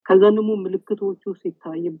ከዛ ደግሞ ምልክቶቹ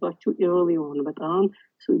ሲታይባቸው early on በጣም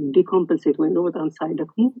decompensate ወይም በጣም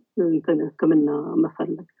ሳይደክሙ ህክምና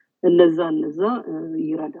መፈለግ እነዛ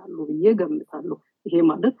ይረዳሉ ብዬ ገምታለሁ። ይሄ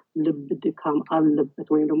ማለት ልብ ድካም አለበት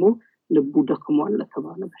ወይም ደግሞ ልቡ ደክሟል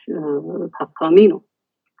ለተባለ ታካሚ ነው።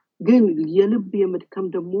 ግን የልብ የመድከም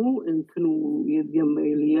ደግሞ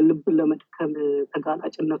የልብ ለመድከም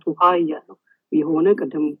ተጋላጭነቱ ሀያ ነው የሆነ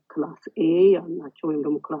ቀደም ክላስ ኤ ያላቸው ወይም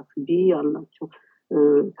ደግሞ ክላስ ቢ ያላቸው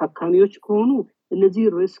ታካሚዎች ከሆኑ እነዚህ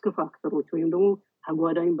ሪስክ ፋክተሮች ወይም ደግሞ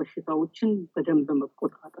ተጓዳኝ በሽታዎችን በደንብ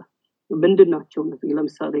መቆጣጠር ምንድናቸው?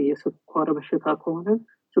 ለምሳሌ የስኳር በሽታ ከሆነ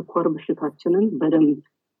ስኳር በሽታችንን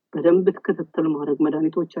በደንብ ክትትል ማድረግ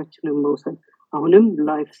መድኃኒቶቻችንን መውሰድ አሁንም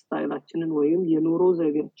ላይፍ ስታይላችንን ወይም የኑሮ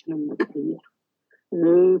ዘይቤያችንን መቀየር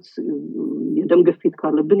የደም ግፊት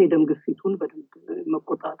ካለብን የደም ግፊቱን በደንብ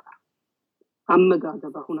መቆጣጠር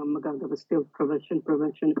አመጋገብ ስቴል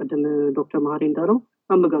ፕሪቨንሽን ቀደም ዶክተር ማህሪ እንዳለው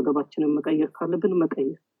አመጋገባችንን መቀየር ካለብን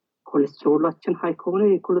መቀየር ኮሌስትሮላችን ሃይ ከሆነ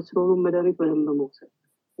የኮሌስትሮሉን መድኃኒት በደንብ መውሰድ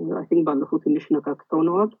I think ባለፈው ትንሽ ነካክተው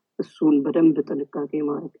ነዋል እሱን በደንብ ጥንቃቄ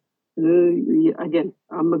ማድረግ again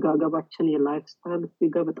አመጋገባችን የላይፍ ስታይል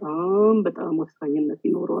ጋር በጣም ወሳኝነት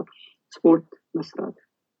ይኖረዋል። ስፖርት መስራት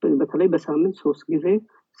በተለይ በሳምንት 3 ጊዜ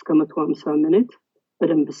እስከ 150 ሚኒት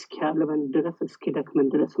በደንብ እስኪያልበን ድረስ እስኪደክመን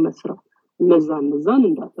ድረስ መስራት እነዛን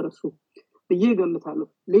እንዳትረሱ ብዬ ገምታለሁ።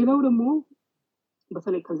 ሌላው ደግሞ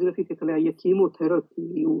በተለይ ከዚህ በፊት የተለያየ ኪሞቴራፒ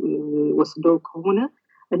ወስደው ከሆነ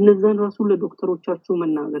እነዛን ራሱ ለዶክተሮቻችሁ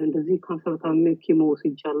መናገር እንደዚህ ካንሰር ታሜ ኪሞ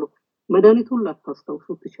ወስጃለሁ መድኃኒቱን ላታስታውሱ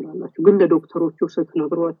ትችላላችሁ፣ ግን ለዶክተሮቹ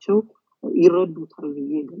ስትነግሯቸው ይረዱታል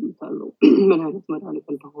ብዬ ገምታለሁ ምን አይነት መድኃኒት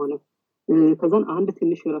እንደሆነ። ከዛን አንድ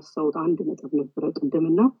ትንሽ የረሳሁት አንድ ነጥብ ነበረ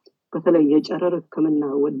ቅድምና በተለይ የጨረር ህክምና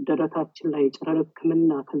ወደረታችን ላይ የጨረር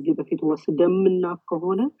ህክምና ከዚህ በፊት ወስደምና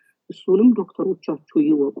ከሆነ እሱንም ዶክተሮቻችሁ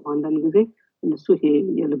ይወቁ። አንዳንድ ጊዜ እነሱ ይሄ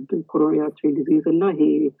የልብ ኮሮነሪ አርተሪ ዲዚዝ እና ይሄ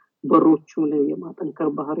በሮቹን የማጠንከር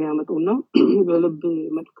ባህሪ ያመጡና በልብ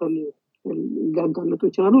መድከም ያጋለጡ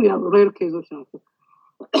ይችላሉ። ያ ሬር ኬዞች ናቸው።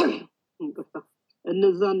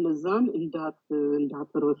 እነዛን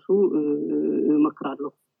እንዳትረሱ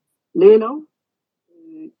እመክራለሁ። ሌላው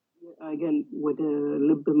again ወደ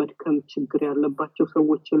ልብ መድከም ችግር ያለባቸው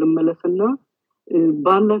ሰዎች ልመለስና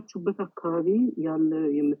ባላችሁበት አካባቢ ያለ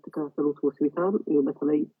የምትከታተሉት ሆስፒታል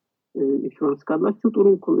በተለይ ኢንሹራንስ ካላችሁ ጥሩ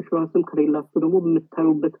ኢንሹራንስም ከሌላችሁ ደግሞ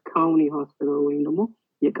የምታዩበት ካውንቲ ሆስፒታል ወይም ደግሞ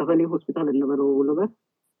የቀበሌ ሆስፒታል እንበለው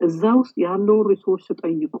እዛ ውስጥ ያለው ሪሶርስ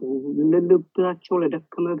ጠይቁ። ለልባቸው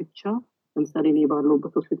ለደከመ ብቻ ለምሳሌ እኔ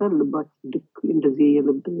ባለውበት ሆስፒታል ልባቸው እንደዚህ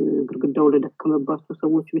የልብ ግርግዳው ለደከመባቸው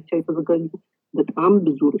ሰዎች ብቻ የተዘጋጁ በጣም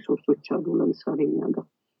ብዙ ሪሶርሶች አሉ። ለምሳሌ እኛ ጋር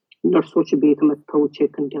ነርሶች ቤት መጥተው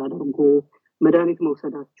ቼክ እንዲያደርጉ መድኃኒት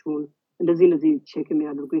መውሰዳቸውን እንደዚህ ቼክ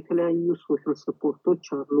የሚያደርጉ የተለያዩ ሶሻል ሰፖርቶች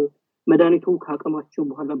አሉ። መድኃኒቱን ካቀማቸው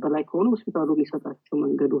በኋላ በላይ ከሆነ ሆስፒታሉ የሚሰጣቸው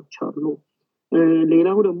መንገዶች አሉ።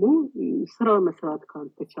 ሌላው ደግሞ ስራ መስራት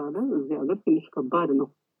ካልተቻለ እዚህ ሀገር ትንሽ ከባድ ነው፣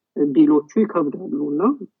 ቢሎቹ ይከብዳሉና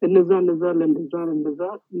እነዛ ለእንደዛ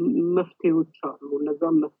መፍትሄዎች አሉ። እነዛ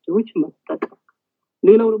መፍትሄዎች መጠቀም።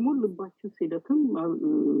 ሌላው ደግሞ ልባችን ሲደክም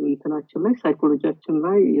እንትናችን ላይ ሳይኮሎጂያችን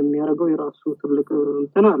ላይ የሚያደርገው የራሱ ትልቅ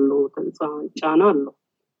እንትን አለው ጫና አለው።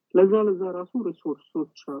 ለዛ ራሱ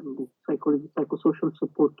ሪሶርሶች አሉ፣ ሳይኮሶሻል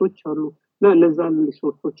ሰፖርቶች አሉ እና እነዛን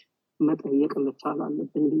ሪሶርሶች መጠየቅ መቻል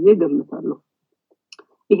አለብን ብዬ ገምታለሁ።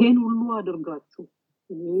 ይሄን ሁሉ አድርጋችሁ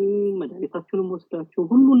መድኃኒታችሁንም ወስዳችሁ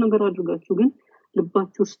ሁሉን ነገር አድርጋችሁ ግን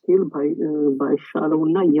ልባችሁ ስቲል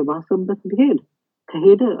ባይሻለውና የባሰበት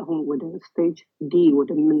ከሄደ አሁን ወደ ስቴጅ ዲ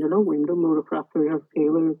ወደምንለው ወይም ደግሞ ሪፍራክተሪ ሃርት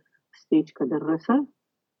ፌይሊር ስቴጅ ከደረሰ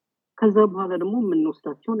ከዛ በኋላ ደግሞ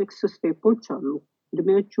የምንወስዳቸው ኔክስት ስቴፖች አሉ።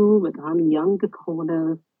 እድሜያችሁ በጣም ያንግ ከሆነ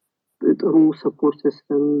ጥሩ ሰፖርት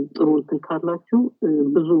ሲስተም ጥሩ እንትን ካላችሁ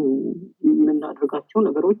ብዙ የምናደርጋቸው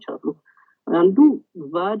ነገሮች አሉ። አንዱ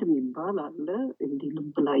ቫድ የሚባል አለ እንዲህ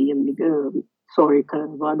ልብ ላይ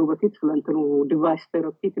ከቫዱ በፊት ስለእንትኑ ዲቫይስ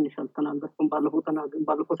ቴራፒ ትንሽ አልተናገርኩም።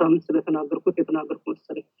 ባለፈው ሳምንት ስለተናገርኩት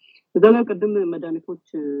መሰለኝ። እዛ ላይ ቀደም መድኃኒቶች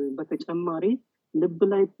በተጨማሪ ልብ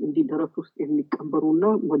ላይ እንዲህ ደረት ውስጥ የሚቀበሩና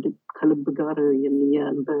ወደ ከልብ ጋር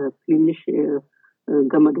የሚያያዝ በትንሽ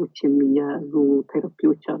ገመዶች የሚያያዙ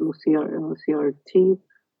ቴራፒዎች አሉ። CRT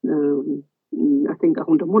I think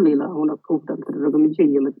አሁን ደግሞ ሌላ አፕሮቭድ አልተደረገም እንጂ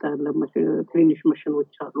እየመጣ ያለ ትንሽ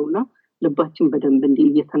ማሽኖች አሉና ልባችን በደንብ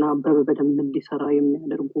እየተናበበ በደንብ እንዲሰራ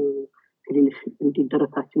የሚያደርጉ ትንሽ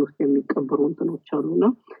ደረታችን ውስጥ የሚቀበሩ እንትኖች አሉና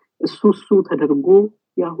እሱ ተደርጎ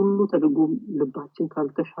ያ ሁሉ ተደርጎ ልባችን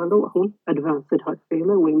ካልተሻለው አሁን አድቫንስድ ሃርት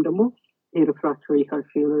ፌይለር ወይም ደግሞ ሪፍራክተሪ ሃርት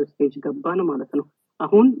ፌይለር ስቴጅ ገባን ማለት ነው።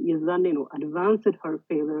 አሁን የዛኔ ነው አድቫንስድ ሃርት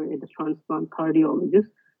ፌይለር ትራንስፕላንት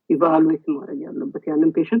ካርዲዮሎጂስት ኢቫሉዌት ማድረግ ያለበት፣ ያንን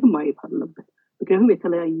ፔሸንት ማየት አለበት። ምክንያቱም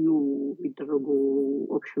የተለያዩ የሚደረጉ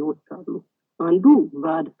ኦፕሽኖች አሉ። አንዱ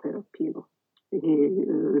ቫድ ቴራፒ ነው። ይሄ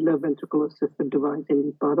ለቬንትሪኩላር አሲስትድ ዲቫይስ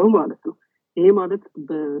የሚባለው ማለት ነው። ይሄ ማለት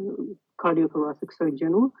በካርዲዮቶራሲክ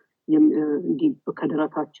ሰርጀኑ እንዲህ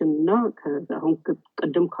ከደረታችንና አሁን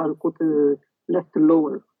ቀደም ካልኩት ሌፍት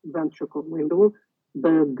ሎወር ቬንትሪክል ወይም ደግሞ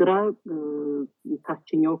በግራ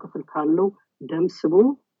ታችኛው ክፍል ካለው ደም ስቦ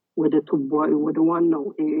ወደ ቱቦ ወደ ዋናው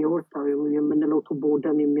የወርታ የምንለው ቱቦ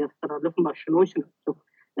ደም የሚያስተላልፍ ማሽኖች ናቸው።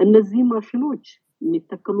 እነዚህ ማሽኖች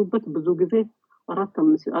የሚተከሉበት ብዙ ጊዜ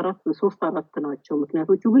 3-4 ናቸው።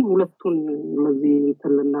 ምክንያቶቹ ግን ሁለቱን ለዚህ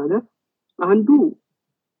ተልናገር። አንዱ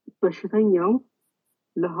በሽተኛው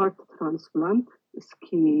ለሃርት ትራንስፕላንት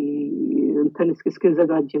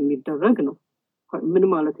እስኪዘጋጅ የሚደረግ ነው። ምን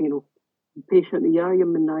ማለት ነው? ፔሸንት ያ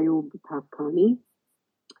የምናየው ታካሚ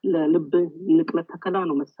ለልብ ንቅለ ተከላ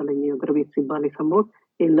ነው መሰለኝ እግር ቤት ሲባል የሰማሁት።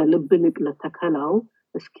 ለልብ ንቅለ ተከላው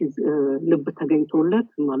ልብ ተገኝቶለት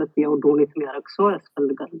ማለት ያው ዶኔት የሚያደርግ ሰው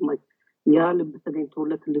ያስፈልጋል። ያ ልብ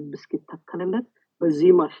ተገኝቶለት ልብ እስኪተከልለት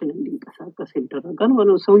በዚህ ማሽን እንዲንቀሳቀስ ይደረጋል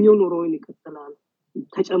ማለት ነው። ሰውየው ኑሮውን ይቀጥላል።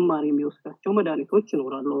 ተጨማሪ የሚወስዳቸው መድኃኒቶች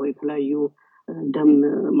ይኖራሉ። የተለያዩ ደም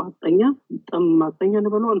ማጠኛ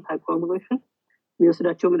ንበለው አንታይኮአጉሌሽን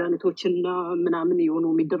የሚወስዳቸው መድኃኒቶችና ምናምን የሆኑ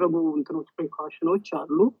የሚደረጉ እንትኖች ፕሪካሽኖች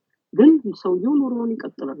አሉ። ግን ሰውየው ኑሮውን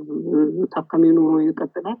ይቀጥላል። ታካሚው ኑሮ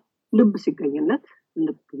ይቀጥላል። ልብ ሲገኝለት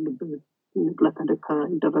ልብ ንቅለ ተከላ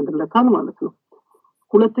ይደረግለታል ማለት ነው።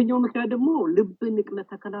 ሁለተኛው ምክንያት ደግሞ ልብ ንቅለ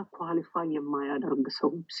ተከላ ኳሊፋይ የማያደርግ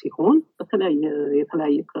ሰው ሲሆን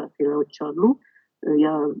የተለያየ ክራይቴሪያዎች አሉ። ያ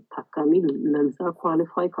ታካሚ ለዛ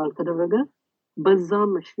ኳሊፋይ ካልተደረገ በዛ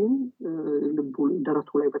ማሽን ልቡ ደረቱ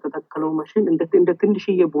ላይ በተተከለው ማሽን እንደ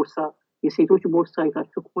ትንሽዬ ቦርሳ የሴቶች ቦርሳ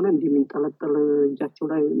አይታችሁ ከሆነ እንደሚንጠለጠል እጃቸው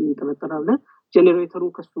ላይ ይንጠለጠላል። ጄኔሬተሩ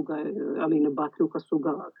ከሱ ጋር ባትሪው ከሱ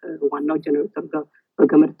ጋር ዋናው ጄኔሬተር ጋር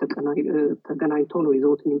በገመድ ተገናኝቶ ነው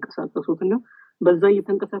ይዘውት የሚንቀሳቀሱትና በዛ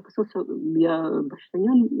እየተንቀሳቀሰ በሽተኛ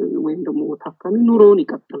ወይም ደግሞ ታካሚ ኑሮውን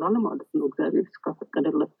ይቀጥላል ማለት ነው እግዚአብሔር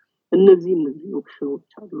እስካፈቀደለት። እነዚህ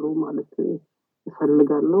ኦፕሽኖች አሉ ማለት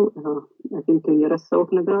እፈልጋለሁ። አይ ቲንክ የረሳሁት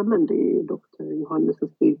ነገር አለ እንደ ዶክተር ዮሐንስ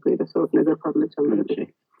የረሳሁት ነገር ካለ ጨምረሽ።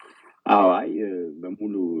 አይ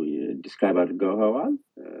በሙሉ ዲስክራይብ አድርገዋል።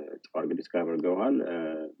 ጥሩ ዲስክራይብ አድርገዋል።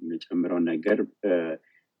 የጨምረው ነገር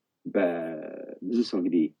በብዙ ሰው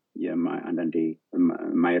እንግዲህ አንዳንዴ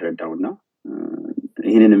የማይረዳውና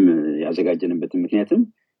ይህንንም ያዘጋጀንበት ምክንያትም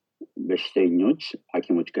በሽተኞች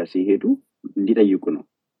ሐኪሞች ጋር ሲሄዱ እንዲጠይቁ ነው።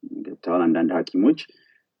 ገብተዋል። አንዳንድ ሐኪሞች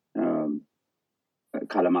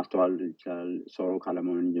ካለማስተዋል ይችላል፣ ሶሮ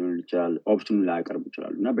ካለመሆን ይችላል፣ ኦፕሽኑን ላያቀርቡ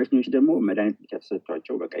ይችላሉ። እና በሽተኞች ደግሞ መድኃኒት ብቻ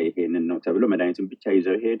ተሰጥቷቸው በቃ ይሄንን ነው ተብሎ መድኃኒቱን ብቻ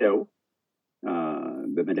ይዘው ሄደው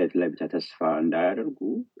በመድኃኒት ላይ ብቻ ተስፋ እንዳያደርጉ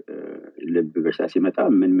ልብ በሽታ ሲመጣ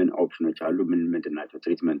ምን ኦፕሽኖች አሉ፣ ምንድን ናቸው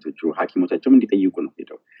ትሪትመንቶቹ፣ ሐኪሞቻቸውም እንዲጠይቁ ነው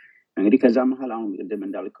ሄደው። እንግዲህ ከዛ መሀል አሁን ቅድም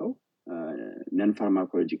እንዳልከው ነን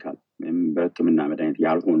ፋርማኮሎጂካል ወይም በሕክምና መድኃኒት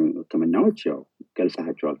ያልሆኑ ሕክምናዎች ያው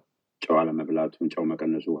ገልጸሃቸዋል። ጨው አለመብላቱን፣ ጨው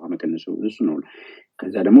መቀነሱ፣ ውሃ መቀነሱ እሱ ነው።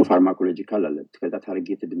 ከዛ ደግሞ ፋርማኮሎጂካል አለ። ከዛ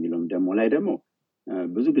ታርጌትድ የሚለውም ደግሞ ላይ ደግሞ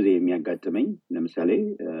ብዙ ጊዜ የሚያጋጥመኝ ለምሳሌ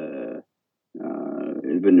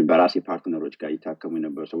በራሴ ፓርትነሮች ጋር ይታከሙ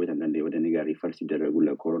የነበሩ ሰዎች አንዳንዴ ወደ እኔ ጋር ሪፈር ሲደረጉ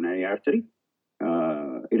ለኮሮናሪ አርተሪ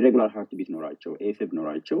ኢሬጉላር ሃርት ቢት ኖራቸው ኤፍብ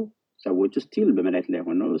ኖራቸው ሰዎች ስቲል በመድኃኒት ላይ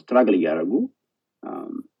ሆነው ስትራግል እያደረጉ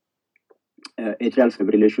ኤትሪያል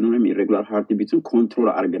ፊብሪሌሽኑንም ኢሬጉላር ሃርት ቢቱን ኮንትሮል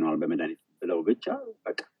አድርገናል በመድኃኒት ብለው ብቻ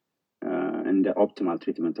በቃ እንደ ኦፕቲማል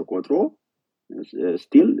ትሪትመንት ተቆጥሮ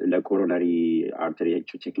ስቲል ለኮሮናሪ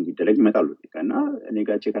አርተሪያቸው ቼክ እንዲደረግ ይመጣሉ። እና እኔ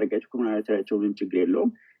ጋር ቼክ አድርጋቸው ኮሮናሪ አርተሪያቸው ምንም ችግር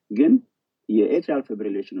የለውም፣ ግን የኤትሪያል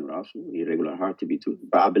ፊብሪሌሽኑ ራሱ ኢሬጉላር ሃርት ቢቱ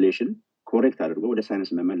በአብሌሽን ኮሬክት አድርጎ ወደ ሳይነስ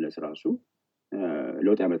መመለስ ራሱ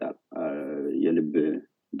ለውጥ ያመጣል። የልብ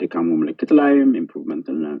ድካሙ ምልክት ላይም ኢምፕሩቭመንት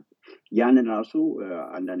ያንን ራሱ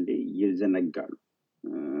አንዳንዴ ይዘነጋሉ።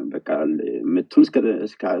 በቃ ምቱን ስሎ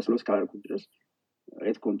እስካላደረኩት ድረስ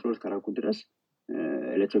ሬት ኮንትሮል እስካላደረኩት ድረስ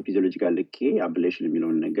ኤሌክትሮፊዚዮሎጂካል ልኬ አብሌሽን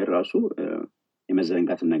የሚለውን ነገር ራሱ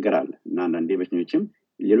የመዘንጋትን ነገር አለ። እና አንዳንዴ በሽተኞችም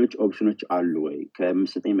ሌሎች ኦፕሽኖች አሉ ወይ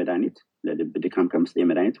ከምስጠኝ መድኃኒት ለልብ ድካም ከምስጠኝ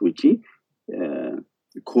መድኃኒት ውጪ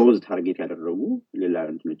ኮዝ ታርጌት ያደረጉ ሌላ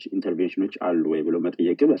ኢንተርቬንሽኖች አሉ ወይ ብሎ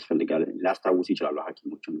መጠየቅም ያስፈልጋል። ሊያስታውሱ ይችላሉ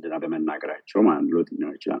ሐኪሞችም እንደዛ በመናገራቸው ማለት ነው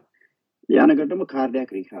ሊሆን ይችላል። ያ ነገር ደግሞ ካርዲያክ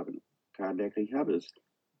ሪሃብ ነው። ካርዲያክ ሪሃብ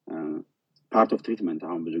ፓርት ኦፍ ትሪትመንት።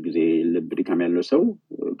 አሁን ብዙ ጊዜ ልብ ድካም ያለው ሰው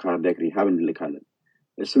ካርዲያክ ሪሃብ እንልካለን።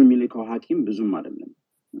 እሱም የሚልከው ሐኪም ብዙም አይደለም፣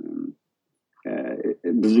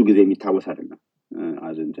 ብዙ ጊዜ የሚታወስ አይደለም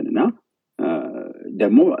አዝንትና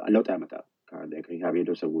ደግሞ ለውጥ ያመጣል። ካርዲያክ ሪሃብ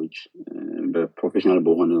ሄደው ሰዎች በፕሮፌሽናል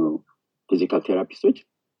በሆኑ ፊዚካል ቴራፒስቶች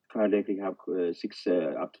ካርዲያክ ሪሃብ 6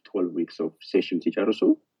 up to 12 weeks of session ሲጨርሱ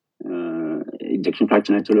ኢንጀክሽን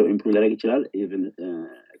ፍራክሽናቸው ኢምፕሩቭ ሊያደርግ ይችላል ኢቭን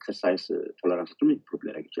ኤክሰርሳይዝ ቶለራንስም ኢምፕሩቭ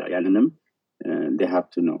ሊያደርግ ይችላል ያንንም they have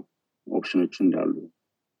to know ኦፕሽኖች እንዳሉ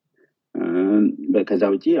ከዛ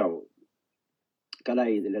ውጪ ያው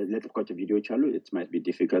ከላይ ለጥቆች ቪዲዮዎች አሉ it might be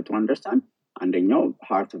difficult to understand አንደኛው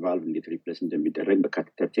ሃርት ቫልቭ እንዴት ሪፕሌስ እንደሚደረግ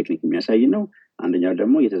በካቴተር ቴክኒክ የሚያሳይ ነው አንደኛው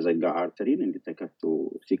ደግሞ የተዘጋ አርተሪን እንዲተከፍቶ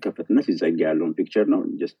ሲከፈትና ሲዘጋ ያለውን ፒክቸር ነው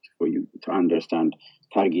just for you to understand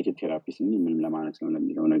targeted therapy ምን ለማለት ነው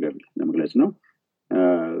ለሚለው ነገር ለመግለጽ ነው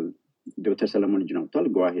ዶክተር ሰለሞን ጅናው ታል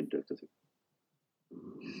go ahead ዶክተር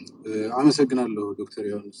አመሰግናለሁ ዶክተር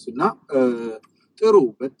ዮሐንስና ጥሩ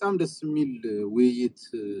በጣም ደስ የሚል ውይይት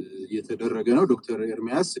የተደረገ ነው ዶክተር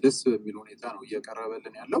ኤርሚያስ ደስ በሚል ሁኔታ ነው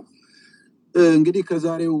እያቀረበልን ያለው እንግዲህ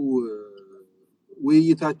ከዛሬው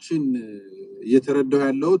ውይይታችን እየተረዳው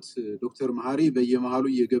ያለውት ዶክተር መሐሪ በየመሃሉ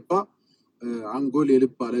እየገባ አንጎል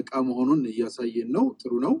የልብ አለቃ መሆኑን እያሳየን ነው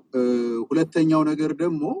ጥሩ ነው ሁለተኛው ነገር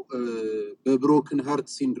ደግሞ በብሮክን ሃርት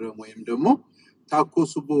ሲንድሮም ወይም ደግሞ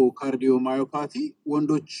ታኮሱቦ ካርዲዮማዮፓቲ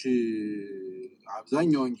ወንዶች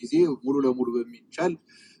አብዛኛውን ጊዜ ሙሉ ለሙሉ በሚቻል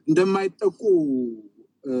እንደማይጠቁ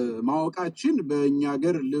ማወቃችን በእኛ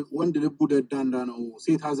ሀገር ወንድ ልቡ ደዳንዳ ነው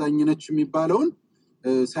ሴት አዛኝነች የሚባለውን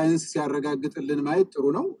ሳይንስ ሲያረጋግጥልን ማየት ጥሩ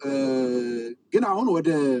ነው ግን አሁን ወደ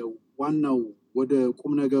ዋናው ወደ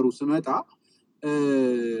ቁም ነገሩ ስመጣ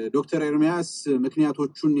ዶክተር ኤርሚያስ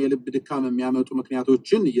ምክንያቶቹን የልብ ድካም የሚያመጡ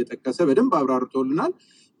ምክንያቶችን እየተጠቀሰ በደንብ አብራርቶልናል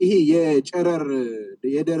ይሄ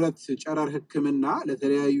የደረት ጨረር ህክምና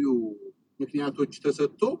ለተለያዩ ምክንያቶች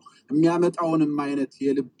ተሰጥቶ የሚያመጣውንም አይነት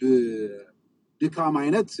የልብ ድካም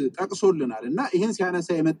አይነት ጠቅሶልናል እና ይሄን ሲያነሳ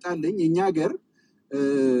የመጣልኝ እኛ ሀገር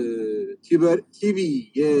ቲቪ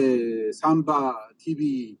የሳምባ ቲቪ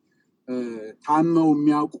ታመው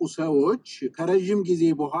የሚያውቁ ሰዎች ከረጅም ጊዜ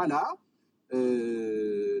በኋላ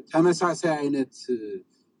ተመሳሳይ አይነት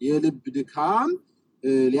የልብ ድካም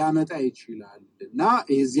ሊያመጣ ይችላል እና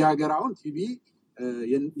የዚህ ሀገር አሁን ቲቪ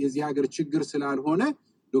የዚህ ሀገር ችግር ስላልሆነ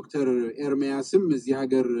ዶክተር ኤርሚያስም እዚህ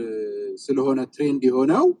ሀገር ስለሆነ ትሬንድ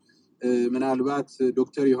የሆነው ምናልባት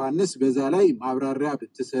ዶክተር ዮሐንስ በዛ ላይ ማብራሪያ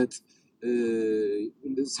ብትሰጥ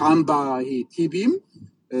ሳምባ ይሄ ቲቪም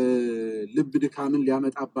ልብ ድካምን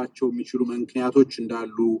ሊያመጣባቸው የሚችሉ ምክንያቶች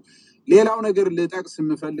እንዳሉ ሌላው ነገር ልጠቅስ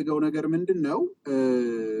የምፈልገው ነገር ምንድነው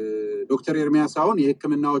ዶክተር ኤርሚያስ አሁን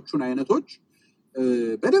የህክምናዎቹን አይነቶች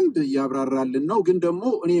በደንብ ያብራራልን ነው ግን ደግሞ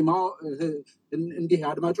እኔ እንዲህ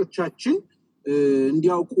አድማጮቻችን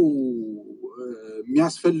እንዲያውቁ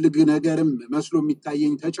የሚያስፈልግ ነገርም መስሎ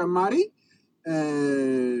የሚታየኝ ተጨማሪ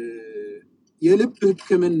የልብ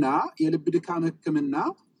ህክምና የልብ ድካም ህክምና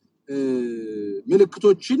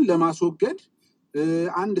ምልክቶችን ለማስወገድ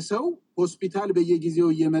አንድ ሰው ሆስፒታል በየጊዜው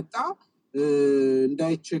እየመጣ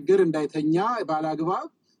እንዳይቸገር እንዳይተኛ ባላግባብ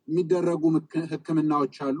የሚደረጉ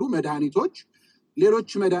ህክምናዎች አሉ መድኃኒቶች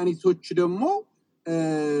ሌሎች መድኃኒቶች ደግሞ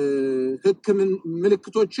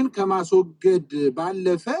ምልክቶችን ከማስወገድ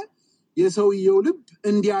ባለፈ የሰውየው ልብ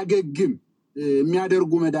እንዲያገግም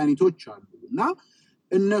የሚያደርጉ መድኃኒቶች አሉና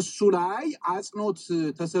እነሱ ላይ አጽኖት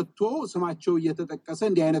ተሰጥቶ ስማቸው እየተጠቀሰ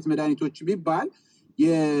እንዲህ አይነት መድኃኒቶች ቢባል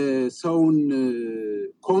የሰውን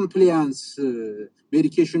ኮምፕሊያንስ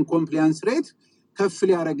ሜዲኬሽን ኮምፕሊያንስ ሬት ከፍ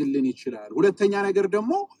ሊያደርግልን ይችላል ሁለተኛ ነገር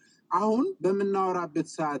ደግሞ አሁን በመናወራበት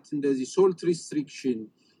ሰዓት እንደዚህ ሶልት ሪስትሪክሽን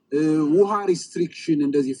ውሃ ሪስትሪክሽን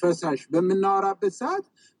እንደዚህ ፈሳሽ በመናወራበት ሰዓት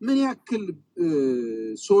ምን ያክል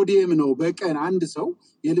ሶዲየም ነው በቀን አንድ ሰው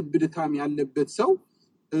የልብ ድካም ያለበት ሰው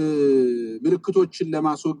ምልክቶችን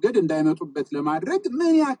ለማስወገድ እንዳይመጡበት ለማድረግ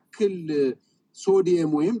ምን ያክል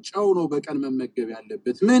ሶዲየም ወይም ጨው ነው በቀን መመገብ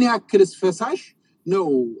ያለበት ምን ያክል ፈሳሽ ነው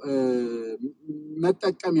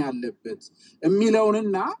መጠቀም ያለበት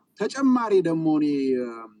የሚለውንና ተጨማሪ ደግሞ እኔ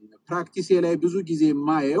ፕራክቲስ ላይ ብዙ ጊዜ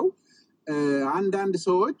ማየው አንዳንድ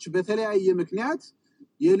ሰዎች በተለያየ ምክንያት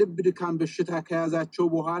የልብ ድካም በሽታ ከያዛቸው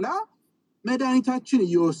በኋላ መድኃኒታችን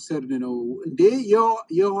እየወሰድን ነው እንዴ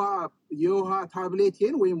የውሃ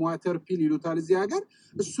ታብሌቴን ወይም ዋተር ፒል ይሉታል እዚህ ሀገር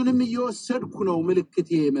እሱንም እየወሰድኩ ነው ምልክቴ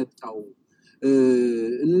የመጣው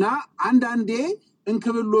እና አንዳንዴ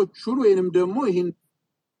እንክብሎቹን ወይንም ደግሞ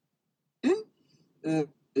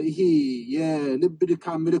ይሄ የልብ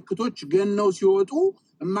ድካም ምልክቶች ገነው ሲወጡ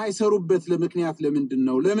የማይሰሩበት ለምክንያት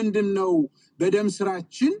ለምንድነው በደም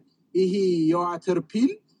ስራችን ይሄ የዋተር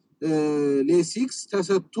ፒል ሌሲክስ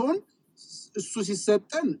ተሰጥቶን እሱ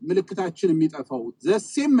ሲሰጠን ምልክታችን የሚጠፋው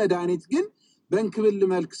ዘሴም መድኃኒት ግን በእንክብል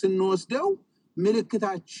መልክ ስንወስደው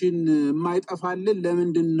ምልክታችን የማይጠፋልን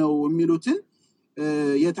ለምንድነው የሚሉትን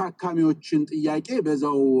የታካሚዎችን ጥያቄ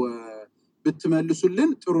በዛው ብትመልሱልን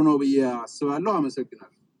ጥሩ ነው ብዬ አስባለሁ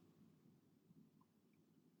አመሰግናለሁ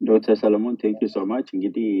ዶክተር ሰለሞን thank you so much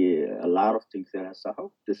እንግዲህ a lot of things that I saw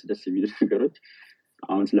this የሚሉ ነገሮች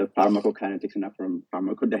አሁን ስለ ፋርማኮካይኔቲክስ እና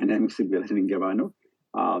ፋርማኮዳይናሚክስ ብለን እንገባ ነው።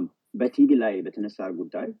 በቲቪ ላይ በተነሳ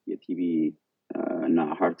ጉዳይ የቲቪ እና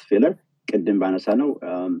ሃርት ፌለር ቅድም ባነሳ ነው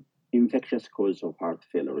ኢንፌክሽስ ኮዝ ኦፍ ሃርት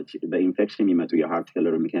ፌለር በኢንፌክሽን የሚመጡ የሃርት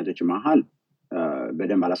ፌለር ምክንያቶች መሀል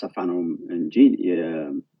በደንብ አላሰፋ ነው እንጂ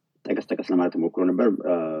ጠቀስ ለማለት ሞክሮ ነበር።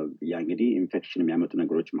 ያ እንግዲህ ኢንፌክሽን የሚያመጡ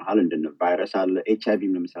ነገሮች መሀል እንደነ ቫይረስ አለ። HIV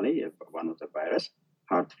ለምሳሌ ዋን ኦፍ ዘ ቫይረስ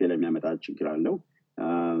ሃርት ፌለር የሚያመጣ ችግር አለው።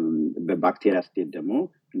 በባክቴሪያ ስቴት ደግሞ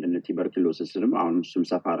እንደነ ቱበርኩሎሲስም አሁን እሱም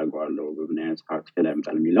ሰፋ አደርገዋለሁ በምን አይነት ሃርት ፌለር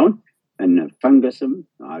ያመጣል የሚለውን። እነ ፈንገስም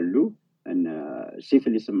አሉ፣ እነ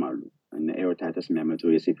ሲፊሊስም አሉ። እነ ኤርታይተስ የሚያመጡ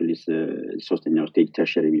የሲፊሊስ ሶስተኛው ስቴጅ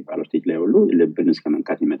ተርሸሪ የሚባለው ስቴጅ ላይ ሁሉ ልብን እስከ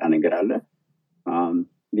መንካት የሚመጣ ነገር አለ።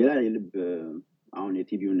 ሌላ የልብ አሁን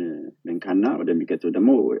የቲቪውን ልንካና ወደሚቀጥለው ደግሞ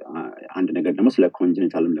አንድ ነገር ደግሞ ስለ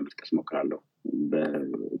ኮንጀኒታልም ለመጥቀስ ሞክራለሁ።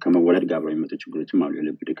 ከመወለድ ጋር አብረው የሚመጡ ችግሮችም አሉ።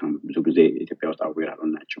 የልብ ድካም ብዙ ጊዜ ኢትዮጵያ ውስጥ አዌር ያልሆኑ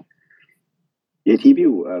ናቸው።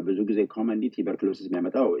 የቲቪው ብዙ ጊዜ ኮመንሊ ቱበርኩሎሲስ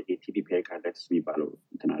የሚያመጣው የቲቪ ፔሪካርዳይተስ የሚባለው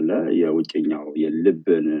እንትን አለ። የውጭኛው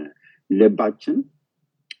ልባችን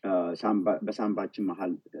በሳምባችን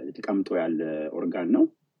መሀል ተቀምጦ ያለ ኦርጋን ነው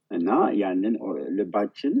እና ያንን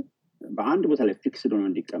ልባችን በአንድ ቦታ ላይ ፊክስድ ሆኖ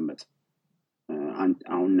እንዲቀመጥ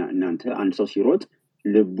አሁን እናንተ አንድ ሰው ሲሮጥ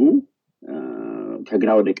ልቡ ከግራ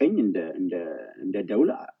ወደ ቀኝ እንደ ደውል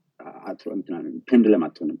ፔንድለም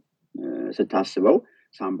አትሆንም። ስታስበው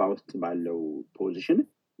ሳምባ ውስጥ ባለው ፖዚሽን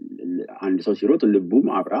አንድ ሰው ሲሮጥ ልቡም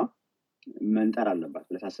አብራ መንጠር አለባት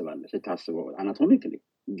ለታስባለ ስታስበው አናቶሚክሊ።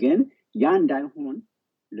 ግን ያ እንዳይሆን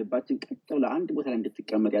ልባችን ቀጥ ብላ አንድ ቦታ ላይ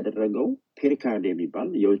እንድትቀመጥ ያደረገው ፔሪካርድ የሚባል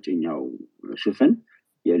የውጭኛው ሽፍን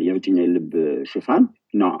የውጭኛው ልብ ሽፋን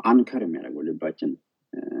ነው አንከር የሚያደርገው ልባችን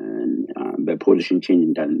በፖዚሽን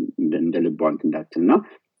ቼንጅ እንደ ልቧን እንዳትና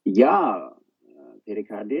ያ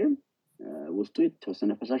ፔሪካርድ ውስጡ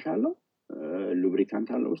የተወሰነ ፈሳሽ አለው፣ ሉብሪካንት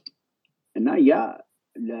አለው ውስጥ እና ያ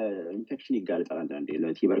ለኢንፌክሽን ይጋለጣል። አንዳንዴ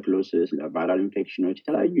ለቱበርኩሎሲስ፣ ለቫይራል ኢንፌክሽኖች፣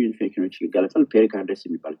 የተለያዩ ኢንፌክሽኖች ይጋለጣል። ፔሪካርደስ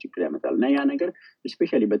የሚባል ችግር ያመጣል እና ያ ነገር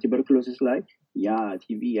ስፔሻሊ በቱበርኩሎሲስ ላይ ያ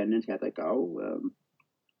ቲቪ ያንን ሲያጠቃው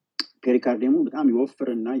ፔሪካርዲየሙ በጣም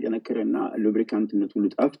ይወፍርና ይጠነክርና ሉብሪካንትነት ሁሉ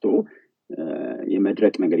ጠፍቶ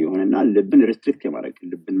የመድረቅ ነገር የሆነና ልብን ሪስትሪክት የማድረግ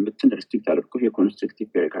ልብን ምትን ሪስትሪክት አድርጎ የኮንስትሪክቲቭ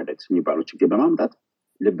ፔሪካርዳይተስ የሚባለው ችግር በማምጣት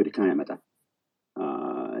ልብ ድካም ያመጣል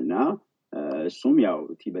እና እሱም ያው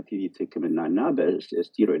በቲቪ ህክምና እና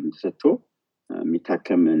በስቴሮይድ ተሰጥቶ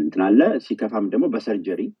የሚታከም እንትን አለ። ሲከፋም ደግሞ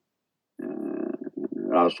በሰርጀሪ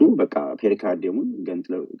ራሱ በቃ ፔሪካርዲየሙን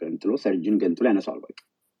ገንጥሎ ሰርጅን ገንጥሎ ያነሳል። በቃ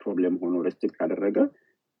ፕሮብሌም ሆኖ ሪስትሪክት ካደረገ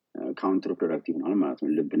ካውንተር ፕሮዳክቲቭ ነው ማለት ነው።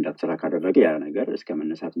 ልብ እንዳትሰራ ካደረገ ያ ነገር እስከ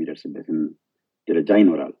መነሳት የሚደርስበትን ደረጃ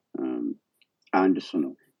ይኖራል። አንድ እሱ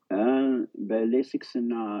ነው።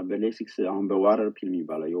 በሌሲክስ አሁን በዋተር ፒል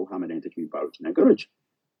የሚባለው የውሃ መድኃኒቶች የሚባሉት ነገሮች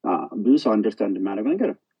ብዙ ሰው አንደርስታንድ የሚያደርገው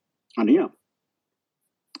ነገር አንደኛ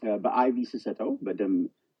በአይቪ ስሰጠው በደም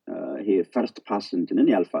ይሄ ፈርስት ፓስ እንትንን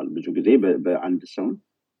ያልፋል። ብዙ ጊዜ በአንድ ሰውን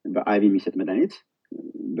በአይቪ የሚሰጥ መድኃኒት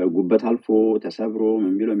በጉበት አልፎ ተሰብሮ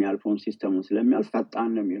የሚለው የሚያልፈውን ሲስተሙን ስለሚያልፍ ፈጣን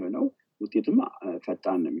ነው የሚሆነው፣ ውጤቱም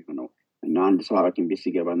ፈጣን ነው የሚሆነው እና አንድ ሰው ሐኪም ቤት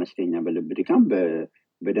ሲገባና ሲተኛ በልብ ድካም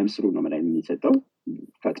በደም ስሩ ነው መድኃኒት የሚሰጠው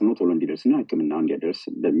ፈጥኖ ቶሎ እንዲደርስና ህክምናው እንዲያደርስ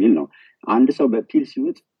በሚል ነው። አንድ ሰው በፒል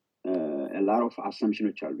ሲውጥ lot of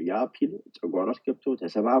assumptions አሉ። ያ ፒል ጨጓራ ውስጥ ገብቶ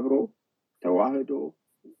ተሰባብሮ ተዋህዶ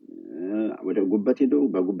ወደ ጉበት ሄዶ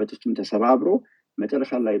በጉበት ውስጥም ተሰባብሮ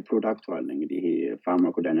መጨረሻ ላይ ፕሮዳክቱ አለ። እንግዲህ ይሄ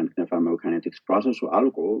ፋርማኮዳይናሚክስ እና ፋርማኮካይኔቲክስ ፕሮሰሱ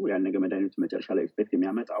አልቆ ያን ነገር መድኃኒቱ መጨረሻ ላይ ኢፌክት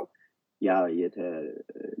የሚያመጣው ያ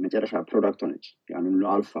መጨረሻ ፕሮዳክቱ ነች። ያንን ነው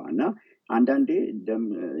አልፋ እና አንዳንዴ ደም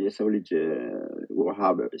የሰው ልጅ ውሃ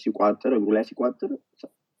ሲቋጥር እግሩ ላይ ሲቋጥር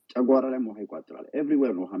ጨጓራ ላይ ውሃ ይቋጥራል።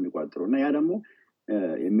 ኤቭሪዌር ነው ውሃ የሚቋጥረው እና ያ ደግሞ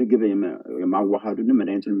ምግብ የማዋሃዱን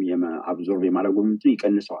መድኃኒቱን የአብዞርብ የማድረጉን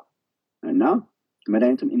ይቀንሰዋል እና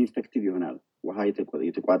መድኃኒቱም ኢንፌክቲቭ ይሆናል። ውሃ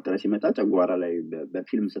የተቋጠረ ሲመጣ ጨጓራ ላይ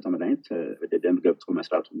በፊልም ሰጠው መድኃኒት ወደ ደም ገብቶ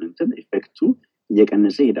መስራቱ እንትን ኢፌክቱ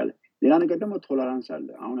እየቀነሰ ይሄዳል። ሌላ ነገር ደግሞ ቶለራንስ አለ።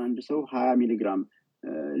 አሁን አንድ ሰው 20 ሚሊግራም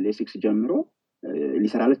ሌሲክስ ጀምሮ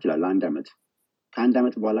ሊሰራለት ይችላል አንድ አመት። ከአንድ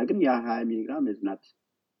አመት በኋላ ግን ያ 20 ሚሊግራም is not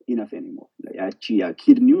enough anymore። ያ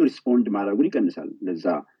ኪድኒው ሪስፖንድ ማድረጉን ይቀንሳል ለዛ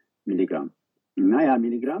ሚሊግራም እና ያ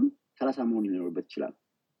ሚሊግራም 30 መሆን ሊኖርበት ይችላል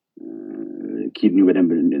ኪድኒው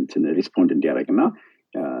በደንብ እንትን ሪስፖንድ እንዲያደርግና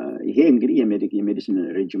ይሄ እንግዲህ የሜዲሲን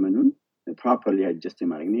ሬጂመኑን ፕሮፐርሊ አጀስት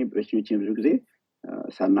ማድረግ ነው። በሽኞችን ብዙ ጊዜ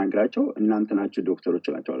ሳናግራቸው እናንተ ናችሁ ዶክተሮች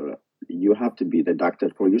ናቸው አሉ። you have to be the doctor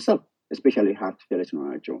for yourself especially heart failure ነው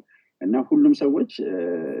ናቸው እና ሁሉም ሰዎች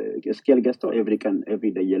ስኬል ገዝተው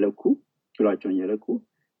every day የለኩ ኪሎአቸውን የለኩ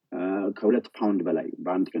ከ2 ፓውንድ በላይ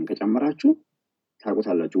በአንድ ቀን ከጨመራችሁ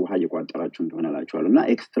ታውቁታላችሁ ውሃ እየቋጠራችሁ እንደሆነ ላችኋል እና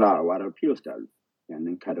ኤክስትራ ዋተር ፒል ወስዳሉ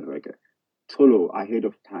ያንን ካደረገ ቶሎ ahead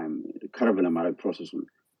of time ከርቭ ለማድረግ ፕሮሰሱን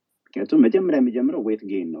ምክንያቱም መጀመሪያ የሚጀምረው weight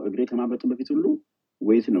gain ነው እግሬ ከማበጡ በፊት ሁሉ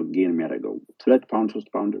weight ነው gain የሚያደርገው 2 ፓውንድ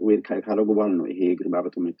 3 ፓውንድ weight ካደረጉ በኋላ ነው ይሄ እግር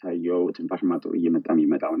ማበጡ የሚታየው ትንፋሽ ማጡ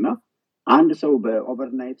እየመጣውና አንድ ሰው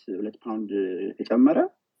በኦቨርናይት 2 ፓውንድ ተጨመረ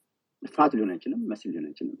ፋት ሊሆን አይችልም መስል ሊሆን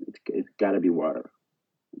አይችልም it gotta be water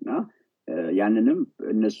እና ያንንም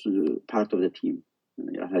እነሱ part of the team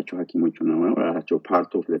ያላቸው ሐኪሞች ነው ያላቸው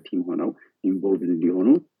part of the team ሆነው involved እንዲሆኑ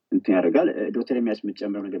እንትን ያደርጋል ዶክተር ኤርሚያስ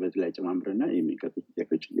መጨመር ነገር በዚህ ላይ ጨማምርና የሚቀጥሉት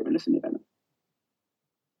ጥያቄዎች እየመለስ እንሄዳለን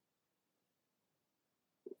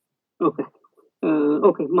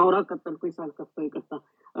ኦኬ ማውራት ቀጠልኩኝ ሳልከፍተው ይቅርታ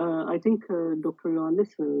I think ዶክተር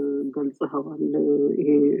ዮሐንስ ገልጸዋል ይሄ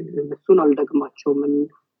እሱን አልደግማቸውም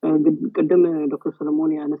ቅድም ዶክተር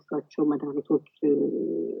ሰለሞን ያነሳቸው መድኃኒቶች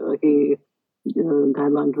ይሄ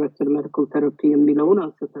guideline directed medical therapy የሚለውን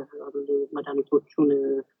አንስተዋል መድኃኒቶቹን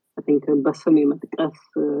I think በስም መጥቀስ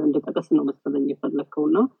እንደጠቀስ ነው መሰለኝ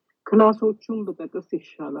የፈለከውና ክላሶቹን በጠቀስ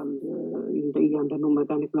ይሻላል እንደያንዳንዱ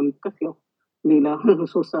መድኃኒት ለመጥቀስ ያው ሌላ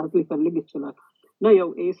 3 ሰዓት ሊፈልግ ይችላል እና ያው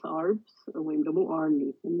ARBs ወይም ደግሞ ARNI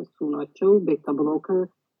እነሱ ናቸው ቤታ ብሎከር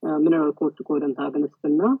ሚነራል ኮርቲኮይድ አንታጎኒስት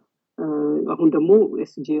እና አሁን ደግሞ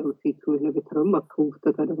SGLT2 ኢንሂቢተርም አፕሩቭ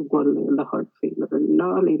ተደርጓል ለሃርት ፌለር እና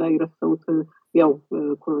ሌላ ይረሳውት ያው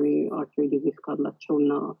ኮሮነሪ አርተሪ ዲዚዝ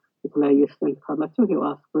ካላቸውና የተለያየ ስቴንት ካላቸው ያው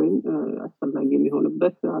አስፕሪን አስፈላጊ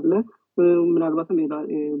የሚሆንበት አለ ምናልባትም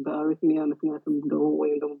በአሪትሚያ ምክንያቱም ደግሞ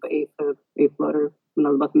ወይም ደግሞ በኤፍለር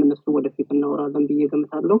ምናልባት እነሱ ወደፊት እናወራለን ብዬ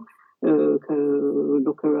ገምታለሁ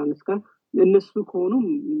ከዶክተር ዮሐንስ ጋር እነሱ ከሆኑ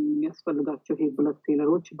የሚያስፈልጋቸው ይሄ ብለድ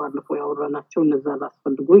ቴነሮች ባለፈው ያወራናቸው እነዛ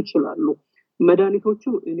ላስፈልጉ ይችላሉ መድኃኒቶቹ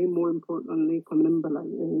እኔ ሞር ኢምፖርታንትሊ ከምንም በላይ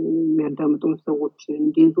የሚያዳምጡን ሰዎች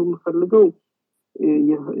እንዲይዙ የምፈልገው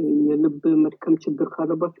የልብ መድከም ችግር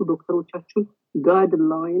ካለባችሁ ዶክተሮቻችሁ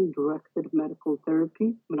guideline directed medical therapy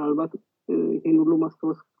ምናልባት ይሄን ሁሉ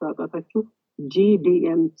ማስተዋወቅ ካቃታችሁ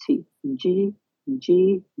GDMT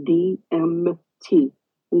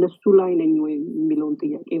እነሱ ላይ ነኝ ወይ የሚለውን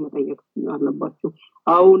ጥያቄ መጠየቅ አለባችሁ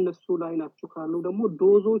አው እነሱ ላይ ናችሁ ካሉ ደግሞ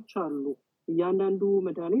ዶዞች አሉ እያንዳንዱ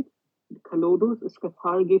መድኃኒት ከሎዶስ እስከ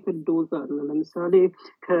ታርጌትድ ዶዝ አለ ለምሳሌ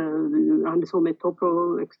ከአንድ ሰው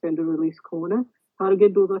ሜቶፕሮል ኤክስቴንደድ ሪሊዝ ከሆነ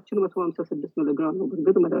ታርጌት ዶዛችን 156 ሚሊግራም ነው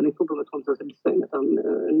በእርግጥ መድኃኒቱ በ156 አይመጣም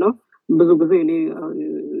እና ብዙ ጊዜ እኔ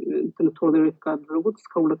እንትን ቶለሬት ካደረጉት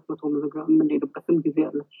እስከ 200 ሚሊግራም የምንሄድበትም ጊዜ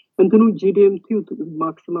አለ እንትኑ GDMT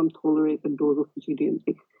ማክሲመም ቶለሬትድ ዶዝ ኦፍ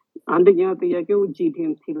GDMT አንደኛ ጥያቄው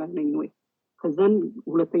GDMT ላይ ነኝ ወይ ከዛን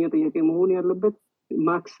ሁለተኛ ጥያቄ መሆን ያለበት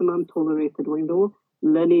ማክሲመም ቶለሬትድ ወይም ደግሞ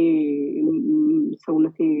ለኔ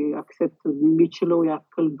ሰውነቴ አክሰፕት የሚችለው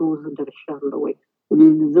ያክል ዶዝ ደርሻለሁ ወይ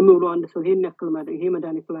ዝም ብሎ አንድ ሰው ይሄን ያክል ይሄ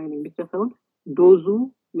መድኃኒት ላይ ነው ብቻ ሳይሆን ዶዙ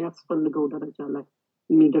የሚያስፈልገው ደረጃ ላይ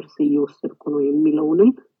የሚደርስ እየወሰድኩ ነው የሚለውንም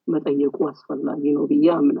መጠየቁ አስፈላጊ ነው ብዬ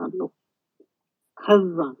አምናለሁ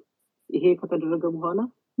ከዛ ይሄ ከተደረገ በኋላ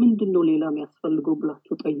ምንድነው ሌላ የሚያስፈልገው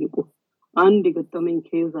ብላችሁ ጠይቁ አንድ የገጠመኝ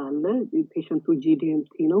ኬዝ አለ ፔሸንቱ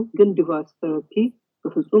GDMT ነው ግን ዲቫይስ ቴራፒ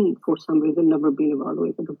በፍጹም for some reason never been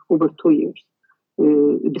evaluated over 2 years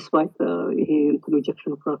despite ይሄ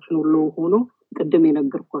injection fraction low ሆኖ ቀደም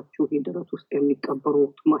የነገርኳችሁ የደረት ውስጥ የሚቀበሩ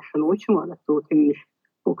ማሽኖች ማለት ነው ትንሽ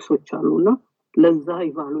ቦክሶች አሉና ለዛ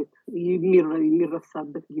ኢቫሉዌት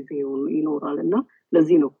የሚረሳበት ጊዜ ይኖራልና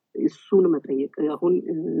ለዚህ ነው እሱን መጠየቅ አሁን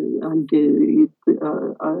አንድ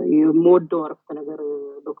የሞደው አረፍተ ነገር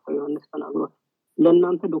ዶክተር ዮሐንስ ተናግሯል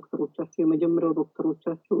ለእናንተ ዶክተሮቻችሁ የመጀመሪያው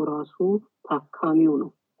ዶክተሮቻችሁ ራሱ ታካሚው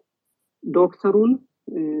ነው ዶክተሩን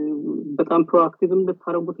በጣም ፕሮአክቲቭ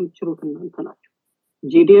እንድታረጉት የምትችሉት እናንተ ናችሁ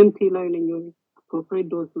GDMT ላይ ነኝ ወይ appropriate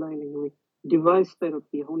dose ላይ ነኝ ወይ ዲቫይስ ቴራፒ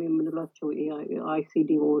አሁን የምንላቸው ICD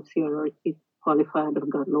or CRRT ኳሊፋይ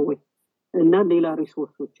አድርጋለሁ ወይ እና ሌላ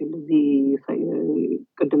ሪሶርሶች እንደዚህ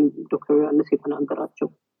ቅድም ዶክተር ዮሐንስ የተናገራቸው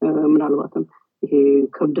ምናልባትም ይሄ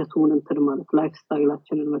ክብደቱን እንትን ማለት ላይፍ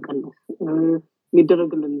ስታይላችንን መቀነስ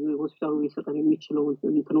የሚደረግልን ሆስፒታሉ ሊሰጠን የሚችለው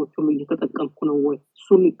እንትኖች ሁሉ እየተጠቀምኩ ነው ወይ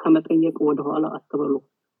እሱን ከመጠየቅ ወደኋላ አትበሉ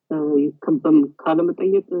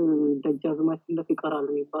ካለመጠየቅ ደጃዝማችነት ይቀራል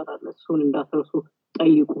ይባላል እሱን እንዳትረሱ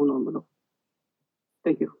ጠይቁ ነው የምለው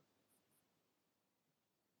thank you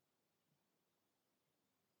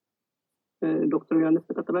ዶክተር ዮሐንስ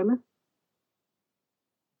ተቀጥላለህ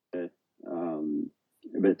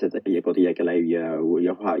በተጠየቀው ጥያቄ ላይ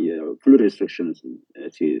የፍሉድ restrictions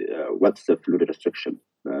what's the fluid restriction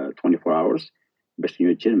 24 hours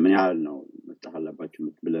በሽኞችን ምን ያህል ነው መስጠት አለባችሁ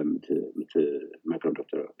ምትመክረው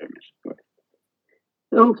ዶክተር ኤርሚያስ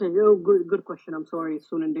Okay, good question. I'm sorry.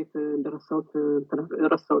 እሱን እንዴት እንደረሳሁት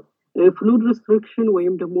ፍሉድ ሪስትሪክሽን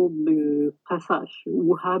ወይም ደግሞ ፈሳሽ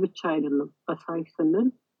ውሃ ብቻ አይደለም ፈሳሽ ስንል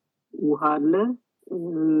ውሃ አለ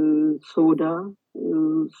ሶዳ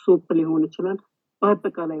ሱፕ ሊሆን ይችላል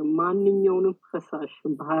በአጠቃላይ ማንኛውንም ፈሳሽ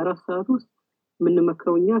በ24 ሰዓት ውስጥ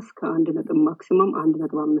ምንመክረውኛ እስከ 1 ማክሲመም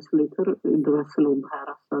 1.5 ሊትር ድረስ ነው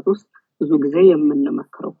በ24 ሰዓት ውስጥ ብዙ ጊዜ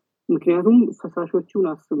የምንመክረው ምክንያቱም ፈሳሾቹን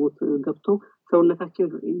አስቡት ገብቶ ሰውነታችን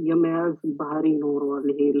የመያዝ ባህሪ ይኖረዋል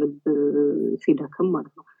ይሄ ልብ ሲደክም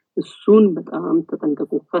ማለት ነው እሱን በጣም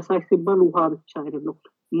ተጠንቀቁ ፈሳሽ ሲባል ውሃ ብቻ አይደለም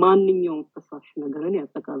ማንኛውም ፈሳሽ ነገርን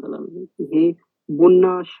ያጠቃልላል ይሄ ቡና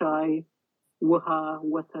ሻይ ውሃ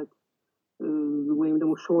ወተት ወይም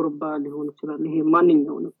ደግሞ ሾርባ ሊሆን ይችላል ይሄ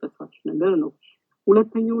ማንኛውም ፈሳሽ ነገር ነው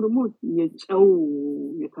ሁለተኛው ደግሞ የጨው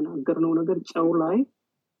የተናገርነው ነገር ጨው ላይ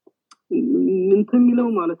እንትን የሚለው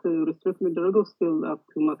ማለት ሪስትሪክት የሚደረገው still up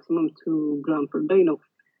to maximum 2 gram per day ነው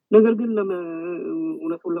ነገር ግን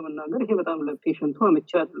እውነቱን ለመናገር ይሄ በጣም ለፔሸንቱ አመቺ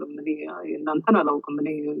አይደለም እኔ እናንተን አላውቅም እኔ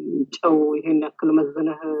ጨው ይሄን ያክል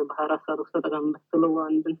መዘነህ በ24 ሰዓት ውስጥ ተጠቃሚ መስለው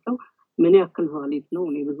አንድን ሰው ምን ያክል ቫሊድ ነው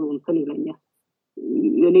እኔ ብዙ እንትን ይለኛል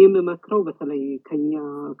እኔም መክረው በተለይ ከኛ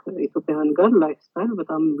ከኢትዮጵያውያን ጋር ላይፍስታይል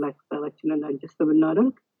በጣም ላይፍስታይላችንን አጀስት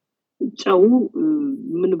ብናደርግ ጨው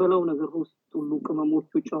ምን በላው ነገር ውስጥ ሁሉ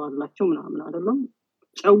ቅመሞቹ ጨው አላቸው ምናምን አይደለም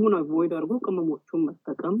ጨውን አቮይድ አድርጎ ቅመሞቹን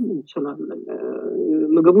መጠቀም እንችላለን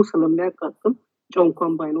ምግቡ ስለሚያቃጥል ጨው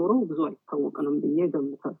እንኳን ባይኖረው ብዙ አይታወቀንም ብዬ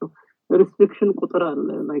ገምታለሁ ሪስትሪክሽን ቁጥር አለ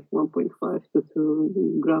like 1.5 to 2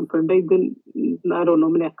 gram per day ግን I don't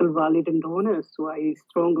know ምን ያክል ቫሊድ እንደሆነ እሱ I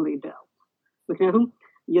strongly doubt ምክንያቱም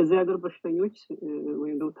የዚህ ሀገር በሽተኞች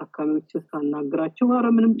ወይም ደግሞ ታካሚዎች ሳናግራቸው አረ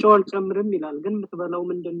ምንም ጨው አልጨምርም ይላል ግን የምትበላው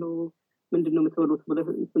ምንድነው የምትበሉት ብለህ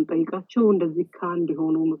ስንጠይቃቸው እንደዚህ ካንድ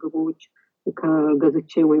የሆኑ ምግቦች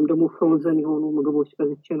ከገዝቼ ወይም ደግሞ ፍሮዘን የሆኑ ምግቦች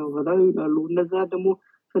ገዝቼ ነው በላው ይላሉ እነዛ ደግሞ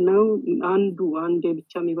ስናየው አንዴ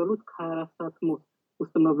ብቻ የሚበሉት ከ24 ሰዓት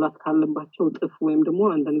ውስጥ መብላት ካለባቸው ጥፍ ወይም ደግሞ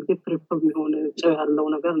አንዳንድ ጊዜ ትሪፕል የሚሆን ጨው ያለው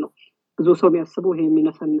ነገር ነው ብዙ ሰው የሚያስበው ይሄ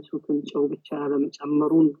የሚነሰንሱትን ጨው ብቻ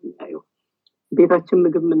ያለመጨመሩን ያየው ቤታችን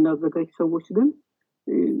ምግብ የምናዘጋጅ ሰዎች ግን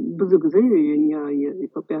ብዙ ጊዜ የኛ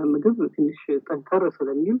የኢትዮጵያ ምግብ ትንሽ ጠንከር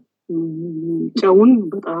ስለሚል ጨውን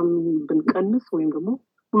በጣም ብንቀንስ ወይም ደግሞ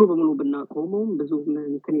ሙሉ በሙሉ ብናቆመው ብዙ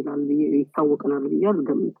እንትን ይላል ይታወቀናል ብያል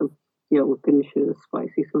ገምተም ያው ትንሽ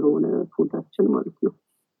ስፓይሲ ስለሆነ ፉዳችን ማለት ነው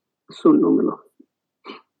እሱን ነው የምለው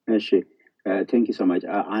እሺ thank you so much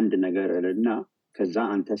አንድ ነገር እና ከዛ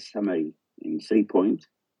አንተ ሰመሪ in 3 points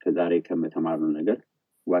ከዛሬ ከመተማርነው ነገር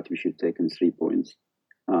what we should take in 3 points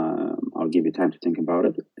I'll give you time to think about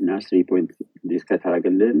it እና 3 points discuss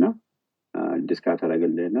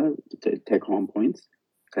አደረግልህና take home points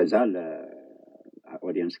ከዛ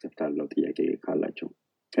ለኦዲየንስ ከፍታለው ጥያቄ ካላቸው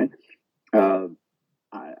ኦኬ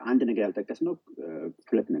አንድ ነገር ያልተከስነው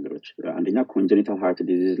ሁለት ነገሮች አንደኛ congenital heart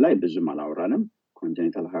disease ላይ ብዙም አላወራንም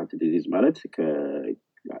congenital heart disease ማለት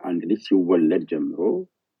ከአንድ ልጅ ሲወለድ ጀምሮ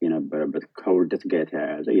የነበረበት ከውልደት ጋር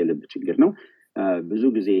የተያያዘ የልብ ችግር ነው ብዙ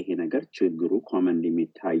ጊዜ ይሄ ነገር ችግሩ ኮመንሊ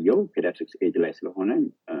የሚታየው ፔዲያትሪክስ ኤጅ ላይ ስለሆነ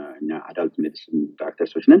እና አዳልት ሜዲሲን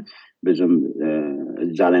ዶክተርሶች ነን ብዙም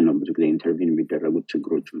እዛ ላይ ነው ብዙ ጊዜ ኢንተርቪው የሚደረጉት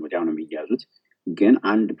ችግሮችን ወዲያው ነው የሚያዙት ግን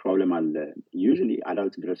አንድ ፕሮብለም አለ ዩዥሊ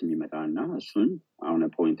አዳልት ድረስ የሚመጣና እሱን አሁን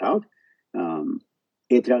ፖይንት አውት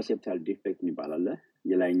ኤትሪያል ሴፕታል ዲፌክት ይባላል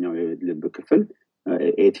የላይኛው የልብ ክፍል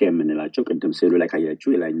ኤቲኤም እንላቸው ቅድም ሴሉ ላይ ካያችሁ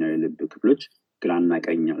የላይኛው የልብ ክፍሎች ግራና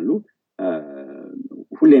ቀኝ አሉ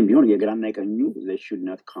ሁሌም ቢሆን የግራና የቀኙ they should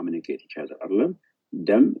not communicate each other አይደለም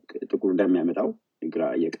ደም ጥቁር ደም ያመጣው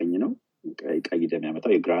የቀኝ ነው ቀይ ደም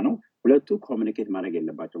ያመጣው የግራ ነው ሁለቱ ኮሚኒኬት ማድረግ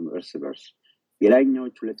የለባቸውም እርስ በርስ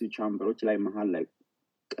የላይኛዎቹ ሁለቱ ቻምበሮች ላይ መሃል ላይ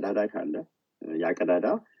ቀዳዳ ካለ ያ ቀዳዳ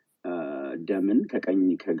ደምን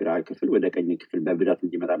ከግራ ክፍል ወደ ቀኝ ክፍል በብዛት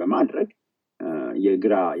እንዲመጣ በማድረግ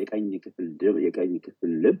የቀኝ ክፍል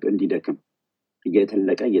ልብ እንዲደክም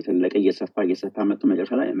እየተለቀ እየሰፋ መጥቶ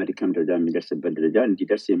መጨረሻ ላይ አሜሪካን ደረጃ የሚደርስበት ደረጃ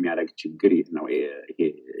እንዲደርስ የሚያደርግ ችግር ነው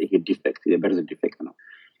ይሄ ዲፌክት የበርዝ ዲፌክት ነው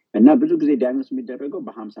እና ብዙ ጊዜ ዳያግኖስ የሚደረገው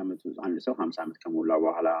በ50 ዓመት አንድ ሰው 50 ዓመት ከሞላ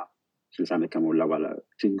በኋላ 60 ዓመት ከሞላ በኋላ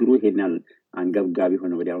ችግሩ ይሄናል አንገብጋቢ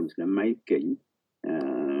ሆነ ወዲያውኑ ስለማይገኝ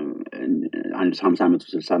አንድ 50 ዓመቱ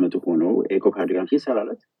 60 ዓመቱ ሆኖ ኤኮካርዲዮግራም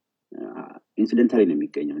ሲሰራለት ኢንሲደንታሊ ነው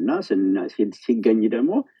የሚገኘው እና ሲገኝ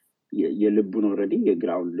ደግሞ የልቡን ኦሬዲ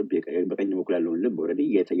የግራውን ልብ በቀኝ በኩል ያለውን ልብ ኦሬዲ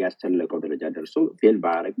ያስተለቀው ደረጃ ደርሶ ፌል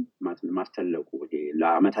ባረግ ማስተለቁ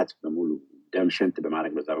ለአመታት በሙሉ ደምሸንት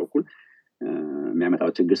በማድረግ በዛ በኩል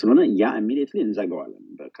የሚያመጣው ችግር ስለሆነ ያ ኢሚዲየትሊ እንዘጋዋለን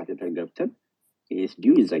በካቴተር ገብተን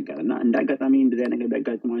ኤስዲዩ ይዘጋልና እንዳጋጣሚ እንደዚህ ነገር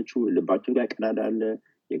ቢያጋጥማችሁ ልባችሁ ጋር ቀዳዳ አለ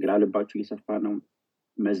የግራ ልባችሁ እየሰፋ ነው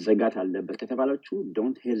መዘጋት አለበት ከተባላችሁ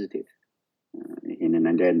don't hesitate ይሄንን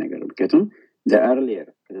ነገር ምክንያቱም the earlier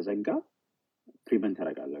ከተዘጋ ፕሪቨንት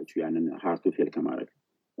ታደርጋላችሁ ያንን ሃርቱ ፌል ከማድረግ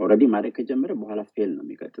ኦሬዲ ማድረግ ከጀመረ በኋላ ፌል ነው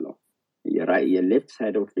የሚቀጥለው የሌፍት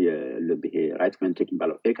ሳይድ ኦፍ የልብ ይሄ ራይት ቬንትሪክል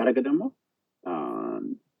ባለው ፌል ካደረገ ደግሞ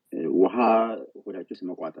ውሃ ሆዳችሁ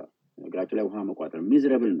ሲመቋጠር እግራችሁ ላይ ውሃ መቋጠር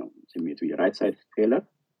ሚዘረብል ነው ስሜቱ የራይት ሳይድ ፌለር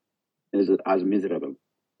is as miserable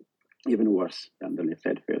even worse than the left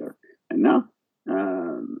side failure እና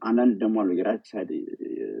አንዳንድ ደግሞ አሉ የራይት ሳይድ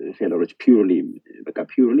ፌለሮች ፒውርሊ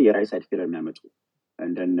የራይት ሳይድ ፌለር የሚያመጡ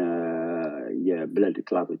እንደነ የብለድ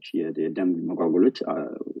ክላቶች የደም መጓጉሎች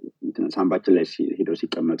ሳምባችን ላይ ሄደው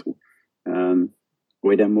ሲቀመጡ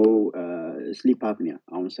ወይ ደግሞ ስሊፕ አፕኒያ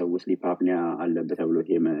አሁን ሰው ስሊፕ አፕኒያ አለበት ተብሎ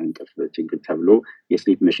ይሄ እንቅልፍ ችግር ተብሎ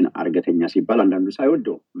የስሊፕ መሽን አርገተኛ ሲባል አንዳንዱ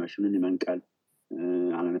ሳይወደው መሽኑን መንቀል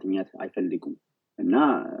አለመተኛት አይፈልጉም እና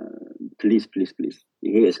ፕሊዝ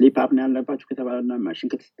ይሄ ስሊፕ አፕኒያ ያለባችሁ ከተባለና ማሽን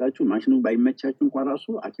ከተሰጣችሁ ማሽኑ ባይመቻችሁ እንኳን ራሱ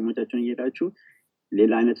ሐኪሞቻችሁን እየሄዳችሁ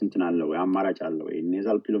ሌላ አይነት እንትን አለው አማራጭ አለው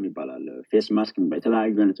ኔዛል ፒሎ ይባላል ፌስ ማስክ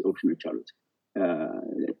የተለያዩ አይነት ኦፕሽኖች አሉት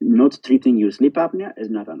not treating your sleep apnea is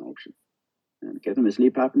not an option because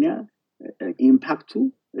sleep apnea impact to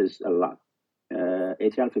is a lot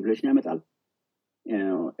atrial fibrillation ያመጣል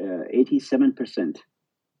 87%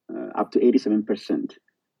 up to 87%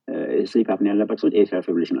 sleep apnea ያለባቸው atrial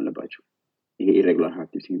fibrillation አለባቸው ይሄ irregular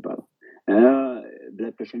heart beat የሚባለው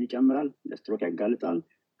blood pressure ይጨምራል ለስትሮክ ያጋልጣል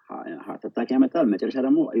heart attack ያመጣል መጨረሻ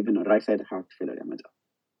ደግሞ even right side heart failure ያመጣል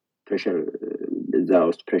pressure እዛ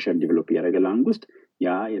ውስጥ pressure develop ያደርገ ላንግ ውስጥ ያ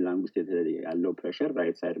የላንግ ውስጥ ያለው pressure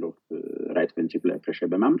right side of right ventricular pressure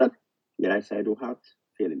በማምጣት የራይት ሳይዱ heart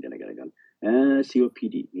fail እንዲያደርጋል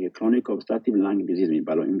COPD chronic obstructive lung disease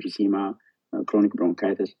የሚባለው emphysema chronic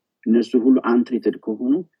bronchitis እነሱ ሁሉ untreated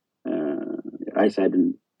ከሆኑ right side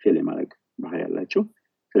fail የማድረግ ባህሪ ያላቸው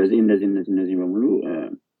ስለዚህ እነዚህ በሙሉ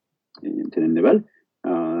እንትን እንበል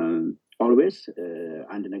always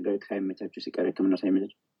አንድ ነገር ሳይመቻችሁ ሲቀር ህክምና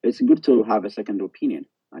ሳይመቻችሁ it's good to have a second opinion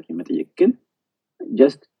ሐኪም መጠየቅ ግን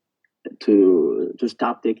just to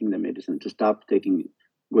stop taking the medicine to stop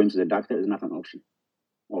going to the doctor is not an option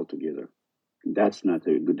altogether that's not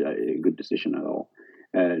a good decision at all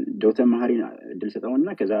ዶክተር ማህሪ ድል ሰጣውና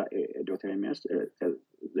ከዛ ዶክተር ኤርሚያስ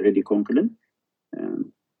ready conclude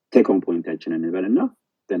take on poinታችንን እንበልና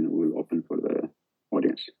then we'll open for the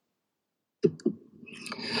audience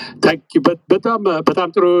thank you በጣም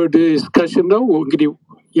ጥሩ ዲስከሽን ነው እንግዲህ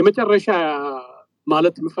የመጨረሻ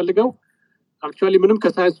ማለት የምፈልገው actually ምንም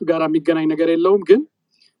ከሳይንሱ ጋር የሚገናኝ ነገር የለውም ግን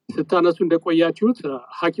ስታነሱ እንደቆያችሁት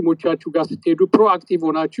ሐኪሞቻችሁ ጋር ስትሄዱ ፕሮአክቲቭ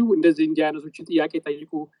ሆናችሁ እንደዚህ እንዲህ አይነቶችን ጥያቄ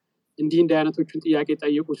ጠይቁ እንዲህ አይነቶችን ጥያቄ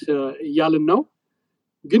ጠይቁ ይያልን ነው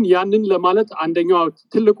ግን ያንን ለማለት አንደኛው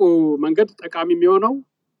ትልቁ መንገድ ጠቃሚ የሚሆነው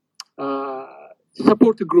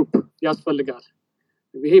ሰፖርት ግሩፕ ያስፈልጋል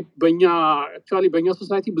ይሄ በእኛ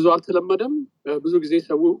ሶሳይቲ ብዙ አልተለመደም ብዙ ጊዜ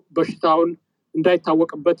ሰው በሽታውን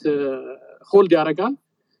እንዳይታወቅበት ሆልድ ያደርጋል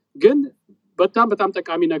ግን በጣም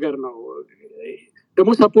ጠቃሚ ነገር ነው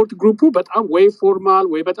ደግሞ ሰፖርት ግሩፑ በጣም ወይ ፎርማል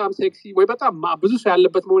ወይ በጣም ሴክሲ ወይ በጣም ብዙ ሰው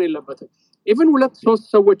ያለበት መሆን የለበትም ኢቭን 2-3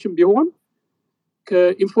 ሰዎችም ቢሆን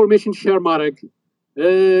ከኢንፎርሜሽን ሼር ማድረግ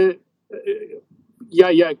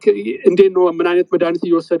ያ እንዴት ነው ምን አይነት መድኃኒት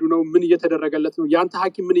እየወሰዱ ነው ምን እየተደረገለት ነው ያንተ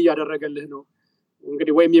ሐኪም ምን እያደረገልህ ነው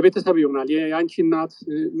እንግዲህ ወይም የቤተሰብ ይሆናል ያንቺ እናት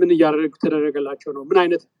ምን ተደረገላቸው ነው ምን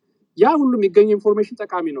አይነት ያ ሁሉ የሚገኝ ኢንፎርሜሽን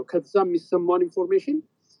ጠቃሚ ነው ከዛ የሚሰማውን ኢንፎርሜሽን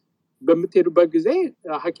በምትሄዱበት ጊዜ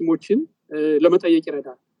ሐኪሞችን ለመጠየቅ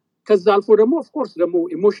ይረዳል ከዛ አልፎ ደግሞ ኦፍ ኮርስ ደግሞ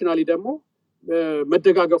ኢሞሽናሊ ደግሞ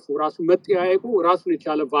መደጋገፉ ራሱ መጠያየቁ ራሱን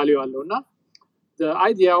የቻለ ቫልዩ አለውና the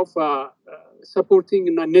idea of supporting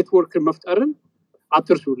እና ኔትወርክ መፍጠርን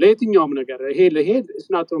አትርሱ ለየትኛውም ነገር ይሄ it's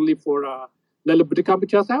not only for ለልብ ድካም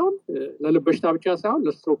ብቻ ሳይሆን ለልብ በሽታ ብቻ ሳይሆን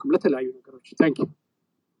ለስትሮክም ለተለያዩ ነገሮች thank you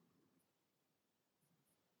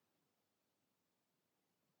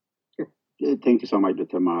thank you so much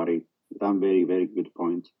Dr. Mahari that's very very good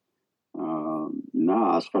point እና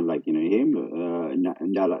አስፈላጊ ነው ይሄም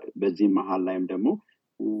እንዳላ በዚህ መሃል ላይም ደግሞ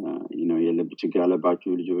የልብ ችግር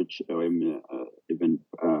ያለባችሁ ልጆች ወይም even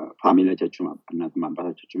ፋሚሊያችሁ እናት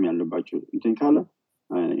አባታችሁ ያለባችሁ እንትን ካለ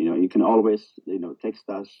you can always text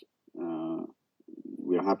us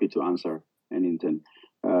we are happy to answer anything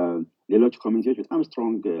ሌሎች ኮሚኒቲዎች በጣም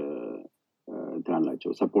ስትሮንግ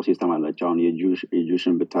እንትናላቸው ሰፖርት ሲስተም አላቸው አሁን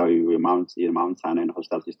የጁሽን ብታዩ የማውንት ሳናይ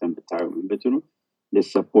ሆስፒታል ሲስተም ብታዩ ብትሉ they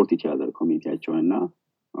support each other ኮሚኒቲያቸው እና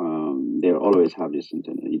they always have this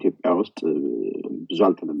ኢትዮጵያ ውስጥ ብዙ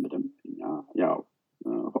አልተለመደም ያው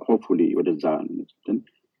hopefully ወደዛ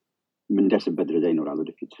ምን ደርስበት ደረጃ ይኖራል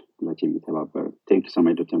ወደፊት ሁላችንም የተባበረ thank you so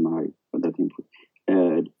much Dr. Mahari for that input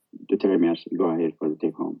Dr. Ermias go ahead for the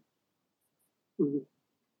take home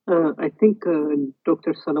I think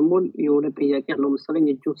Dr. Solomon የሆነ ጥያቄ ያለው መሰለኝ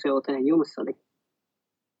እጁን ሲያወጣ ያየው መሰለኝ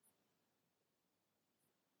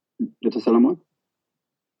Dr. Solomon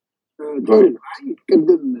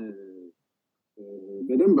ቅድም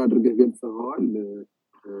በደንብ አድርገህ ገልጸዋል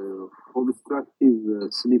ኦብስትራክቲቭ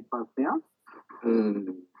ስሊፕ አፕኒያ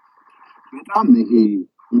በጣም ይሄ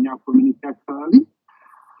እኛ ኮሚኒቲ አካባቢ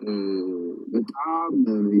በጣም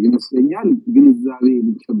ይመስለኛል ግንዛቤ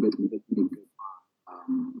ሊጨበጥበት የሚገባ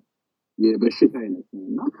የበሽታ አይነት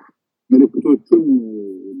ነውና ምልክቶቹን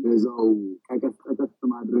በዛው ቀጠፍ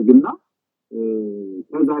ማድረግና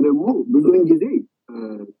ከዛ ደግሞ ብዙውን ጊዜ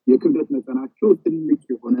የክብደት መጠናቸው ትልቅ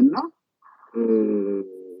የሆነና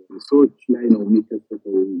ሰዎች ላይ ነው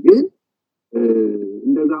የሚከሰተው ግን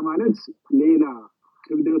እንደዛ ማለት ሌላ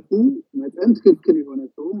ክብደቱ መጠን ትክክል የሆነ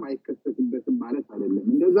ሰው አይከሰትበትም ማለት አይደለም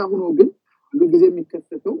እንደዛ ሆኖ ግን ብዙ ጊዜ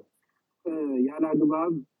የሚከሰተው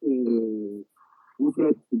ያላግባብ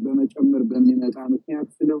ውፍረት በመጨመር በሚመጣ ምክንያት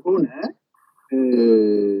ስለሆነ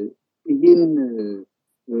ይህን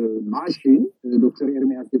ማሽን ዶክተር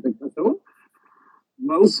ኤርሚያስ የጠቀሰው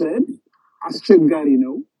መውሰድ አስቸጋሪ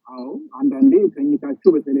ነው አዎ አንዳንዴ ከኝታችሁ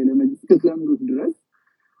በተለይ ለመጅስከት ለምዱት ድረስ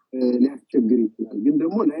ሊያስቸግር ይችላል ግን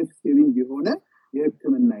ደግሞ ላይፍ ሴቪንግ የሆነ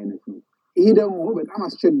የህክምና አይነት ነው ይሄ ደግሞ በጣም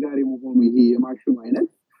አስቸጋሪ መሆኑ ይሄ የማሽኑ አይነት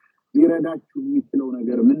ሊረዳችሁ የሚችለው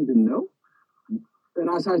ነገር ምንድነው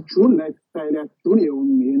ራሳችሁን ላይፍ ስታይላችሁን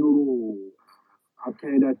የኑሮ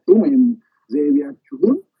አካሄዳችሁን ወይም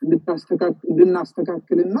ዘይቤያችሁን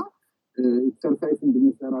እንድናስተካክልና ኤክሰርሳይዝ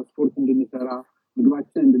እንድንሰራ ስፖርት እንድንሰራ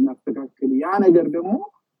ምግባችንን እንድናስተካክል ያ ነገር ደግሞ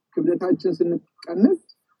ክብደታችን ስንቀንስ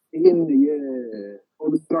ይሄን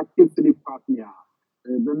የኦብስትራክቲቭ ስሊፕ አፕኒያ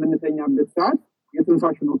በመንተኛበት ሰዓት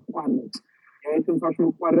የትንፋሽ መቋረጥ የትንፋሽ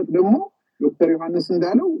መቋረጥ ደግሞ ዶክተር ዮሐንስ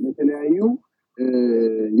እንዳለው ለተለያዩ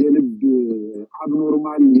የልብ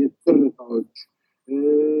አብኖርማል የትርታዎች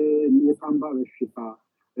የሳምባ በሽታ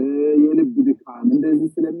የልብ ድካም እንደዚህ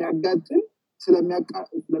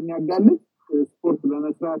ስለሚያጋልጥ ስፖርት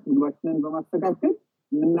በመስራት ምግባችንን በማስተካከል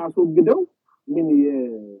የምናስወግደው ይህን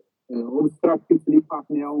የኦብስትራክቲቭ ስሊፕ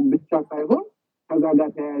አፕኒያውን ብቻ ሳይሆን ከዛ ጋር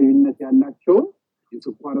ተያያዥነት ያላቸው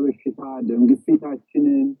የስኳር በሽታ ደም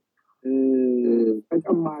ግፊታችንን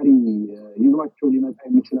ተጨማሪ ይዟቸው ሊመጣ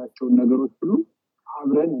የሚችላቸውን ነገሮች ሁሉ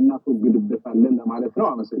አብረን እናስወግድበታለን ለማለት ነው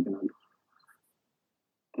አመሰግናለሁ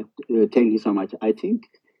Thank you so much. I think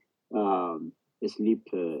sleep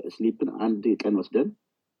አንድ ቀን ወስደን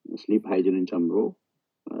sleep hygiene ጨምሮ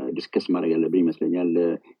ዲስከስ ማድረግ ያለብን ይመስለኛል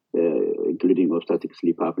including obstructive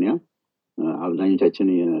sleep apnea አብዛኞቻችን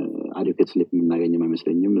adequate sleep የምናገኝም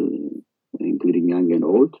አይመስለኝም including young and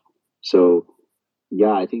old so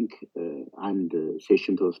yeah I think and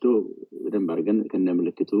session ተወስዶ በደንብ አድርገን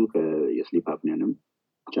ከነምልክቱ የስሊፕ አፕኒያንም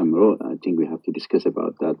ጨምሮ I think we have to discuss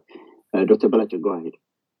about that Dr. Balacha go ahead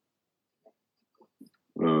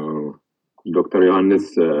ዶክተር ዮሐንስ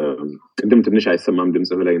ቅድም ትንሽ አይሰማም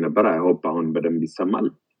ድምጽ ላይ ነበር I hope አሁን በደንብ ይሰማል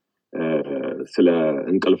ስለ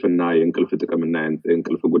እንቅልፍና የእንቅልፍ ጥቅምና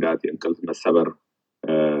የእንቅልፍ ጉዳት የእንቅልፍ መሰበር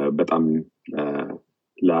በጣም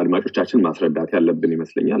ለአድማጮቻችን ማስረዳት ያለብን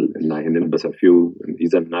ይመስለኛል እና ይሄንን በሰፊው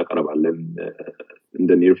ይዘን እናቀርባለን in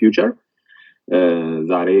the near future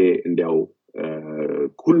ዛሬ እንዲያው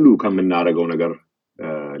ሁሉ ከምናረገው ነገር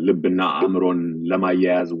ልብና አእምሮን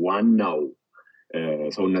ለማያያዝ ዋናው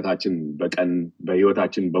ሰውነታችን በቀን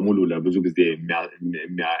በህይወታችን በሙሉ ለብዙ ጊዜ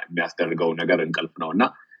የሚያስደርገው ነገር እንቅልፍ ነውና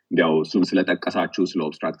እንዲያው እሱን ስለተጠቀሳችሁ ስለ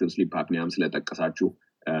ኦብስትራክቲቭ ስሊፕ አፕኒያም ስለተጠቀሳችሁ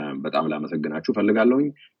በጣም ላመሰግናችሁ ፈልጋለሁኝ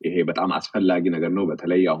ይሄ በጣም አስፈላጊ ነገር ነው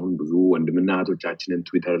በተለይ አሁን ብዙ ወንድምና እህቶቻችንን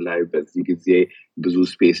ትዊተር ላይ በዚህ ጊዜ ብዙ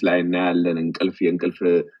ስፔስ ላይ እናያለን የእንቅልፍ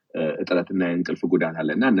እጥረትና የእንቅልፍ ጉዳት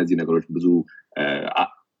አለና እነዚህ ነገሮች ብዙ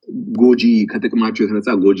ጎጂ ከጥቅማቸው የተነሳ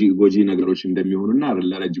ጎጂ ነገሮች እንደሚሆኑና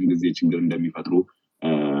ለረጅም ጊዜ ችግር እንደሚፈጥሩ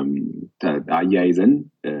አያይዘን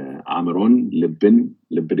አእምሮን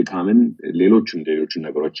ልብ ድካምን ሌሎችን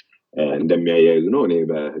ነገሮች እንደሚያያይዝ ነው እኔ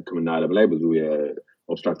በህክምና ዓለም ላይ ብዙ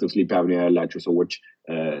የኦብስትራክቲቭ ስሊፕ አፕኒያ ያላቸው ሰዎች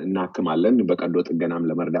እናክማለን በቀዶ ጥገናም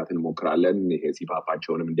ለመርዳት እንሞክራለን ይሄ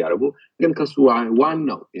ሲፓፓቸውንም እንዲያርጉ ግን ከሱ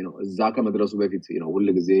ዋናው እዛ ከመድረሱ በፊት ሁሉ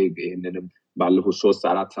ጊዜ ይሄንንም ባለፉት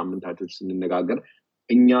 3-4 ሳምንታቶች ስንነጋገር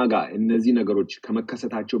እኛ ጋር እነዚህ ነገሮች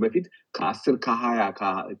ከመከሰታቸው በፊት ከ10 ከ20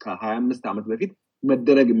 ከ25 ዓመት በፊት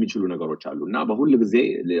መደረግ የሚችሉ ነገሮች አሉና በሁሉ ጊዜ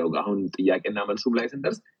አሁን ጥያቄና መልሱም ላይ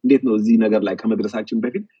ስንደርስ እንዴት ነው እዚህ ነገር ላይ ከመድረሳችን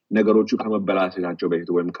በፊት ነገሮቹ ከመበላሸታቸው በፊት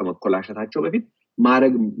ወይም ከመኮላሸታቸው በፊት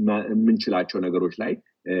ማድረግ የምንችላቸው ነገሮች ላይ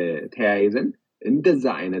ተያይዘን እንደዛ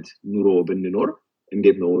አይነት ኑሮ ብንኖር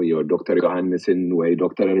እንዴት ነው ዶክተር ዮሐንስን ወይ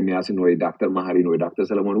ዶክተር ኤርሚያስን ወይ ዶክተር ማህሪን ወይ ዶክተር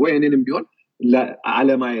ሰለሞን ወይ እኔንም ቢሆን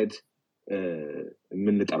ለዓለማየት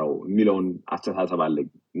የምንጠራው የሚለውን አስተሳሰብ አለኝ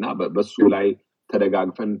እና በሱ ላይ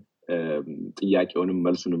ተደጋግፈን ጥያቄውንም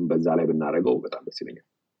መልሱንም በዛ ላይ ብናረጋው በጣም ደስ ይለኛል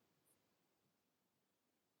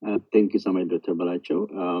Thank you so much Dr. Balacho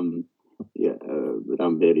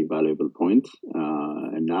በጣም very valuable point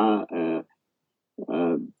እና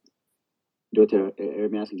ዶክተር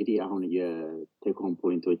ኤርሚያስ እንግዲህ አሁን የቴክ ሆም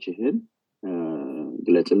ፖይንቶችህን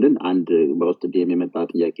ግለጽልን። አንድ በውስጥ ዲኤም የመጣ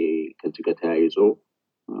ጥያቄ ከዚህ ጋር ተያይዞ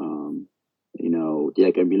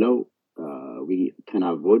ጥያቄ የሚለው we can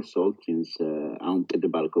avoid salt since አሁን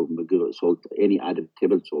ቅድም ባልከው ምግብ salt any added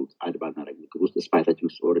table salt add ባናደርግ ምግብ ውስጥ ስፓይሳችን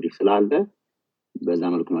ውስጥ ኦልሬዲ ስላለ በዛ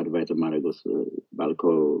መልኩ አድቫይስ ማድረግስ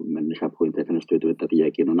ባልከው መነሻ ፖይንት ተነስቶ የተወጣ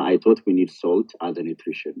ጥያቄ ነው እና I thought we need salt as a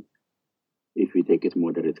nutrition if we take it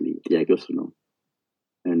moderately ጥያቄው እሱ ነው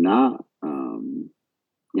እና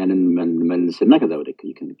ያንን መልስና ከዛ ወደ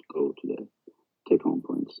you can go to the take home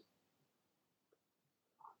points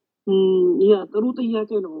ያ ጥሩ ጥያቄ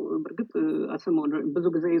ነው። በርግጥ አሰማው ብዙ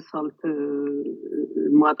ጊዜ ሳልት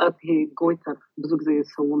ማጣት ይሄ ጎይተር ብዙ ጊዜ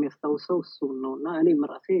ሰው የሚያስታውሰው እሱ ነውና እኔም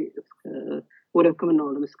ራሴ ወደ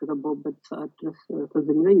ሕክምናው ለመስከተባውበት ሰዓት ድረስ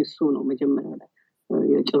ተዝምነኝ እሱ ነው መጀመሪያ ላይ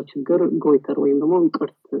የጨው ችግር ጎይተር ወይም ደግሞ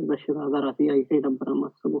እንቅርት በሽታ ጋር ተያይዞ ነበር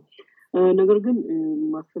ማስበው። ነገር ግን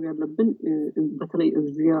ማሰብ ያለብን በተለይ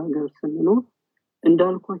እዚህ ሀገር ስንኖር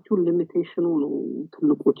እንዳልኳችሁ ሊሚቴሽኑ ነው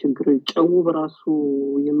ትልቁ ችግር። ጨው በራሱ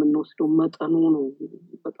የምንወስደው መጠኑ ነው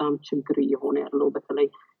በጣም ችግር እየሆነ ያለው በተለይ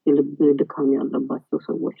የልብ ድካም ያለባቸው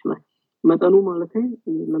ሰዎች ላይ። መጠኑ ማለት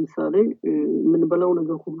ለምሳሌ ምን በላው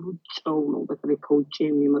ነገር ሁሉ ጨው ነው። በተለይ ከውጭ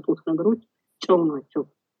የሚመጡት ነገሮች ጨው ናቸው።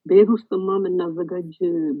 ቤት ውስጥማ እናዘጋጅ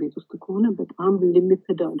ቤት ውስጥ ከሆነ በጣም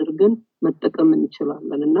ሊሚትድ አድርገን መጠቀም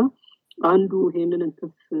እንችላለን እና አንዱ ይሄንን እንትን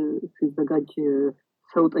ሲዘጋጅ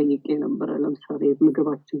ሰው ጠይቄ ነበር። ለምሳሌ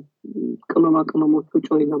ምግባችን ቅመማ ቅመሞቹ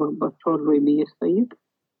ጨው ይገባባቸዋል ወይ ብዬ ስጠይቅ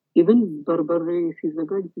ኢቭን በርበሬ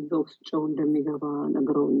ሲዘጋጅ እዛው ውስጥ ጨው እንደሚገባ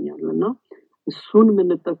ነግረውኛል እና እሱን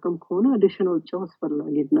የምንጠቀም ከሆነ አዲሽናል ጨው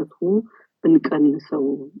አስፈላጊነቱ ብንቀንሰው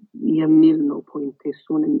የሚል ነው ፖይንት።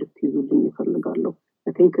 እሱን እንድትይዙልኝ እፈልጋለሁ።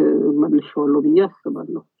 I think መልሼዋለሁ ብዬ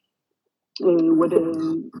አስባለሁ። ወደ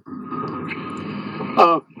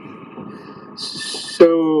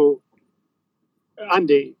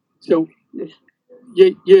አንዴ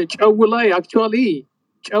የጨው ላይ አክቹዋሊ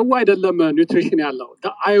ጨው አይደለም ኒውትሪሽን ያለው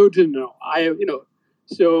አዮዲን ነው።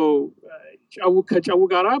 ጨው ከጨው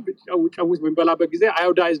ጋራ ጨው በሚበላበት ጊዜ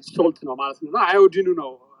አዮዳይዝድ ሶልት ነው ማለት ነው። አዮዲኑ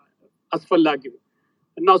ነው አስፈላጊው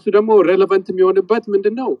እና እሱ ደግሞ ሬሌቫንት የሚሆንበት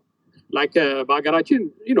ምንድነው ላይክ በአገራችን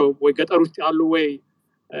ወይ ገጠር ውስጥ ያሉ ወይ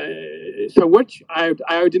ሰዎች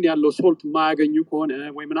አዮዲን ያለው ሶልት ማያገኙ ከሆነ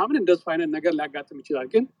ወይ ምናምን እንደሱ አይነት ነገር ሊያጋጥም ይችላል።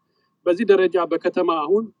 ግን በዚህ ደረጃ በከተማ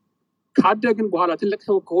አሁን ካደግን በኋላ ትልቅ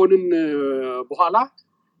ሰው ከሆንን በኋላ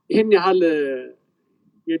ይሄን ያህል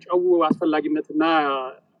የጨው አስፈላጊነትና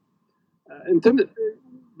እንትን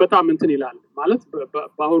በጣም እንትን ይላል ማለት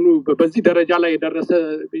በአሁኑ በዚህ ደረጃ ላይ የደረሰ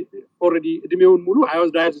ኦሬዲ እድሜውን ሙሉ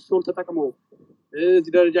አዮዳይዝድ ሶልት ተጠቅመው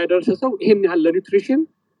እዚህ ደረጃ የደረሰ ሰው ይሄን ያህል ለኒውትሪሽን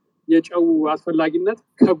የጨው አስፈላጊነት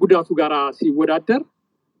ከጉዳቱ ጋር ሲወዳደር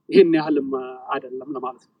ይሄን ያህልም አይደለም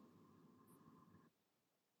ለማለት ነው።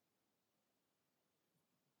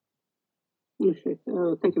 እሺ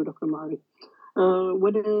ታንክ ዩ ዶክተር ማሪ።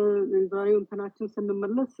 ወደ ዛሬው እንትናችን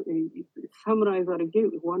ስንመለስ ሰምራይዝ አድርጌ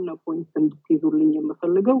ዋና ፖይንት እንድትይዙልኝ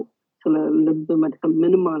የምፈልገው ስለ ልብ መድከም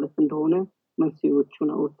ምን ማለት እንደሆነ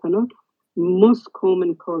መንስኤዎቹን አውርተናል። most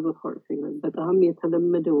common cause of heart failure በጣም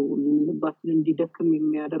የተለመደው ልባችን እንዲደክም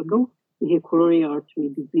የሚያደርገው ይሄ coronary artery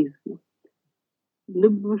disease ነው።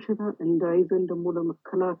 ልብ በሽታ እንዳይዘን ደግሞ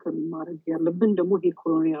ለመከላከል ማድረግ ያለብን ደግሞ ይሄ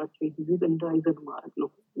coronary artery disease እንዳይዘን ማድረግ ነው።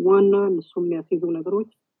 ዋና እሱ የሚያስይዙ ነገሮች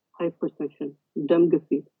ሃይፐርቴንሽን፣ ደም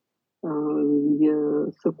ግፊት፣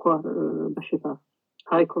 የስኳር በሽታ፣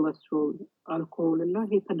 ሃይ ኮሌስትሮል፣ አልኮሆል እና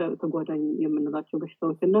ይሄ ተጓዳኝ የምንላቸው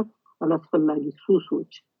በሽታዎችና አላስፈላጊ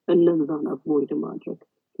ሱሶች እነዛን አቮይድ ማድረግ፣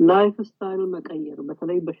 ላይፍ ስታይል መቀየር።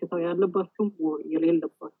 በተለይ በሽታው ያለባችሁ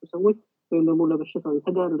የሌለባችሁ ሰዎች ወይም ደግሞ ለበሽታው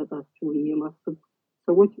የተጋለጣችሁ የማስብ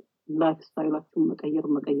ሰዎች ላይፍ ስታይላችሁን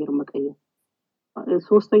መቀየር።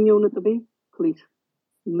 ሶስተኛው ነጥቤ ፕሊዝ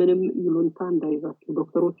ምንም ይሉንታ እንዳይዛችሁ።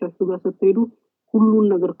 ዶክተሮቻችሁ ጋር ስትሄዱ ሁሉን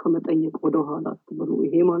ነገር ከመጠየቅ ወደ ኋላ አትበሉ።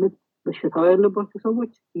 ይሄ ማለት በሽታው ያለባችሁ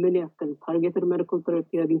ሰዎች ምን ያክል ታርጌትድ ሜዲካል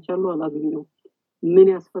ቴራፒ አግኝቻለሁ አላገኘሁም፣ ምን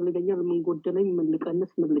ያስፈልገኛል፣ ምን ጎደለኝ፣ ምን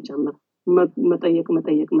ልቀንስ፣ ምን ልጨምር፣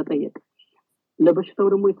 መጠየቅ። ለበሽታው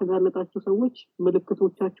ደግሞ የተጋለጣችሁ ሰዎች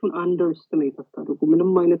ምልክቶቻችሁን አንደርስቲሜት አታድርጉ።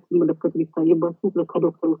 ምንም አይነት ምልክት ቢታይባችሁ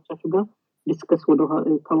ከዶክተሮቻችሁ ጋር ዲስከስ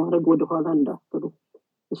ከማድረግ ወደ ኋላ እንዳትሉ።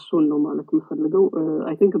 እሱን ነው ማለት የምፈልገው።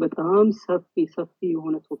 አይ ቲንክ በጣም ሰፊ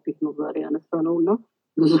የሆነ ቶፒክ ነው ዛሬ ያነሳነውና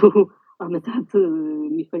ብዙ አመታት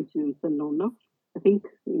የሚፈጅ እንትን ነውና አይ ቲንክ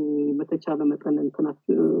በተቻለ መጠን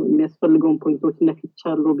የሚያስፈልገውን ፖይንቶች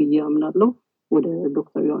ነክቻለሁ ብዬ አምናለሁ። ወደ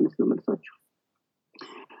ዶክተር ዮሐንስ ልመልሳችሁ።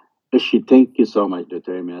 እሺ ቴንክ ዩ ሶ ማች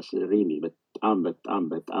ዶክተር ኤርሚያስ ሪሊ በጣም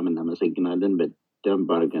እናመሰግናለን። በደንብ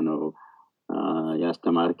አድርገን ነው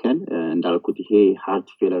ያስተማርከን እንዳልኩት ይሄ ሃርት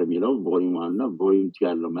ፌለር የሚለው ቮሊዩም 1 እና ቮሊዩም 2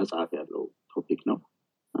 ያለው መጽሐፍ ያለው ቶፒክ ነው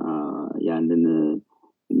ያንን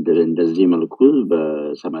እንደዚህ መልኩ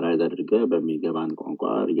በሰመራይዝ አድርገ በሚገባን ቋንቋ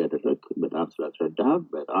ያደረክ በጣም ስለተረዳ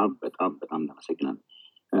በጣም እናመሰግናለን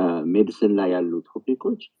ሜዲሲን ላይ ያሉ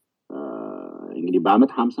ቶፒኮች እንግዲህ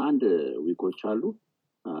በአመት 51 ዊኮች አሉ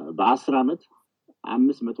በ10 አመት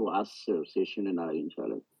 510 ሴሽን እናደርግ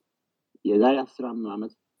እንችላለን የዛሬ 10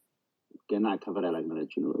 አመት ገና ከቨር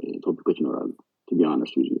ያላገኘናቸው ቶፒኮች ይኖራሉ to be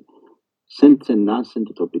honest with you ስንት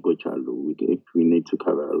ቶፒኮች አሉ we need to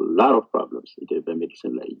cover a lot of problems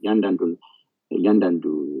በሜዲሲን ላይ ያንዳንዱ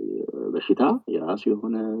በሽታ የራሱ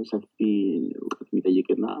የሆነ ሰፊ እውቀት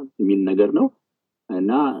የሚጠይቅና የሚል ነገር ነው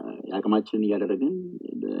እና አቅማችንን እያደረግን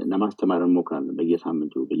ለማስተማር እንሞክራለን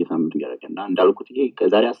በየሳምንቱ እያደረግንና እንዳልኩት ይሄ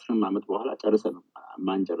ከዛሬ 10 አመት በኋላ ጨርሰን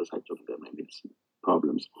ማንጨርሳቸው ነገር ነው ሜዲሲን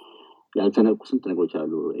ፕሮብለምስ ያልተነኩ ስንት ነገሮች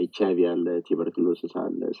አሉ ኤችአይቪ አለ ቱበርኩሎሲስ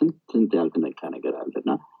አለ ስንት ያልተነካ ነገር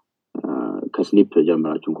አለና ከስሊፕ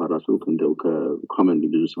ጀምራችሁ እንኳን ራሱ እንደው ከኮመንሊ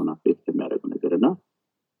ብዙ ሰው አፌክት የሚያደርጉ ነገርና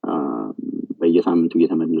በየሳምንቱ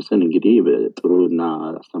እየተመለሰን እንግዲህ ጥሩና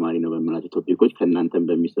አስተማሪ ነው በመናቸው ቶፒኮች ከእናንተም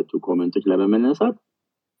በሚሰጡ ኮሜንቶች ላይ በመነሳት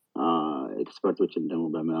ኤክስፐርቶችን ደግሞ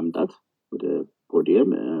በማምጣት ወደ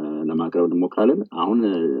ፖዲየም ለማቅረብ እንሞክራለን አሁን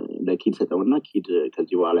ለኪድ ሰጠውና ኪድ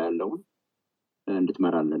ከዚህ በኋላ ያለውን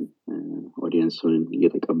እንድትመራለን ኦዲየንሱን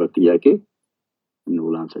እየተቀበል ጥያቄ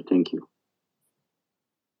we'll answer thank you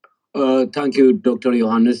thank you Dr.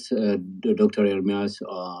 Johannes Dr. Ermias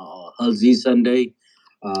healthy Sunday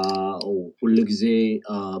ሁሉ ጊዜ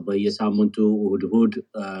በየሳምንቱ እሁድ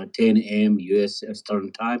 10 am US Eastern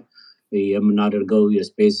Time የምናደርገው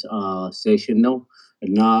የስፔስ ሴሽን ነው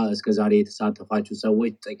እና እስከዛሬ የተሳተፋችሁ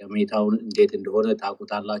ሰዎች ጠቀሜታውን እንዴት እንደሆነ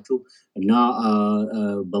ታውቁታላችሁ እና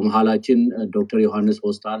በመሃላችን ዶክተር ዮሐንስ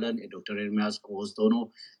ሆስታለን ዶክተር ኤርሚያስ ሆስቶ ነው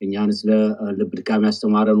እኛን ስለ ልብ ድካም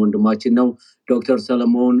ያስተማረን ወንድማችን ነው ዶክተር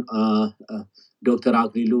ሰለሞን ዶክተር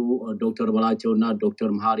አክሊሉ ዶክተር በላቸውና ዶክተር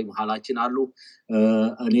መሐሪ መሃላችን አሉ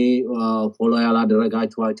እኔ ፎሎ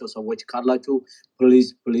ያላደረጋችኋቸው ሰዎች ካላችሁ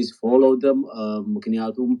please follow them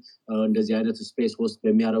ምክንያቱም እንደዚህ አይነት ስፔስ ሆስት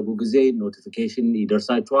በሚያደርጉ ጊዜ ኖቲፊኬሽን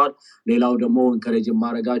ይደርሳችኋል ሌላው ደግሞ ኢንከሬጅ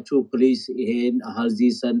ማድረጋችሁ please ይሄን healthy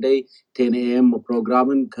Sunday 10 am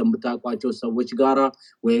ፕሮግራምን ከምታቋቸው ሰዎች ጋራ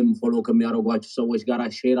ወይም ፎሎ ከሚያደርጓቸው ሰዎች ጋራ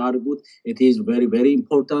ሼር አድርጉት it is very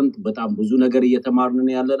important በጣም ብዙ ነገር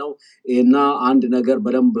እየተማርን ያለነው እና አንድ ነገር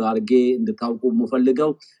በደንብ አርጌ እንድታውቁ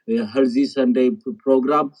መፈልገው healthy Sunday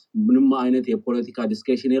ፕሮግራም ምንም አይነት የፖለቲካ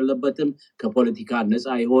ዲስከሽን የለበትም ከፖለቲካ ነፃ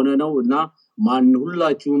የሆነ ነው እና ማን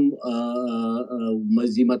ሁላችሁም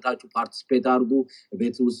መዚህ መጣችሁ ፓርቲሲፔት አድርጉ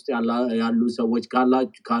ቤት ውስጥ ያሉ ሰዎች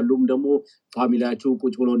ካሉም ደግሞ ፋሚሊያችሁ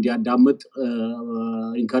ቁጭ ብሎ እንዲያዳምጥ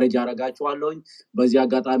ኢንከሬጅ አረጋችኋለሁ በዚህ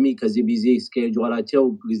አጋጣሚ ከዚህ ቢዚ ስኬጁላቸው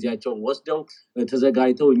ጊዜያቸው ወስደው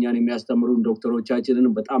ተዘጋጅተው እኛን የሚያስተምሩን ዶክተሮቻችንን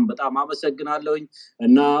በጣም አመሰግናለሁ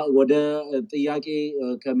እና ወደ ጥያቄ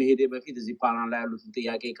ከመሄዴ በፊት እዚህ ፓናል ላይ ያሉትን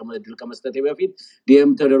ጥያቄ ከመስጠቴ በፊት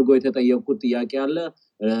ዲኤም ተደርጎ የተጠየቁት ጥያቄ አለ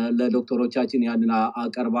ለዶክተሮቻችን ያንን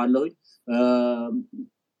አቀርባለሁ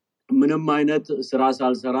ምንም አይነት ስራ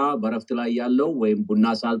ሳልሰራ በረፍት ላይ ያለው ወይም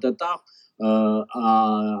ቡና ሳልጠጣ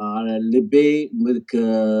ልቤ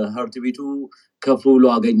ሀርት ቢቱ ከፍሎ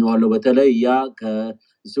አገኘዋለሁ በተለይ ያ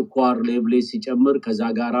ከስኳር ሌቭል ሲጨምር ከዛ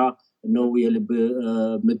ጋራ ነው የልብ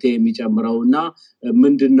ምቴ የሚጨምረውና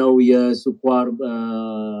ምንድነው የስኳር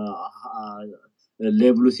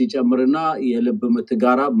ሌቭሉ ሲጨምርና የልብ ምት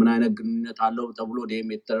ጋራ ምን አይነት ግንኙነት አለው ተብሎ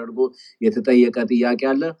ደም ተደርጎ የተጠየቀ ጥያቄ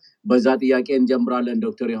አለ በዛ ጥያቄ እንጀምራለን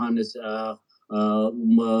ዶክተር ዮሐንስ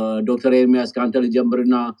ዶክተር ኤርሚያስ ካንተ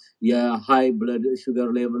ጀምርና የሃይ ብለድ ሹገር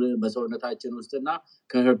ሌቭል በሰውነታችን ውስጥና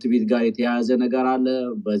ከሀርት ቢት ጋር የተያያዘ ነገር አለ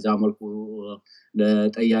በዛ መልኩ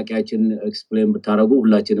ለጥያቄያችን ኤክስፕሌን ብታረጉ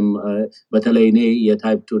ሁላችንም በተለይ እኔ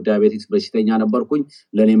የታይፕ 2 ዳያቤቲክስ በሽተኛ ነበርኩኝ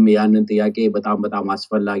ለኔም ያንን ጥያቄ በጣም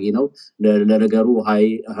አስፈላጊ ነው ለነገሩ ሃይ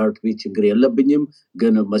ሃርት ቢት ችግር የለብኝም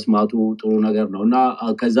ግን መስማቱ ጥሩ ነገር ነውና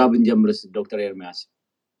ከዛ ብንጀምርስ ዶክተር ኤርሚያስ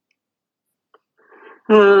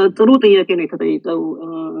ጥሩ ጥያቄ ነው የተጠየቀው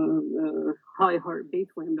ሃይ ሃርት ቢት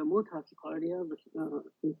ወይም ደግሞ ታኪካርዲያ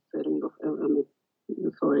በሴሪንግ ኦፍ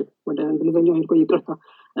sorry ወደ እንግሊዘኛው እንኳን ይቅርታ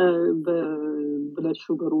በብለድ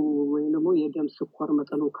ሹገሩ ወይም ደግሞ የደም ስኳር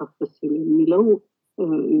መጠኑ ከፍ ሲል የሚለው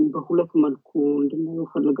በሁለት መልኩ እንድናየው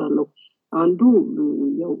ፈልጋለሁ አንዱ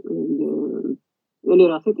ያው እኔ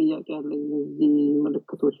ራሴ ጥያቄ አለኝ እዚህ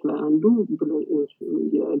ምልክቶች ላይ አንዱ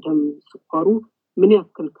የደም ስኳሩ ምን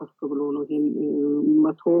ያክል ከፍ ብሎ ነው ይሄን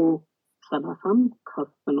 130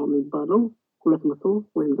 ከፍ ነው የሚባለው 200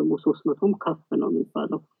 ወይም ደግሞ 300 ከፍ ነው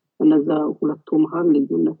የሚባለው እነዛ ሁለቱ መሃል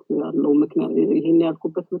ልዩነት ያለው ምክንያት ይሄን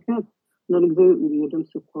ያልኩበት ምክንያት ለጊዜ የደም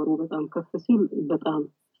ስኳሩ በጣም ከፍ ሲል በጣም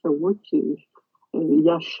ሰዎች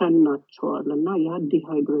ያሸናቸዋልና ያ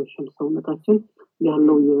ዲሃይድሬሽን ሰውነታችን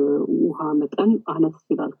ያለው የውሃ መጠን አነስ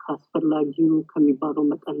ይላል ካስፈላጊው ከሚባለው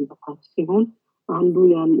መጠን በታች ሲሆን አንዱ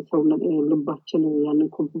ያን ሰው ልባችን ያንን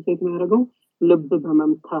ኮምፐንሴት የሚያደርገው ልብ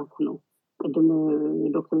በመምታት ነው። ቅድም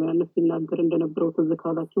ዶክተር ያነስ ሲናገር እንደነበረው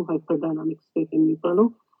ተዘካላችሁ ሃይፐርዳይናሚክ ስቴት የሚባለው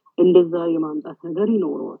እንደዛ የማምጣት ነገር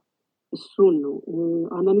ይኖረዋል። እሱን ነው።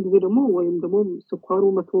 አንዳንድ ጊዜ ደግሞ ወይም ደግሞ ስኳሩ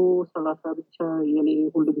 130 ብቻ የኔ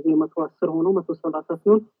ሁሉ ጊዜ 110 ሆኖ 130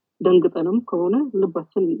 ሲሆን ደንግጠንም ከሆነ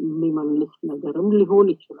ልባችን የሚመልስ ነገርም ሊሆን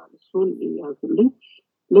ይችላል። እሱን ያዝልኝ።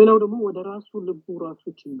 ሌላው ደግሞ ወደ ራሱ ልቡ ራሱ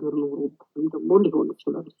ችግር ኖሮበትም ደግሞ ሊሆን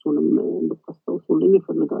ይችላል። እሱንም እንድታስታውሱልኝ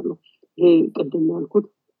እፈልጋለሁ። ይሄ ቅድም ያልኩት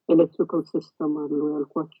ኤሌክትሪካል ሲስተም አለው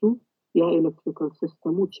ያልኳችሁ ያ ኤሌክትሪካል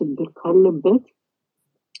ሲስተሙ ችግር ካለበት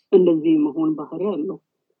እንደዚህ መሆን ባህሪ አለው።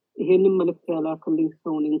 ይሄንን መልእክት ያላከልኝ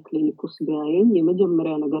ሰውን ክሊኒክ ውስጥ ቢያየኝ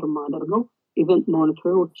የመጀመሪያ ነገር ማደርገው ኢቨንት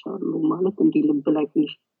ሞኒተሮች አሉ ማለት እንዲህ ልብ ላይ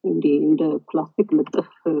ትንሽ እንደ ፕላስቲክ ልጥፍ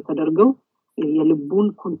ተደርገው የልቡን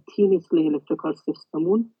ኮንቲኒየስሊ ኤሌክትሪካል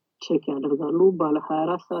ሲስተሙን ቼክ ያደርጋሉ። ባለ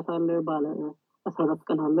 24 ሰዓት አለ፣ ባለ 14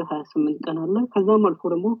 ቀን አለ፣ 28 ቀን አለ። ከዛም አልፎ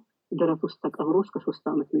ደግሞ ደረት ውስጥ ተቀብሮ እስከ 3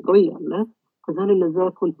 ዓመት የሚቆይ አለ። ከዛን እነዛ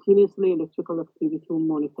ኮንቲኒየስሊ ኤሌክትሪካል አክቲቪቲውን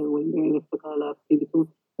ሞኒተር ወይም ኤሌክትሪካል አክቲቪቲውን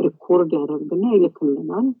ሪኮርድ ያደርግና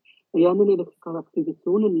ይልክልናል። ያንን ኤሌክትሪካል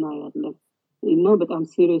አክቲቪቲውን እናያለን እና በጣም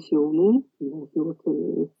ሲሪየስ የሆኑ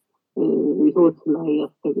ህይወት ላይ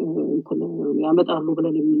ያመጣሉ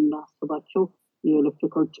ብለን የምናስባቸው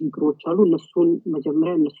የኤሌክትሪካል ችግሮች አሉ። እነሱን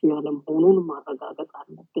መጀመሪያ እነሱ ያለመሆኑን ማረጋገጥ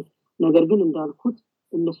አለብን። ነገር ግን እንዳልኩት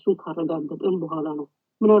እነሱን ካረጋገጥን በኋላ ነው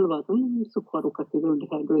ምናልባትም ስኳሩ ከፍተኛ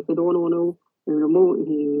ዲሃይድሬትድ ሆነው ደግሞ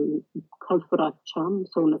ከፍራቻም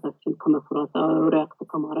ሰውነታችን ከመፍራት ሪያክት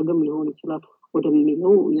ከማድረግም ሊሆን ይችላል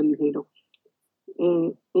ወደሚለው የሚሄደው።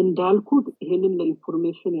 እንዳልኩት ይሄንን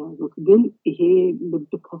ለኢንፎርሜሽን ያዙት። ግን ይሄ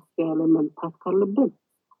ልብ ከፍ ያለ መምታት ካለበት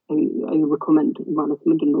አይ ሪኮመንድ ማለት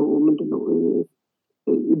ምንድነው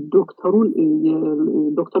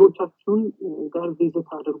ዶክተሮቻችሁን ጋር ቪዚት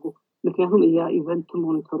አድርጉ። ምክንያቱም ያ ኢቨንት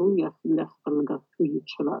ሞኒተሩን ሊያስፈልጋችሁ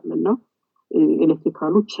ይችላል እና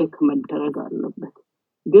ኤሌክትሪካሉ ቼክ መደረግ አለበት።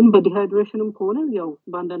 ግን በዲሃይድሬሽንም ከሆነ ያው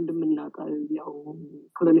በአንዳንድ የምናውቀው ያው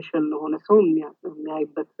ክሊኒሽን ለሆነ ሰው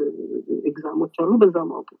የሚያይበት ኤግዛሞች አሉ፣ በዛ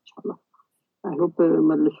ማወቅ ይቻላል። አይ ሆፕ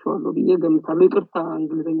መልሼዋለሁ ብዬ ገምታለሁ። ይቅርታ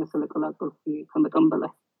እንግሊዝኛ ስለቀላቀልኩ ከመጠን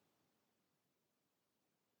በላይ።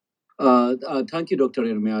 ታንክ ዩ ዶክተር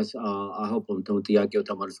ኤርሚያስ። አሆፕም ጥያቄው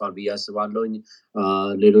ተመልሷል ብዬ አስባለሁኝ።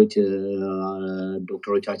 ሌሎች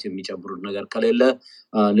ዶክተሮቻችን የሚጨምሩት ነገር ከሌለ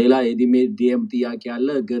ሌላ የዲኤም ጥያቄ አለ፣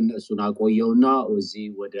 ግን እሱን አቆየውና እዚህ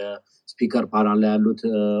ወደ ስፒከር ፓናል ላይ ያሉት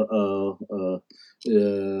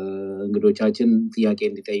እንግዶቻችን ጥያቄ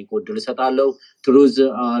እንዲጠይቁ እድል እሰጣለሁ። ትሩዝ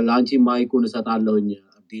ለአንቺ ማይኩን እሰጣለሁኝ።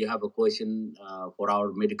 Do you have a question for our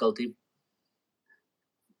medical team?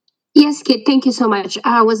 Yes, Kid, thank you so much.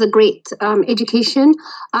 It was a great education.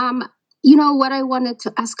 What I wanted to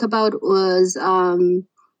ask about was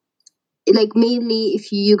like mainly if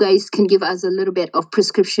you guys can give us a little bit of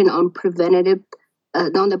prescription on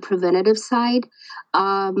the preventative side.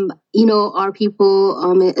 Our people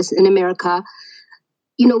in America,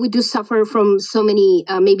 we do suffer from so many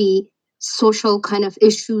maybe social kind of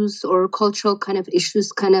issues or cultural kind of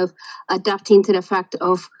issues, kind of adapting to the fact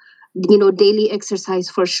of daily exercise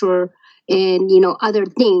for sure, and other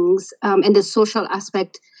things, and the social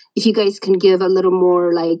aspect. If you guys can give a little more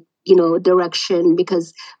like direction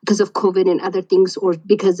because of COVID and other things, or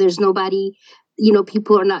because there's nobody,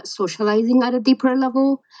 people are not socializing at a deeper level,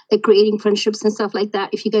 like creating friendships and stuff like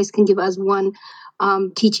that. If you guys can give us one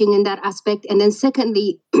teaching in that aspect. And then secondly,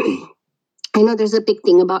 I know there's a big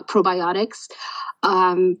thing about probiotics,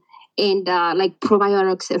 and like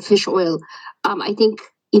probiotics and fish oil. I think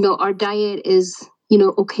our diet is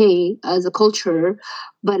okay as a culture,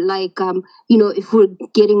 but like if we're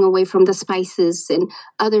getting away from the spices and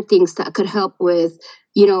other things that could help with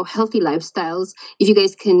healthy lifestyles, if you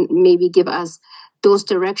guys can maybe give us those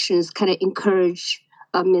directions, kind of encourage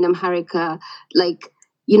in America, like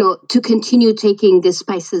to continue taking the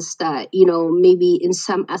spices that maybe in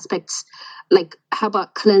some aspects, like how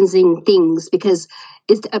about cleansing things, because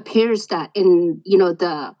it appears that in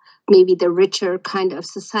maybe the richer kind of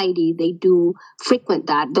society, they do frequent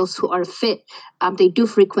that. Those who are fit, they do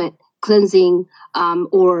frequent cleansing,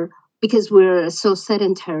 or because we're so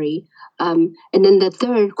sedentary. And then the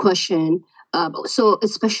third question, so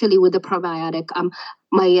especially with the probiotic,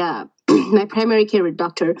 my primary care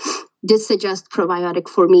doctor did suggest probiotic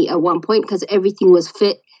for me at one point because everything was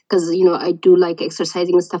fit, because I do like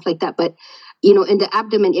exercising and stuff like that. But in the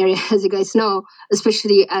abdomen area, as you guys know,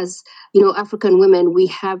 especially as, African women, we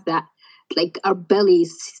have that, like our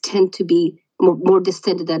bellies tend to be more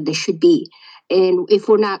distended than they should be. And if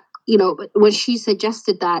we're not, when she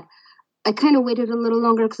suggested that, I kind of waited a little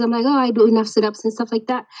longer because I'm like, oh, I do enough sit-ups and stuff like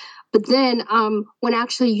that. But then when I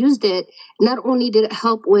actually used it, not only did it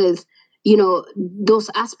help with, those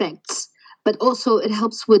aspects, but also it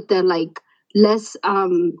helps with the less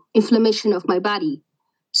inflammation of my body.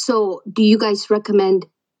 So do you guys recommend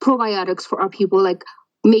probiotics for our people? Like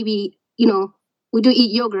maybe, we do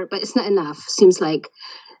eat yogurt, but it's not enough, seems like.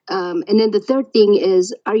 And then the third thing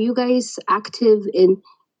is, are you guys active in,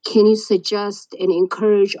 can you suggest and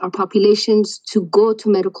encourage our populations to go to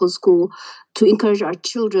medical school, to encourage our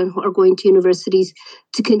children who are going to universities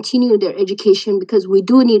to continue their education? Because we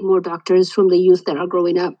do need more doctors from the youth that are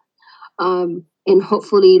growing up. And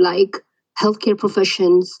hopefully healthcare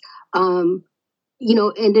professions, and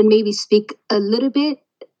then maybe speak a little bit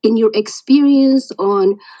in your experience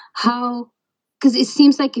on how, because it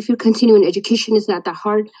seems like if you're continuing education, it's not that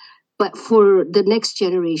hard, but for the next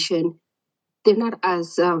generation, they're not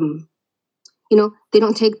as, they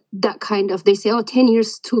don't take that kind of, they say, 10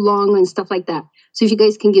 years too long and stuff like that. So if you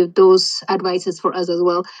guys can give those advices for us as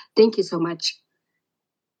well. Thank you so much.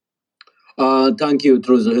 ታንክ ዩ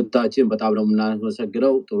ትሩዝ እህታችን በጣም ነው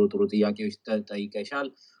የምናመሰግነው። ጥሩ ጥያቄዎች ጠይቀሻል።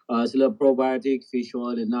 ስለ ፕሮባዮቲክ ፊሽ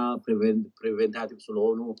ኦይል እና ፕሪቬንታቲቭ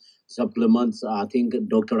ስለሆኑ ሰፕሊመንትስ አይ ቲንክ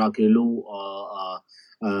ዶክተር አክሊሉ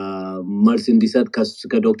መልስ እንዲሰጥ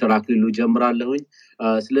ከዶክተር አክሊሉ ጀምራለሁኝ።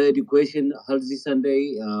 ስለ ኤዱኬሽን ሄልዚ ሰንዴይ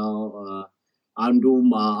አንዱም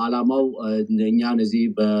አላማው እኛን እዚህ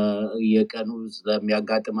በየቀኑ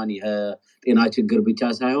ስለሚያጋጥመን የጤና ችግር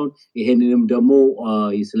ብቻ ሳይሆን ይሄንንም ደግሞ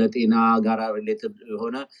ስለ ጤና ጋር ሪሌትድ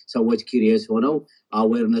ሆነ ሰዎች ኪሪየስ ሆነው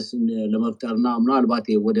አዌርነስ ለመፍጠርና ምናልባት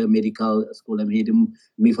ወደ ሜዲካል ስኩል ለመሄድም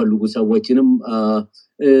የሚፈልጉ ሰዎችንም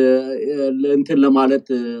እንትን ለማለት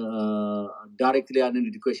ዳይሬክትሊ ያንን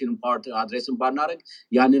ኤዱኬሽን ፓርት አድሬስን ባናረግ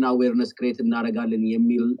ያንን አዌርነስ ክሬት እናረጋለን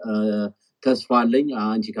የሚል ተስፋ አለኝ።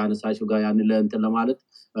 አንቺ ካነሳሽው ጋር ያንን ለእንትን ለማለት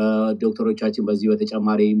ዶክተሮቻችን በዚህ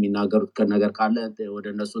በተጨማሪ የሚናገሩት ነገር ካለ ወደ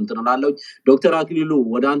እነሱ እንትን እላለሁ። ዶክተር አክሊሉ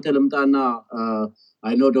ወደ አንተ ልምጣና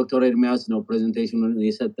I know Dr. Ermias ነው ፕሬዘንቴሽኑን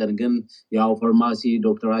የሰጠን ግን ያው ፋርማሲ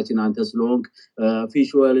ዶክተራችን አንተ ስለሆንክ ፊሽ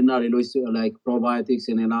ኦይል እና ሌሎች ላይክ ፕሮባዮቲክስ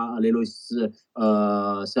እና ሌሎች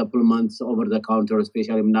ሰፕሊመንትስ ኦቨር ዘ ካውንተር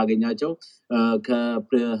ስፔሻሊ የምናገኛቸው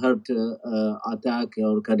ከሄርት አታክ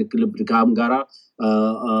ከልብ ድካም ጋራ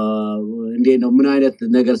እንዴት ነው ምን አይነት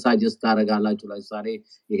ነገር ሳጀስት ታደርጋላችሁ? ለምሳሌ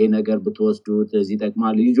ይሄ ነገር ብትወስዱት እዚህ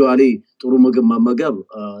ይጠቅማል። ዩዥዋሊ ጥሩ ምግብ መመገብ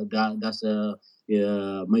ዳስ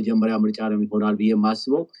የመጀመሪያ ምርጫ ነው የሚሆናል ብዬ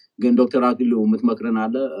ማስበው። ግን ዶክተር አክሊሉ የምትመክረን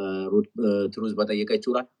አለ ትሩዝ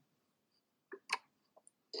በጠየቀችው ላይ?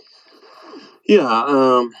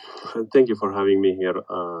 Thank you for having me here.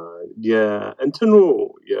 እንትኑ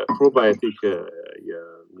የፕሮባዮቲክ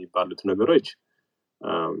የሚባሉት ነገሮች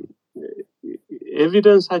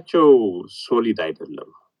ኤቪደንሳቸው ሶሊድ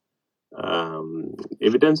አይደለም።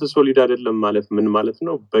 ኤቪደንስ ሶሊድ አይደለም ማለት ምን ማለት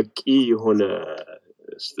ነው? በቂ የሆነ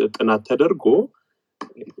ጥናት ተደርጎ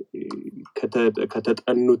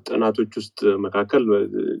ከተጠኑት ጥናቶች ውስጥ መካከል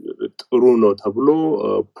ጥሩ ነው ተብሎ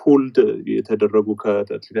ፑልድ የተደረጉ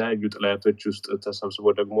ከተለያዩ ጥናቶች ውስጥ ተሰብስቦ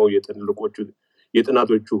ደግሞ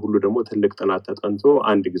የጥናቶቹ ሁሉ ደግሞ ትልቅ ጥናት ተጠንቶ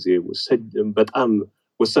አንድ ጊዜ በጣም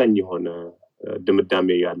ወሳኝ የሆነ ድምዳሜ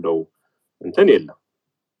ያለው እንትን የለም፣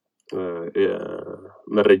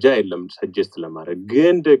 መረጃ የለም ሰጀስት ለማድረግ።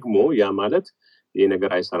 ግን ደግሞ ያ ማለት ይሄ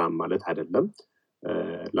ነገር አይሰራም ማለት አይደለም።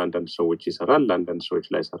 ለአንዳንድ ሰዎች ይሰራል፣ ለአንዳንድ ሰዎች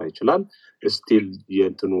ላይ ሰራ ይችላል። ስቲል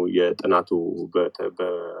የጥናቱ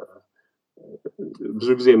ብዙ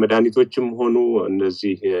ጊዜ መድኃኒቶችም ሆኑ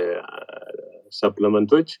እነዚህ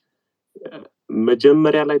ሰፕሊመንቶች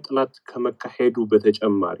መጀመሪያ ላይ ጥናት ከመካሄዱ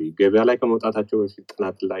በተጨማሪ ገበያ ላይ ከመውጣታቸው በፊት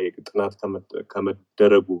ጥናት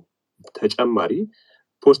ከመደረጉ ተጨማሪ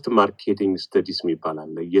ፖስት ማርኬቲንግ ስተዲስ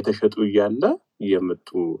ይባላል። እየተሸጡ እያለ የመጡ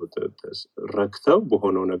ረክተው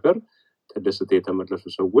በሆነው ነገር ተደስተው የተመለሱ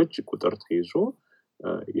ሰዎች ቁጥር ተይዞ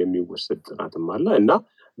የሚወሰድ ጥናትም አለ እና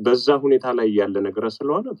በዛ ሁኔታ ላይ ያለ ነገር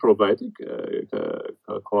ስለሆነ ፕሮባዮቲክ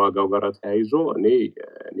ከዋጋው ጋር ተያይዞ እኔ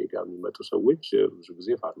ጋር የሚመጡ ሰዎች ብዙ ጊዜ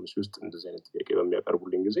ፋርማሲ ውስጥ እንደዚህ አይነት ጥያቄ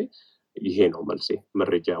በሚያቀርቡልኝ ጊዜ ይሄ ነው መልሴ።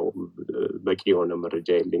 መረጃው በቂ የሆነ መረጃ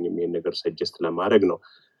የለኝም ይሄን ነገር ሰጀስት ለማድረግ ነው።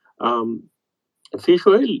 ፊሽ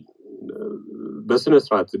ኦይል በስነ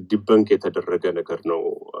ስርዓት ዲበንክ የተደረገ ነገር ነው።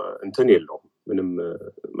 እንትን የለውም፣ ምንም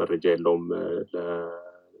መረጃ የለውም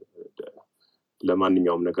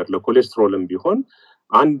ለማንኛውም ነገር። ለኮሌስትሮልም ቢሆን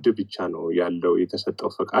አንድ ብቻ ነው ያለው የተሰጠው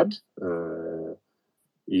ፈቃድ።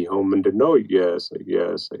 ይሄው ምንድነው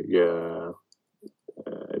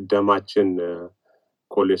ደማችን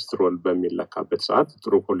ኮሌስትሮል በሚለካበት ሰዓት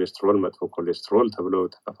ጥሩ ኮሌስትሮል መጥፎ ኮሌስትሮል ተብለው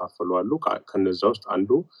ተከፋፈሉ አሉ ከነዛ ውስጥ አንዱ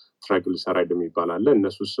ትራይግሊሰራይድ የሚባል አለ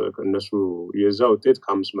እነሱ የዛ ውጤት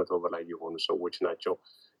ከ500 በላይ የሆኑ ሰዎች ናቸው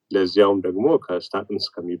ለዚያውም ደግሞ ከስታቲንስ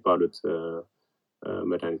ከሚባሉት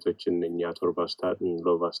መድኃኒቶች እነኛ አቶርቫስታቲን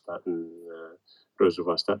ሎቫስታቲን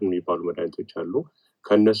ሮዙቫስታቲን የሚባሉ መድኃኒቶች አሉ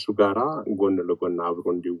ከነሱ ጋራ ጎን ለጎን አብሮ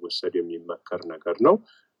እንዲወሰድ የሚመከር ነገር ነው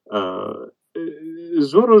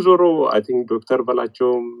ዞሮ አይ ቲንክ ዶክተር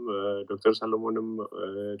በላቸውም ዶክተር ሰለሞንም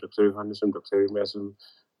ዶክተር ዮሐንስም ዶክተር ኤርሚያስም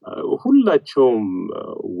ሁላቸውም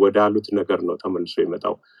ወዳሉት ነገር ነው ተመልሶ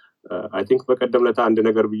ይመጣው አይ ቲንክ በቀደም ለታ አንድ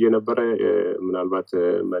ነገር ብዬ ነበር ምናልባት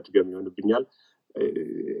መድገም ይሆንብኛል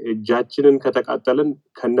እጃችንን ከተቃጠልን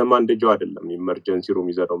ከነማንደጃው አይደለም ኢመርጀንሲ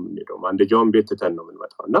ሩም ይዘረው የምንሄደው ማንደጃውን ቤት ተተን ነው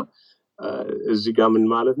የምንመጣውና እዚህ ጋር ምን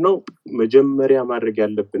ማለት ነው መጀመሪያ ማድረግ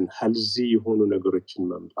ያለብን ሄልዚ የሆኑ ነገሮችን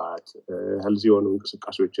መምጣት ሄልዚ የሆኑ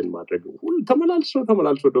እንቅስቃሴዎችን ማድረግ ሁሉ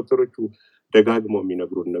ተመላልሶ ዶክተሮቹ ደጋግመው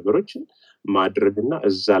የሚነግሩን ነገሮችን ማድረግና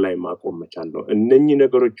እዛ ላይ ማቆም መቻል ነው እነኚህ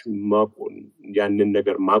ነገሮች ማቆም ያንን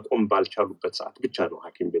ነገር ማቆም ባልቻሉበት ሰዓት ብቻ ነው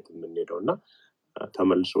ሐኪም ቤት የምንሄደውና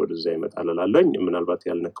ተመልሶ ወደዛ ይመጣል እላለኝ ምናልባት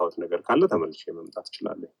ያልነካውት ነገር ካለ ተመልሼ መምጣት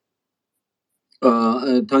ይችላል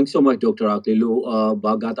Thanks so much, Dr. Aklilu.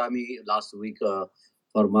 Bagatami last week,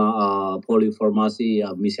 polypharmacy,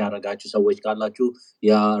 Miss Yaragachu, so which Kalachu,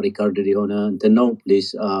 recorded on no, please,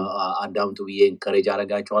 down to be encourage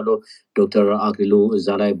Aragachu, Dr. Aklilu,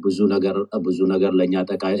 Zalai Buzunagar,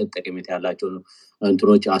 Lanyata, Tekimita, and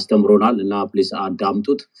Troch Astam Ronald, and now please add down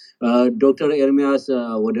to Dr. Ermias,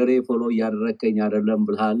 whatever follow Yaraka in Yaralam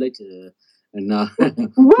Bulhalet, and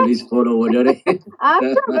please follow whatever.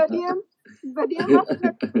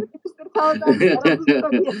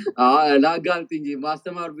 ላጋልጥኝ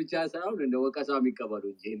ማስተማር ብቻ ሳይሆን እንደው ወቀሳም ይቀበሉ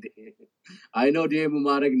እንጂ አይ ኖ ዲኤም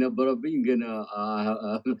ማድረግ ነበረብኝ ግን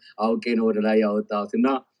አውቄ ነው ወደ ላይ ያወጣሁትና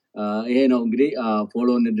ይሄ ነው እንግዲህ ፎሎ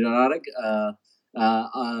እንደራረግ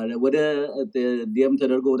ወደ ዲኤም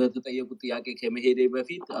ተደርጎ ወደ ተጠየቁት ጥያቄ ከመሄዴ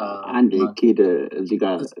በፊት አንድ ኪድ እዚህ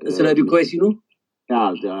ጋር ስለ ዲኮይሲኑ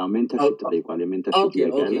ሜንተርሺፕ ተጠይቋል የሜንተርሺፕ Okay,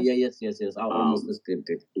 yes. Almost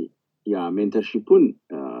scripted. ሜንተርሺፑን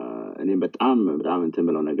እኔ በጣም እንትን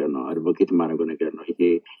ብለው ነገር ነው አድቮኬት ማድረገው ነገር ነው ይሄ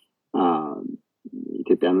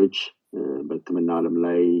ኢትዮጵያኖች በሕክምና ዓለም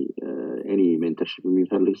ላይ any mentorship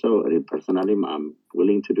የሚፈልግ ሰው personally I'm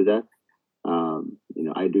willing to do that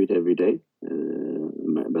I do it every day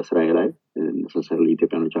በስራዬ ላይ necessarily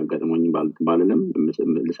ኢትዮጵያኖች አጋጥሞኝ ባልንም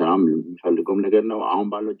ልሰራም የሚፈልገውም ነገር ነው አሁን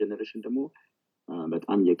ባለው ጀነሬሽን ደግሞ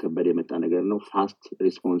በጣም የከበደ የመጣ ነገር ነው ፋስት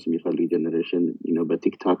ሪስፖንስ የሚፈልግ ጀነሬሽን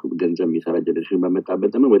በቲክቶክ ገንዘብ የሚሰራ ጀነሬሽን በመጣበት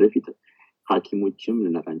ዘመን ወደፊት ሐኪሞችም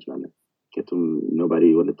ልናጣ እንችላለን ከቱም nobody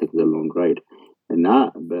will take the long ride እና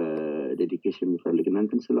በዴዲኬሽን የሚፈልግ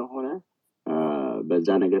እንትን ስለሆነ በዛ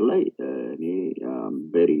ነገር ላይ እኔ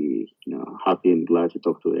very happy and glad to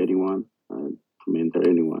talk to anyone to mentor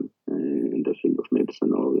anyone in the field of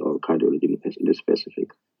medicine or cardiology in the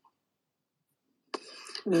specific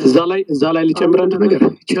እዛ ላይ ሊጨምር አንድ ነገር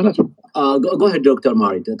ይቻላል go ahead Dr.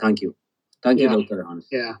 Marit thank you Dr. Hans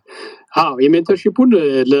የሜንተርሺፑን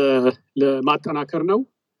ለማጠናከር ነው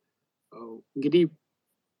እንግዲህ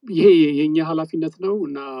ይሄ የኛ ኃላፊነት ነው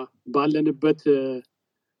እና ባለንበት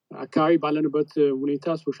አካባቢ ባለንበት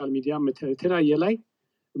ሁኔታ ሶሻል ሚዲያ የተለያየ ላይ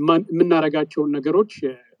የምናረጋቸው ነገሮች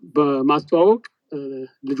በማስተዋወቅ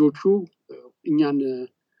ልጆቹ እኛን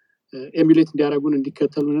ኤሙሌት እንዲያደርጉን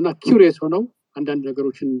እንዲከተሉንና ኪዩሪየስ ሆነው አንዳንድ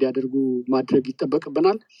ነገሮችን እንዲያደርጉ ማድረግ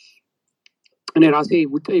ይተበቀበናል እኔ ራሴ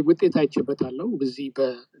ውጤት አይቼበታለሁ በዚህ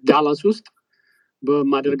በዳላስ ውስጥ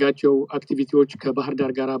በማደርጋቸው አክቲቪቲዎች ከባህር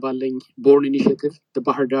ዳር ጋር ባለኝ ቦርን ኢኒሺየቲቭ the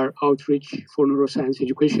Bahar outreach for neuroscience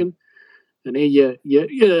education እኔ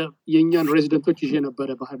የኛን ሬዚደንቶች ይዤ ነበር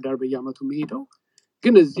ባህር ዳር በየአመቱ መሄደው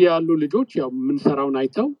ግን እዚህ ያሉ ልጆች ያው ምን ሰራውን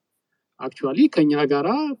አይተው actually ከኛ ጋራ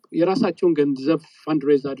የራሳቸውን ገንዘብ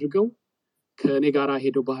ፈንድሬዝ አድርገው ከኔ ጋራ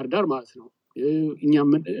ሄደው ባህር ዳር ማለት ነው እኛም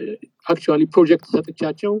actually ፕሮጀክት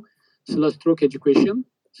ሰጥቻቸው ስለ ስትሮክ ኤጁኬሽን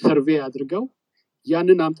ሰርቬይ አድርገው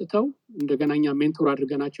ያንን አምጥተው እንደገናኛ ሜንቶር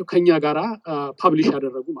አድርገናቸው ከኛ ጋራ ፐብሊሽ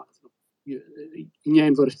ያደረጉ ማለት ነው እኛ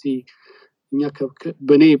ዩኒቨርሲቲ እኛ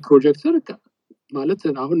በኔ ፕሮጀክት ማለት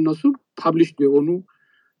አሁን እነሱ ፐብሊሽ የሆኑ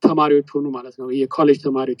ተማሪዎች ሆኑ ማለት ነው የኮሌጅ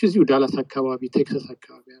ተማሪዎች እዚሁ ዳላስ አካባቢ ቴክሳስ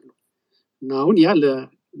አካባቢ ያለው እና አሁን ያለ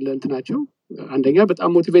ለእንትናቸው አንደኛ በጣም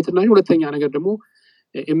ሞቲቬትድ ናቸው ሁለተኛ ነገር ደግሞ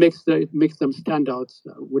it makes them stand out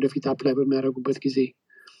ወደፊት አፕላይ በሚያደርጉበት ጊዜ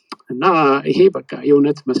እና ይሄ በቃ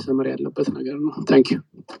የእውነት መሰመር ያለበት ነገር ነው ታንክ ዩ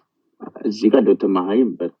እዚህ ጋር ዶክተር ማሃይም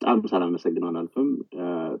በጣም ሳላመሰግነው አልፈም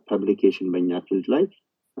ፐብሊኬሽን በእኛ ፊልድ ላይ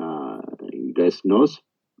guys knows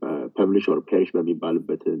ፐብሊሽ ኦር ፔሪሽ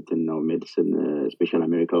በሚባልበት እንትን ነው ሜዲሲን ስፔሻል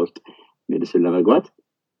አሜሪካ ውስጥ ሜዲሲን ለመግባት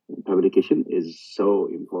ፐብሊኬሽን is so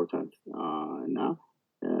important እና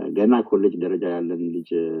ገና ኮሌጅ ደረጃ ያለን ልጅ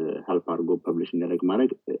ሄልፕ አድርጎ ፐብሊሽ እንዲያደርግ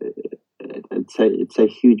ማድረግ it's a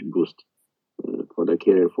huge boost for the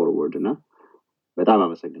career forward እና በጣም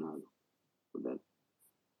አመሰግናለሁ።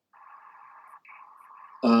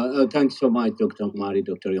 Thanks so much, Dr. Mari,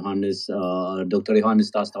 Dr. Johannes. Dr. Johannes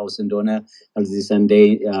ታስታውስ እንደሆነ እዚህ ሰንዴይ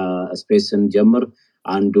ስፔስን ጀምር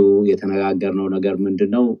አንዱ የተነጋገርነው ነገር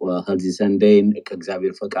ምንድነው ሄልዚ ሰንዴይን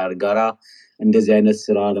ከእግዚአብሔር ፈቃድ ጋራ እንደዚህ አይነት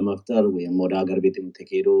ስራ ለመፍጠር ወይም ወደ ሀገር ቤት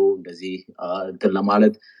ተከሄዶ እንደዚህ እንትን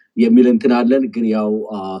ለማለት የሚል እንትን አለን ግን ያው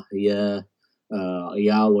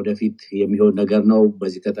ያ ወደፊት የሚሆን ነገር ነው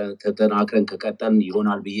በዚህ ተጠናክረን ከቀጠልን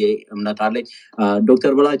ይሆናል ብዬ እምነት አለኝ።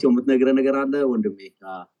 ዶክተር በላቸው የምትነግረን ነገር አለ ወንድሜ?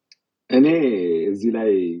 እኔ እዚህ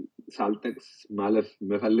ላይ ሳልጠቅስ ማለፍ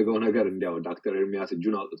መፈልገው ነገር እንዲያው ዶክተር ኤርሚያስ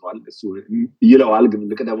እጁን አውጥቷል እሱ ይለዋል ግን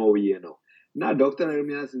ልቀደመው ብዬ ነው እና ዶክተር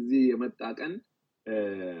ኤርሚያስ እዚህ የመጣ ቀን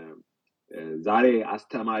ዛሬ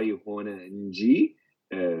አስተማሪ ሆነ እንጂ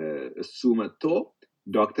እሱ መጥቶ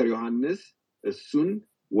ዶክተር ዮሐንስ እሱን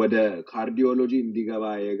ወደ ካርዲዮሎጂ እንዲገባ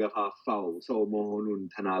የገፋፋው ሰው መሆኑን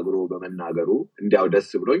ተናግሮ በመናገሩ እንዲያው ደስ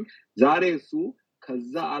ብሎኝ ዛሬ እሱ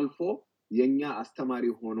ከዛ አልፎ የኛ አስተማሪ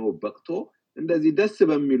ሆኖ በቅቶ እንደዚህ ደስ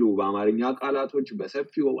በሚሉ በአማርኛ ቃላቶች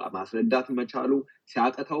በሰፊው ማስረዳት መቻሉ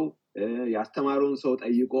ሲያቀተው ያስተማሩን ሰው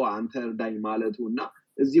ጠይቆ አንተ እርዳኝ ማለቱና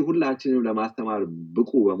እዚህ ሁላችንም ለማስተማር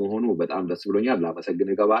ብቁ በመሆኑ በጣም ደስ ብሎኛል።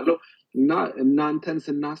 ላመሰግን እገባለሁ እና እናንተን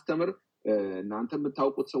ስናስተምር እናንተ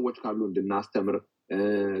የምታውቁት ሰዎች ካሉ እንድናስተምር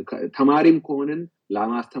ተማሪም ከሆነን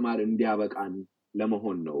ለማስተማር እንዲያበቃን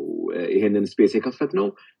ለመሆን ነው ይሄንን ስፔስ የከፈትነው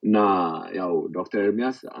እና ያው ዶክተር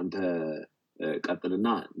ኤርሚያስ አንተ ቀጥልና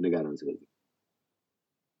ንገረን ስለዚህ።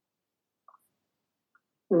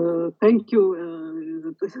 Thank you.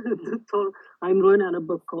 I'm going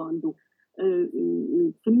አነበብከው አንዱ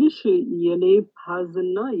ትንሽ የኔ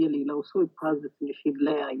ፓዝና የሌላው ሰው ፓዝ ትንሽ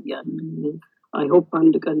ይለያያል። I hope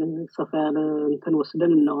አንድ ቀን ሰፋ ያለ እንትን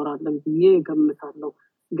ወስደን እናወራለን ብዬ ገምታለሁ።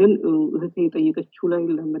 ግን እህቴ የጠየቀችው ላይ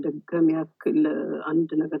ለመደገም ያክል አንድ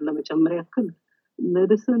ነገር ለመጨመር ያክል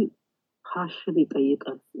ሜዲሲን ፓሽን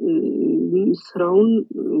ይጠይቃል። ስራውን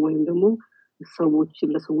ወይም ደግሞ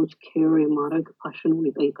ለሰዎች ኬር የማድረግ ፓሽኑን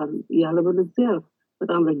ይጠይቃል። ያለበለዚያ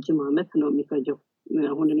በጣም ረጅም ዓመት ነው የሚፈጀው።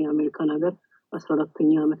 አሁን እኔ አሜሪካን ሀገር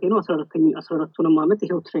 14ኛ ዓመቴ ነው። 14ቱንም ዓመት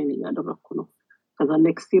ይሄው ትሬን እያደረኩ ነው። ከዛ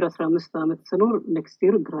ኔክስት ይር 15 ዓመት ስኖር ኔክስት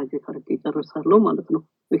ይር ግራጁዌት አድርጌ እጨርሳለሁ ማለት ነው።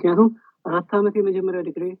 ምክንያቱም 4 ዓመት የመጀመሪያ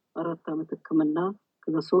ዲግሪ፣ 4 ዓመት ህክምና፣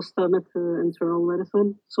 ከዛ 3 ዓመት ኢንተርናል ሜዲሲን፣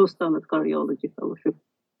 3 ዓመት ካርዲዮሎጂ ፌሎሺፕ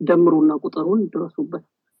ደምሩና ቁጥሩን ድረሱበት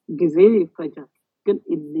ጊዜ ይፈጃል። ግን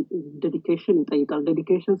ዴዲኬሽን ይጠይቃል።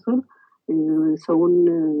 ዴዲኬሽን ስል ሰውን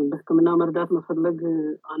በህክምና መርዳት መፈለግ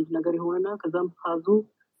አንድ ነገር ይሆንና ከዛም ፓዙ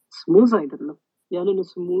ስሙዝ አይደለም። ያንን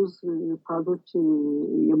ስሙዝ ፓዞች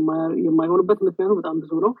የማይሆንበት ምክንያቱ በጣም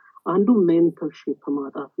ብዙ ነው። አንዱ ሜንተርሺፕ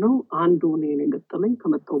ማጣት ነው። አንዱ እኔ ገጠመኝ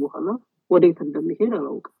ከመጣው በኋላ ወዴት እንደሚሄድ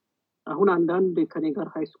አላውቅም። አሁን አንዳንድ ከኔ ጋር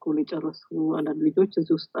ሃይ ስኩል የጨረሱ አንዳንድ ልጆች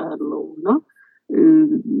እዚህ ውስጥ ያለውና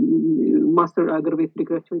ማስተር አገር ቤት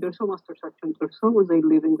ዲግሪያቸውን ጨርሰው ማስተርሳቸውን ጨርሰው they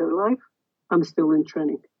living their life I'm still in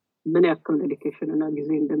training ምን ያክል ዴዲኬሽን እና ጊዜ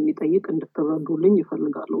እንደሚጠይቅ እንድትረዱልኝ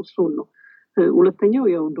ይፈልጋለሁ። እሱ ነው። ሁለተኛው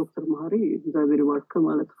ያው ዶክተር ማሪ እግዚአብሔር ይባርክ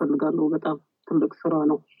ማለት ፈልጋለሁ። በጣም ትልቅ ስራ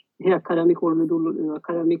ነው ይሄ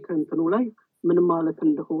አካዳሚክ እንትኑ ላይ ምን ማለት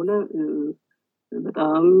እንደሆነ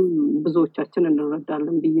በጣም ብዙዎቻችን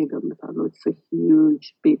እንረዳለን ብዬ ገምታለሁ። it's a huge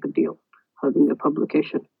big deal having a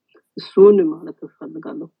publication እሱን ማለት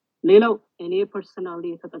ፈልጋለሁ። ሌላው እኔ ፐርሰናሊ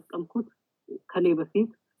የተጠቀምኩት ከኔ በፊት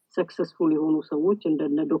ሰክሰስፉል የሆኑ ሰዎች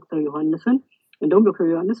እንደነ ዶክተር ዮሐንስን እንደውም ዶክተር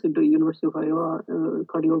ዮሐንስ ዩኒቨርሲቲ ኦፍ አይዋ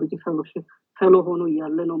ካርዲዮሎጂ ፌሎሺፕ ፌሎ ሆኖ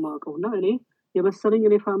ያለ ነው ማውቀውና እኔ የመሰለኝ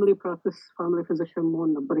እኔ ፋሚሊ ፊዚሺያን መሆን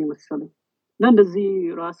ነበር የመሰለኝ እና እንደዚህ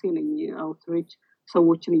ራሴ ነኝ አውትሪች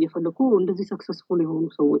ሰዎችን እየፈለኩ እንደዚህ ሰክሰስፉል የሆኑ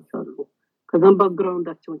ሰዎች አሉ ከዛም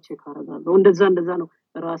ባክግራውንዳቸውን ቼክ አደርጋለሁ። እንደዛ ነው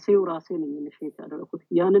ራሴ ነኝ ኢኒሺየት ያደረኩት።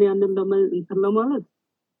 ያንን እንትን ለማለት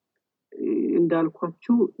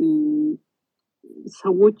እንዳልኳችሁ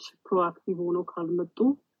ሰዎች ፕሮአክቲቭ ሆነው ካልመጡ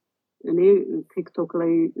እኔ ቲክቶክ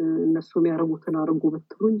ላይ እነሱ የሚያረጉትን አርጉ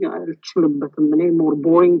ብትሉኝ አልችልበትም። እኔ ሞር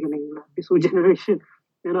ቦሪንግ ነኝ ለአዲሱ ጀነሬሽን።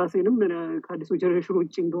 ራሴንም ከአዲሱ ጀነሬሽን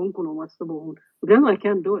ውጭ እንደሆንኩ ነው ማስበው። ግን I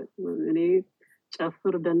can't do it። እኔ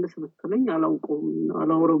ጨፍር ደንስ ብትለኝ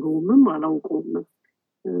አላውረገውም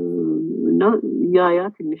እና ያ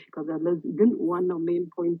ትንሽ ከዛለ ግን ዋናው ሜን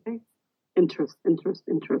ፖይንት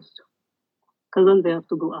ኢንትረስት ከዛን they have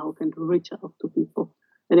to go out and reach out to people።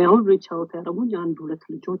 እኔ አሁን reach out ያደረጉኝ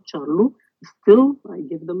 1-2 ልጆች አሉ። still I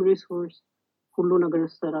give them resource ሁሉ ነገር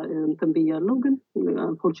ሰራ እንትን ብያለሁ ግን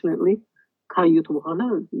unfortunately ካዩት በኋላ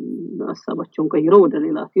ሐሳባቸውን ቀይረው ወደ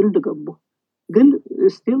ሌላ ፊልድ ገቡ ግን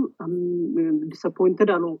still disappointed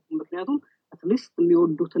አልሆንኩም ምክንያቱም at least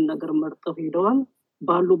የሚወዱትን ነገር መርጠው ሄደዋል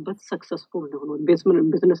ባሉበት successful ነው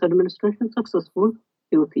business administration successful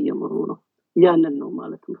ህይወት እየመሩ ነው ያንን ነው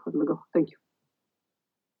ማለት የምፈልገው thank you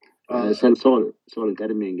ሶል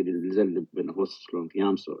ቀድሜ እንግዲህ ልዘልብን ሆስት ስለሆንኩ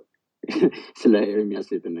ያም ሶሪ ስለ ኤርሚያስ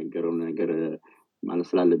የተነገረው ነገር ማለት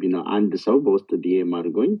ስላለብኝ ነው አንድ ሰው በውስጥ ዲኤም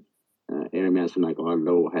አድርጎኝ ኤርሚያስን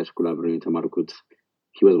አውቀዋለሁ ሃይ ስኩል አብረን የተማርኩት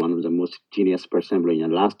he was one of the most genius person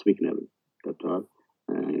ብሎኛል last week ነው ገብቷል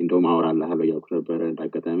እንደውም አወራለሁ ያልኩ ነበር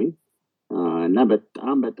እንዳጋጣሚ እና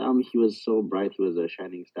በጣም he was so bright he was a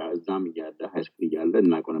shining star እዛም እያለ ሃይ ስኩል እያለ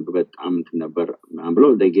እናውቀው ነበር በጣም ነበር ብሎ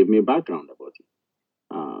they gave me background about it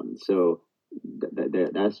so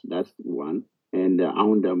that's one and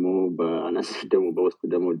አሁን ደግሞ በአናስ ደግሞ በውስጥ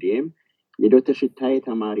ደግሞ ዲኤም የዶክተር ሽታዬ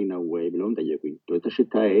ተማሪ ነው ወይ ብለውም ጠየቁኝ ዶክተር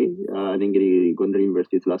ሽታዬ እንግዲህ ጎንደር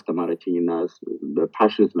ዩኒቨርሲቲ ስላስተማረችኝና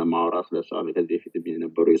በፓሽኔት ለማውራ ስለሷ ከዚህ በፊት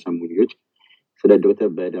የነበሩ የሰሙ ልጆች ስለ ዶክተር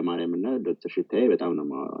በደማርያምና ዶክተር ሽታዬ በጣም ነው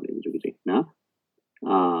ማውራው ብዙ ጊዜና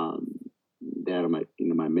they are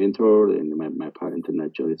my mentor and my parent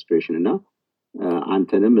ናቸው inspiration እና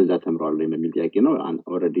አንተንም እዛ ተምሯል የሚል ጥያቄ ነው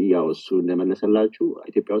ኦሬዲ ያው እሱ እንደመለሰላችሁ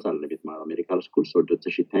ኢትዮጵያ ውስጥ አለ ቤት ማለት ሜዲካል ስኩል ሶ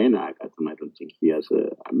ዶክተር ሽታዬን አያውቃትም I don't think he has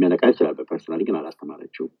የሚያነቃ ይችላል በፐርሰናሊ ግን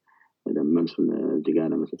አላስተማረችው ለምንሱን እዚህ ጋር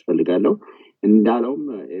ለመስጠት ፈልጋለሁ እንዳለውም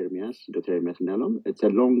ኤርሚያስ ዶክተር ኤርሚያስ እንዳለውም it's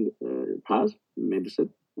a long path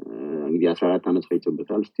medicine እንግዲህ 14 ዓመት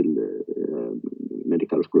ፈጅቶበታል ስቲል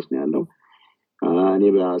ሜዲካል ስኩል ነው ያለው እኔ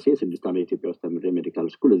በራሴ 6 ዓመት ኢትዮጵያ ውስጥ ተምሬ ሜዲካል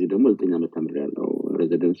ስኩል እዚህ ደግሞ 9 ዓመት ተምሬ ያለው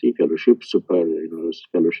ሬዚደንሲ ፌሎሺፕ ሱፐር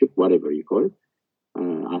ፌሎሺፕ whatever you call it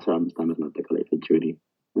 15 ዓመት ነው ተከላይ ፈጅቶኝ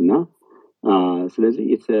እና ስለዚህ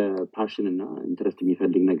it's a passion እና ኢንትረስት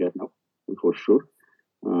የሚፈልግ ነገር ነው for sure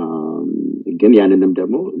ግን ያንንም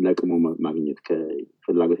ደግሞ ለቅሞ ማግኘት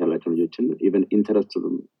ከፍላጎት ያላቸው ልጆችን even ኢንትረስት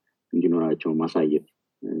እንዲኖራቸው ማሳየት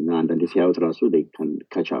እና አንዳንዴ ሲያዩት ራሱ they can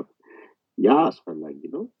catch up ያ አስፈላጊ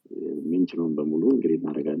ነው ምንጭኑን በሙሉ እንግዲህ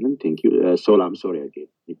እናደርጋለን thank you soul I'm sorry again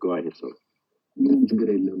go ahead soul ችግር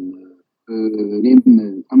የለም እኔም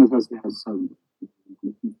ተመሳሳይ ሐሳብ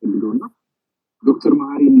ፈልገውና ዶክተር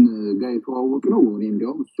ማሪን ጋር የተዋወቅ ነው እኔ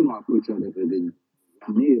እንዲያውም እሱ ነው አፕሮች ያደረገኝ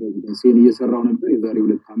እኔ ሬዚደንሲን እየሰራው ነበር የዛሬ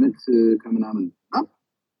 2 ዓመት ከምናምን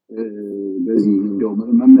በዚህ እንዲያውም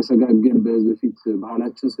መመሰጋገን በፊት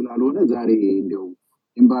ባህላችን ስላልሆነ ዛሬ እንዲያው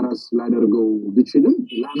ኢምባራስ ላደርገው ብችልም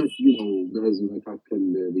ላመት ነው በህዝብ መካከል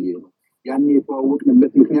ብዬ ነው ያኔ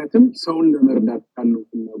የተዋወቅንበት ምክንያቱም ሰውን ለመርዳት ካለው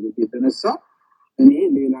ፍላጎት የተነሳ እኔ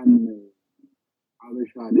ሌላን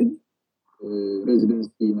አበሻ ልጅ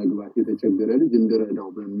ሬዚደንሲ መግባት የተቸገረ ልጅ እንደረዳው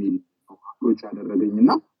በሚል አፕሮች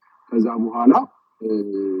ያደረገኝና ከዛ በኋላ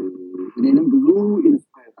እኔንም ብዙ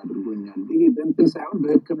ኢንስፓየር አድርጎኛል ይሄ በእንትን ሳይሆን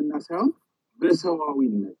በህክምና ሳይሆን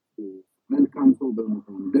በሰዋዊነት መልካም ሰው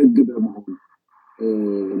በመሆን ደግ በመሆን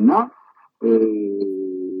እና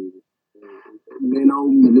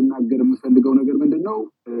ሌላውም ልናገር የምፈልገው ነገር ምንድነው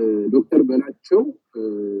ዶክተር በላቸው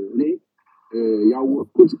እኔ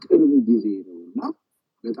ያወቅኩት ቅርብ ጊዜ ነውና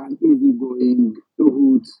በጣም ኢዚ ጎይንግ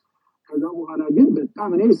ትሁት ከዛ በኋላ ግን በጣም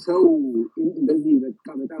እኔ ሰው እንደዚህ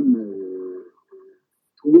በጣም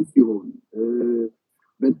ትሁት ሲሆን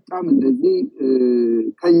በጣም እንደዚህ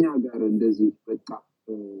ከኛ ጋር እንደዚህ በጣም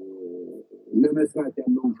ለመስራት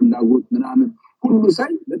ያለውን ፍላጎት ምናምን ሁሉ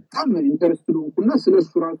ሳይ በጣም ኢንተረስትድ ሆንኩና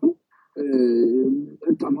ስለሱ ራሱ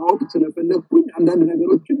በጣም ማወቅ ስለፈለኩኝ አንዳንድ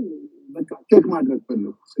ነገሮችን በቃ ቼክ ማድረግ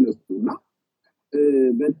ፈለኩ ስለሱና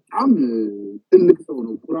በጣም ትልቅ ሰው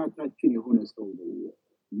ነው ኩራታችን የሆነ ሰው ነው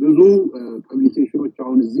ብዙ ፐብሊኬሽኖች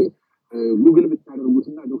አሁን እዚህ ጉግል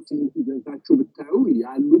ብታደርጉትና ዶክመንት ገብታችሁ ብታዩ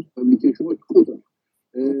ያሉት ፐብሊኬሽኖች ቁጥር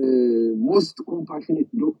ሞስት ኮምፓሽኔት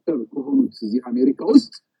ዶክተር ከሆኑት እዚህ አሜሪካ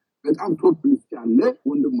ውስጥ በጣም ቶፕ ሊስት ያለ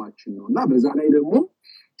ወንድማችን ነውና በዛ ላይ ደግሞ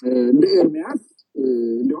እንደ ኤርሚያስ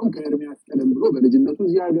እንደውም ከኤርሚያስ ቀደም ብሎ በልጅነቱ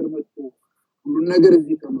እዚህ ሀገር መጥቶ ሁሉ ነገር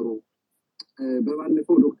እዚህ ተምሮ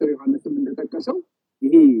በባለፈው ዶክተር ዮሐንስም እንደተጠቀሰው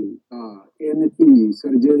ይሄ ኤንቲ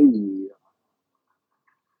ሰርጀሪ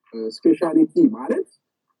ስፔሻሊቲ ማለት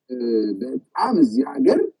በጣም እዚህ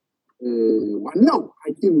ሀገር ዋናው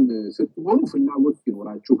ሐኪም ስትሆኑ ፍላጎት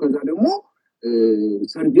ሲኖራችሁ ከዛ ደግሞ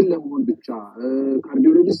ሰርጅን ለመሆን ብቻ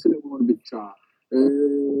ካርዲዮሎጂስት ለመሆን ብቻ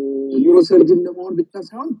ኒውሮሰርጅን ለመሆን ብቻ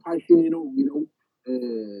ሳይሆን ፓሽን ነው የሚለው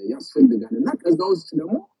ያስፈልጋልና ከዛ ውስጥ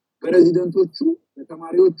ደግሞ በሬዚደንቶቹ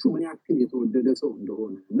በተማሪዎቹ ምን ያክል የተወደደ ሰው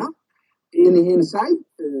እንደሆነና ይሄን ሳይ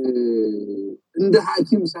እንደ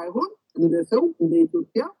ሐኪም ሳይሆን እንደ ሰው እንደ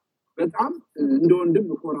ኢትዮጵያ በጣም እንደ ወንድም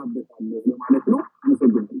እኮራበታለሁ ማለት ነው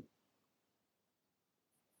አመሰግናለሁ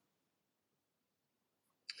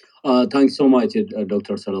Thanks so much,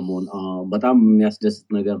 Dr. Solomon. በጣም የሚያስደስት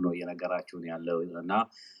ነገር ነው እየነገራችሁን ያለው እና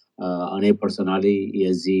እኔ ፐርሰናሊ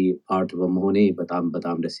የዚህ ፓርት በመሆኔ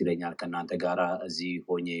በጣም ደስ ይለኛል ከእናንተ ጋራ እዚህ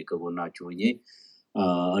ሆኜ ከጎናችሁ ሆኜ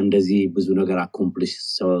እንደዚህ ብዙ ነገር አኮምፕሊሽ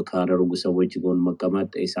ካደረጉ ሰዎች ጎን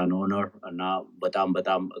መቀመጥ ኢሳን ኦነር እና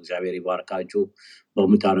በጣም እግዚአብሔር ይባርካችሁ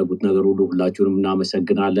በምታደርጉት ነገር ሁሉ ሁላችሁንም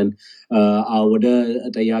እናመሰግናለን። ወደ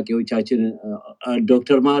ጥያቄዎቻችን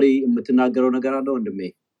ዶክተር ማሪ የምትናገረው ነገር አለ ወንድሜ?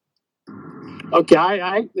 ኦኬ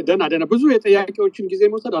አይ ደና ብዙ የጥያቄዎችን ጊዜ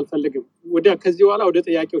መውሰድ አልፈልግም። ከዚህ በኋላ ወደ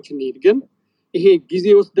ጥያቄዎች እንሂድ። ግን ይሄ ጊዜ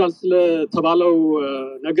ወስዳል ስለተባለው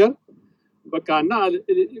ነገር በቃና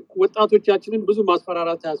ወጣቶቻችንን ብዙ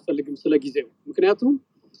ማስፈራራት አያስፈልግም ስለ ጊዜው። ምክንያቱም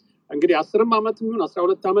እንግዲህ 10 አመት የሚሆን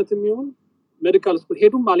 12 አመት የሚሆን ሜዲካል ስኩል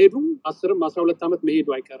ሄዱም አልሄዱም 10 12 አመት መሄዱ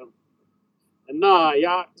አይቀርም እና ያ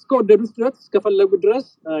እስከወደዱት ድረስ እስከፈለጉ ድረስ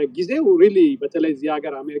ጊዜው ሪሊ በተለይ እዚህ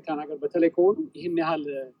ሀገር አሜሪካን ሀገር በተለይ ከሆኑ ይሄን ያህል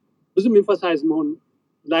ብዙም ኤምፋሳይዝ መሆን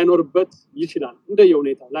ላይኖርበት ይችላል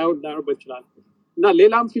እንደየሁኔታ ላይኖርበት ይችላል እና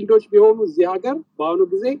ሌላም ፊልዶች ቢሆኑ እዚህ ሀገር በአሁኑ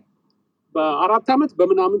ጊዜ በ4 አመት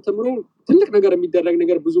በምናምን ተምሮ ትልቅ ነገር የሚደረግ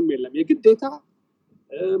ነገር ብዙም የለም። የግዴታ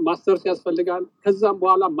ማስተርስ ያስፈልጋል። ከዛም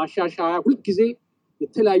በኋላ ማሻሻያ ሁሉ ጊዜ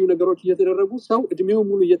የተለያዩ ነገሮች እየተደረጉ ሰው እድሜው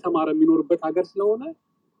ሙሉ እየተማረ የሚኖርበት ሀገር ስለሆነ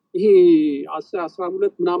ይሄ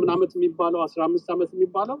 12 ምናምን አመት የሚባለው 15 አመት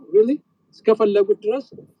የሚባለው ሪሊ እስከፈለጉት ድረስ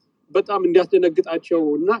በጣም እንዲያስደነግጣቸው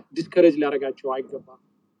እና ዲስከሬጅ ሊያደርጋቸው አይገባም።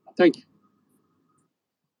 ታንክ ዩ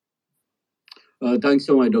ታንክስ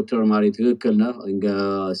ሶ ማች ዶክተር ማሪ ትክክል ነው።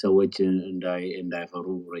 ሰዎች እንዳይፈሩ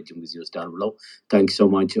ረጅም ጊዜ ይወስዳል ብለው ታንክስ ሶ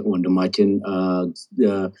ማች ወንድማችን።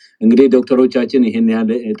 እንግዲህ ዶክተሮቻችን ይሄን ያለ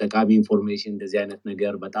ጠቃሚ ኢንፎርሜሽን እንደዚህ አይነት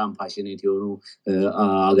ነገር በጣም ፓሽኔት የሆኑ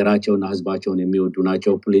ሀገራቸውና ህዝባቸውን የሚወዱ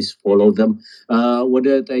ናቸው። ፕሊዝ ፎሎ them። ወደ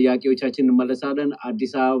ጥያቄዎቻችን እንመለሳለን።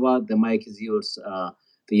 አዲስ አበባ the mic is yours።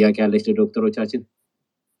 ጥያቄ ያለች ለዶክተሮቻችን?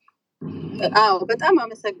 አዎ በጣም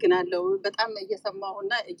አመሰግናለሁ። በጣም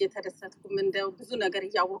እየሰማሁና እየተደሰትኩም እንደው ብዙ ነገር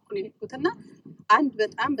እያወቅኩ ነው የሄድኩትና አንድ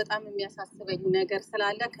በጣም የሚያሳስበኝ ነገር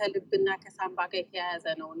ስላለ ከልብና ከሳምባ ጋር የተያያዘ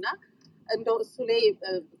ነውና እንደው እሱ ላይ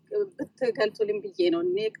ብትገልጹልኝ ብዬ ነው።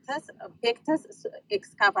 ፔክተስ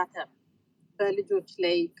ኤክስካቫተር በልጆች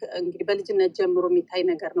ላይ እንግዲህ በልጅነት ጀምሮ የሚታይ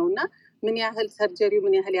ነገር ነውና ምን ያህል ሰርጀሪው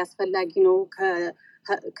ምን ያህል ያስፈልጋጊ ነው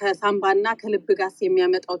ከሳምባና ከልብ ጋር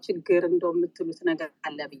የሚያመጣው ችግር እንደው የምትሉት ነገር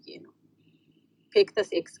አለ ብዬ ነው። ፔክተስ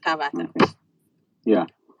ኤክስካቫተር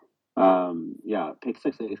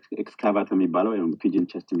ፔክተስ ኤክስካቫተር የሚባለው ወይም ፒጅን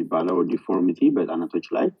ቸስት የሚባለው ዲፎርሚቲ በህፃናቶች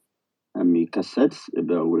ላይ የሚከሰት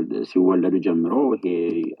ሲወለዱ ጀምሮ ይሄ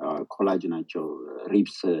ኮላጅናቸው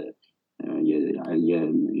ሪብስ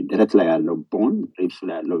የደረት ላይ ያለው ቦን ሪብስ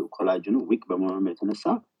ላይ ያለው ኮላጅኑ ዊክ በመሆኑ የተነሳ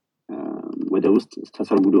ወደ ውስጥ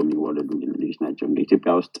ተሰርጉዶ የሚወለዱ ልጆች ናቸው። እንደ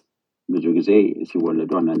ኢትዮጵያ ውስጥ ብዙ ጊዜ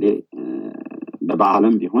ሲወለዱ አንዳንዴ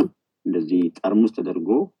በባህልም ቢሆን እንደዚህ ጠርሙስ ተደርጎ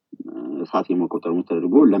እሳት የሞቀው ጠርሙስ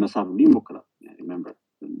ተደርጎ ለመሳብ ይሞክራል። ሪሜምበር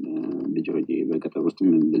ልጆች በገጠር ውስጥ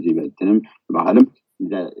እንደዚህ በትንም ባህልም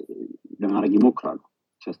ለማድረግ ይሞክራሉ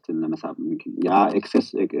ቸስትን ለመሳብ። ያ ኤክሰስ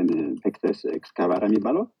ፔክተስ ኤክስካቫተር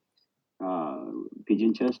የሚባለው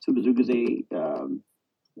ፒጅን ቸስቱ ብዙ ጊዜ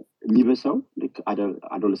የሚበሳው ልክ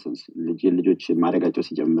አዶለሰንስ ልጆች ማደጋቸው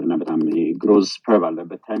ሲጀምርና በጣም ግሮዝ ስፐር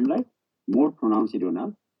ባለበት ታይም ላይ ሞር ፕሮናውንስ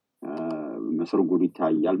ይሆናል። መሰርጎዱ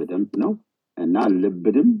ይታያል በደንብ ነው እና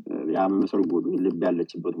ልብንም ያ መሰርጎዱ ልብ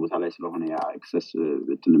ያለችበት ቦታ ላይ ስለሆነ ያ ኤክሰስ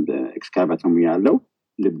ኤክስካቫተር ያለው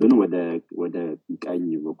ልብን ወደ ቀኝ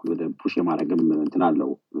በኩል ወደ ፑሽ የማድረግም እንትን አለው።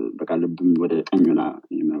 በቃ ልብም ወደ ቀኝና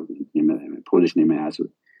ፖዚሽን የመያዝ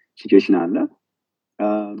ሲቹዌሽን አለ።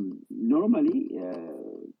 ኖርማሊ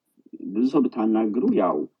ብዙ ሰው ብታናግሩ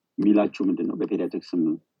ያው የሚላችሁ ምንድነው በፔዲያትሪክስም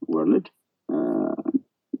ወርልድ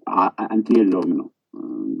እንትን የለውም ነው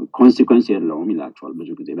ኮንሲኩዌንስ የለውም ይላቸዋል ብዙ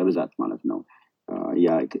ጊዜ በብዛት ማለት ነው። ያ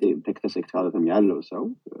ፔክተስ ኤክስካቫተር ያለው ሰው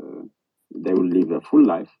they will live a full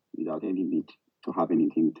life without any need to have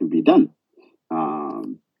anything to be done.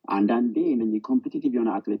 አንዳንዴ እነዚህ ኮምፒቲቲቭ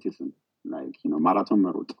የሆነ አትሌቲክስም like ማራቶን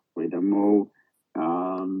መሮጥ ወይ ደግሞ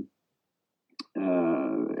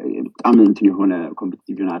በጣም እንትን የሆነ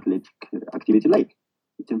ኮምፒቲቲቭ የሆነ አትሌቲክ አክቲቪቲ ላይ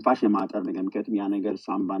ትንፋሽ የማጠር ነገር ምክንያቱም ያ ነገር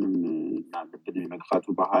ሳምባንም እና ልብን የመግፋቱ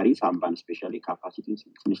ባህሪ ሳምባን ስፔሻሊ ካፓሲቲን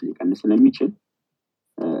ትንሽ ሊቀንስ ስለሚችል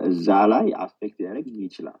እዛ ላይ አፌክት ያደርግ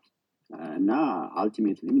ይችላል እና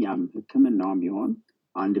አልቲሜትሊ ያም ህክምናውም ቢሆን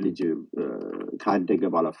አንድ ልጅ ካደገ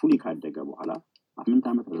በኋላ ፉሊ ካደገ በኋላ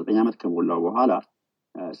 8 አመት 9 አመት ከሞላው በኋላ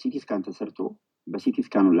ሲቲ ስካን ተሰርቶ በሲቲ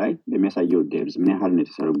ስካኑ ላይ በሚያሳየው ዴፕዝ ምን ያህል ነው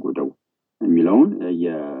የተሰርጎደው የሚለውን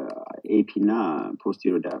የኤፒ እና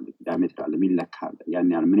ፖስቴሪየር ዳያሜትር አለ የሚለካል። ያን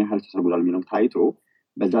ያህል ምን ያህል ተሰርጎዳል የሚለውን ታይቶ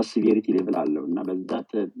በዛ ሲቪሪቲ ሌቭል አለው እና በዛ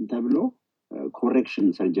ተብሎ ኮሬክሽን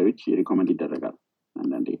ሰርጀሪዎች ሪኮመንድ ይደረጋል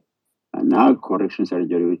አንዳንዴ እና ኮሬክሽን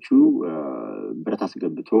ሰርጀሪዎቹ ብረት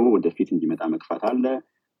አስገብቶ ወደፊት እንዲመጣ መክፈት አለ።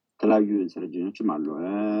 የተለያዩ ሰርጀሪዎችም አሉ።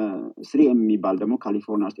 ስሪ የሚባል ደግሞ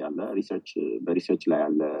ካሊፎርኒያ ውስጥ ያለ በሪሰርች ላይ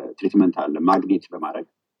ያለ ትሪትመንት አለ። ማግኔት በማድረግ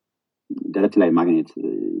ደረት ላይ ማግኔት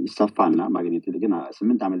ይሰፋና ማግኔት ግን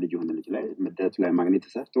 8 ዓመት ልጅ የሆነ ልጅ ላይ ደረቱ ላይ ማግኔት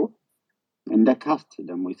ተሰርቶ እንደ ካስት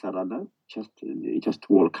ደግሞ ይሰራል። ቸስት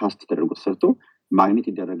ዎል ካስት ተደርጎ ተሰርቶ ማግኔት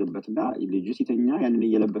ይደረግበትና ልጁ ሲተኛ ያንን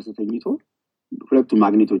እየለበሰ ተኝቶ ሁለቱ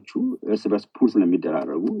ማግኔቶቹ እርስ በርስ ፑል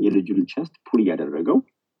ስለሚደራረጉ የልጁን ቸስት ፑል እያደረገው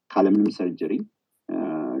ካለምንም ሰርጀሪ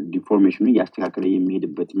ዲፎርሜሽኑ እያስተካከለ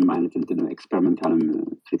የሚሄድበት ማለት ኤክስፐሪመንታል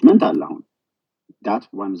ትሪትመንት አለ። አሁን that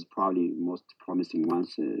one is probably most promising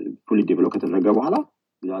once fully developed ከተደረገ በኋላ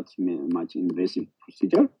without much invasive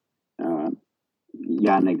procedure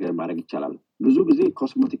ያ ነገር ማድረግ ይቻላል። ብዙ ጊዜ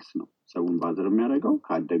ኮስሞቲክስ ነው ሰውን ባዘር የሚያደርገው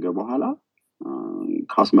ካደገ በኋላ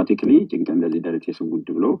ኮስሜቲክሊ ጭንቀት እንደዚህ ደረቴ ጉድ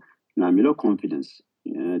ብሎ እና የሚለው ኮንፊደንስ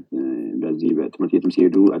በዚህ በትምህርት ቤትም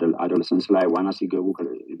ሲሄዱ አዶለሰንስ ላይ ዋና ሲገቡ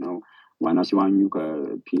ነው ዋና ሲዋኙ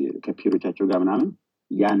ከፒሮቻቸው ጋር ምናምን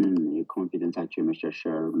ያንን ኮንፊደንሳቸው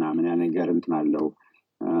የመሸርሸር ምናምን ያ ነገር እንትን አለው።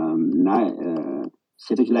 እና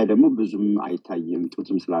ሴቶች ላይ ደግሞ ብዙም አይታይም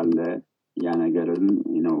ጡትም ስላለ ያ ነገርን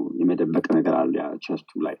ነው የመደበቅ ነገር አለ ያ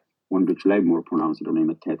ቸስቱ ላይ። ወንዶች ላይ ሞር ፕሮናውንስ ነው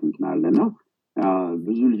የመታየት እንትን አለና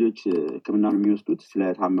ብዙ ልጆች ሕክምናን የሚወስዱት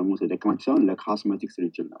ስለታመሙ ስለደከማቸው ሳይሆን ለኮስሜቲክስ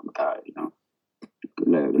ሪጅን ነው በቃ ነው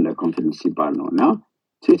ለኮንፊደንስ ሲባል ነው። እና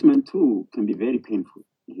ትሪትመንቱ can be very painful።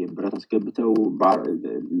 ይሄ ብረት አስገብተው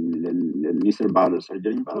ለኒስር ባር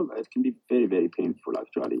ሰርጀሪ የሚባለው it can be very very painful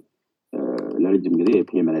actually። ለረጅም ጊዜ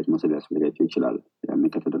የፔን መድኃኒት መውሰድ ሊያስፈልጋቸው ይችላል ያን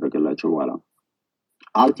ከተደረገላቸው በኋላ።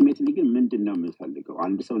 አልቲሜትሊ ግን ምንድነው የምፈልገው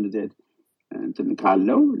አንድ ሰው እንደዚህ እንትን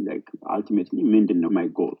ካለው like ultimately ምንድነው my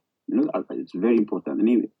goal you know it's very important። እኔ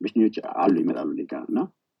በሽኞች አሉ ይመጣሉ ሊጋና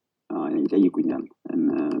ይጠይቁኛል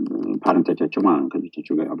ፓረንቶቻቸው ማለት ነው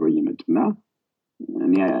ከልጆቻቸው ጋር አብረው ይመጡና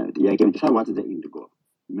እኔ ጥያቄ ምንድነው what is the end goal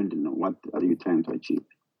ምንድነው what are you trying to achieve?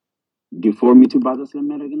 deformity ባዛ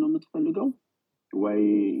ስለሚያደርግ ነው የምትፈልገው ወይ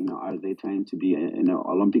you know are they trying to be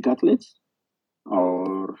Olympic athletes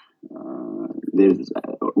or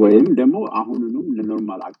ወይም ደግሞ አሁኑንም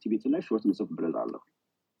ለኖርማል አክቲቪቲ ላይ ሾርትነስ ኦፍ ብሬዝ አለው።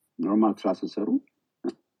 ኖርማል ክላስ ሰሩ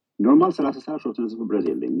ኖርማል ስራ ሰራ ሾርትነስ ኦፍ ብሬዝ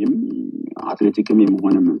የለኝም አትሌቲክም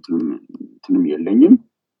የመሆንም እንትንም የለኝም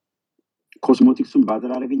ኮስሞቲክሱን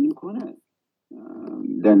ባዘር አደረገኝም ከሆነ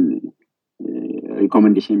then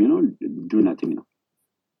recommendation you know do nothing ነው።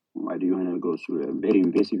 why do you want to go through a very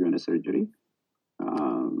invasive surgery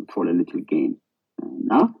for a little gain?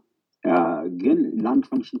 እና ግን ላንግ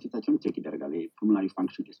ፋንክሽን ቴስታቸውን ቼክ ይደረጋል። ፑልሞናሪ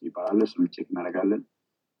ፋንክሽን ቴስት ይባላል። እሱን ቼክ እናደርጋለን።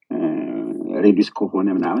 ሬዲስ ከሆነ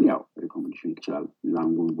ምናምን ያው ሪኮሜንዴሽን ይችላል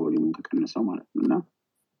ላንጉን ቮሊዩም ከቀነሰው ማለት ነው። እና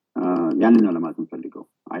ያንን ነው ለማለት የምፈልገው።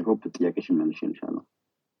 አይ ሆፕ ጥያቄሽን መልሼ እንሻለሁ።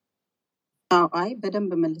 አይ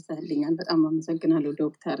በደንብ መልሰህልኛል። በጣም አመሰግናለሁ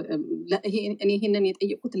ዶክተር። እኔ ይሄንን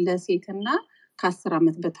የጠየቁት ለሴትና ከ10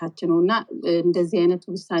 ዓመት በታች ነውና እንደዚህ አይነት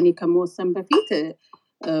ውሳኔ ከመወሰን በፊት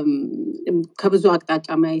ከብዙ አቅጣጫ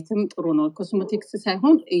ማየትም ጥሩ ነው። ኮስሞቲክስ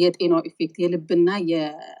ሳይሆን የጤናው ኢፌክት የልብና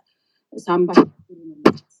የሳምባ ነው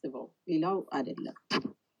የሚያስበው ሌላው አይደለም።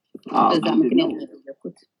 በዛ ምክንያት ነው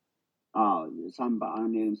ያልኩት። ሳምባ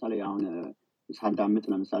ለምሳሌ አሁን ሳዳምጥ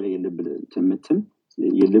ለምሳሌ የልብ ትምትን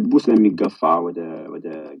የልቡ ስለሚገፋ ወደ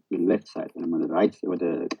ሌፍት ሳይድ ወደ ራይት ወደ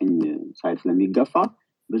ቀኝ ሳይድ ስለሚገፋ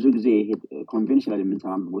ብዙ ጊዜ ይሄ ኮንቬንሽናል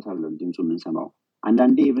የምንሰማው ቦታ አለ ድምፁ የምንሰማው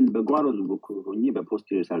አንዳንዴ even በጓሮ በኩል ሆኜ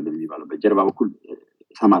በፖስቴሪየር ሳይድ በሚባለው በጀርባ በኩል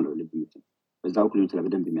ሰማለው ልብ ምት በዛ በኩል ነው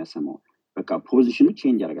በደንብ የሚያሰማው። በቃ ፖዚሽኑ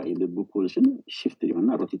ቼንጅ ያደርጋል። የልቡ ፖዚሽን ሽፍት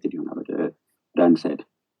ይሆናል ሮቴትድ ይሆናል ወደ ራይት ሳይድ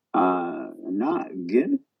እና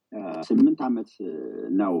ግን 8 ዓመት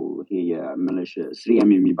ነው ይሄ የመለሽ 3M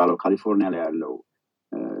የሚባለው ካሊፎርኒያ ላይ ያለው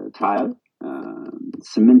ትራያል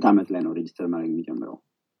 8 ዓመት ላይ ነው ሬጂስተር ማድረግ የሚጀምረው።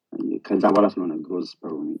 ከዛ በኋላ ስለሆነ ግሮዝ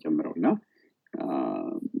ስፐሩ የሚጀምረው እና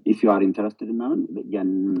if you are interested in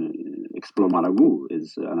ያንን ኤክስፕሎር ማድረጉ is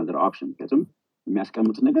another option። ምክንያቱም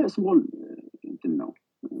የሚያስቀምጡት ነገር ስሞል እንትን ነው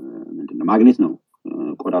ምንድነው ማግኔት ነው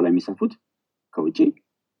ቆዳ ላይ የሚሰፉት ከውጪ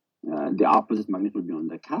the opposite magnet will be on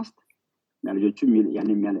the cast። ልጆቹ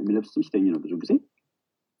ያንን የሚለብሱት ሲተኙ ነው ብዙ ጊዜ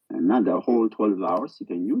እና the whole 12 hours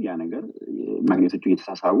ሲተኙ ያ ነገር ማግኔቶቹ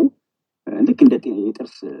እየተሳሳቡ ልክ እንደ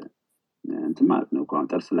የጥርስ እንትን ማለት ነው።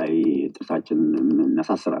 ጥርስ ላይ ጥርሳችን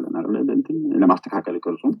እናሳስራለን አይደል እንትን ለማስተካከል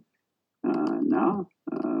ቅርጹን እና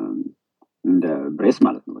እንደ ብሬስ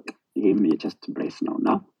ማለት ነው። በቃ ይሄም የቸስት ብሬስ ነውና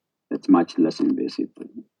it's much less invasive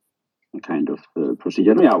kind of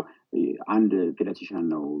procedure ነው። ያው አንድ ፔዲያትሪሽን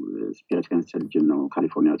ነው ፔዲያትሪክ ሰርጀን ነው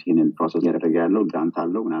ካሊፎርኒያ ውስጥ ይሄንን ፕሮሰስ ያደረገ ያለው ግራንት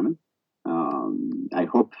አለው ምናምን I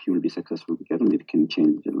hope he will be successful because it can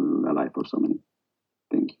change the life of so many.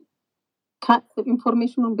 Thank you.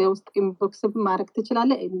 ኢንፎርሜሽኑን በውስጥ ኢንቦክስ ማድረግ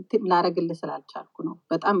ትችላለህ? ላረግልህ ስላልቻልኩ ነው።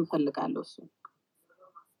 በጣም እፈልጋለሁ እሱ።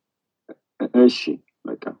 እሺ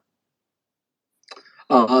በቃ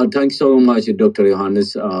thanks so much Dr. Johannes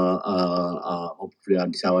hopefully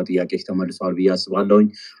አዲስ አበባ ጥያቄዎች ተመልሰዋል ብዬ አስባለሁኝ።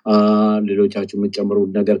 ሌሎቻችሁ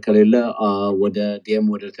የምትጨምሩት ነገር ከሌለ ወደ ዲኤም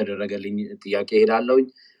ወደ ተደረገልኝ ጥያቄ ሄዳለሁኝ።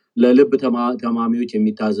 ለልብ ታማሚዎች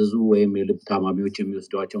የሚታዘዙ ወይም የልብ ታማሚዎች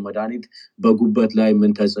የሚወስዷቸው መድኃኒት በጉበት ላይ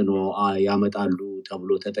ምን ተጽዕኖ ያመጣሉ ተብሎ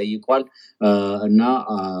ተጠይቋል እና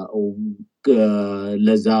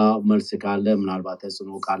ለዛ መልስ ካለ ምናልባት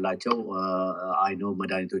ተጽዕኖ ካላቸው አይ ኖ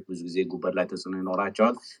መድኃኒቶች ብዙ ጊዜ ጉበት ላይ ተጽዕኖ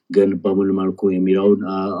ይኖራቸዋል ግን በምን መልኩ የሚለውን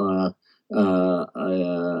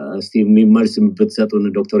እስቲ መልስ ብትሰጡን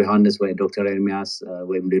ዶክተር ዮሐንስ ወይ ዶክተር ኤርሚያስ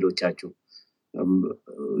ወይም ሌሎቻችሁ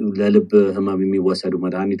ለልብ ህመም የሚወሰዱ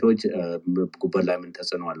መድኃኒቶች ጉበት ላይ ምን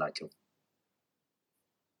ተጽዕኖ አላቸው?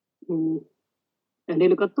 እኔ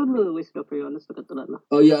ልቀጥል ወይስ ዶክተር ዮሐንስ ተቀጥላለህ?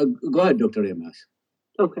 Oh yeah, go ahead Dr. Ermias.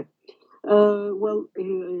 Okay. Well,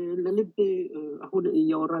 ለልብ አሁን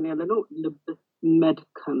እያወራን ያለነው ልብ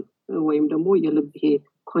መድከም ወይም ደግሞ የልብ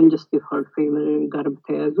congestive heart failure ጋር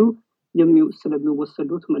በተያያዙ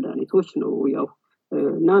ስለሚወሰዱት መድኃኒቶች ነው ያው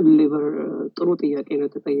እና ሊቨር ጥሩ ጥያቄ ነው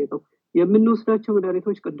የተጠየቀው። የምንወስዳቸው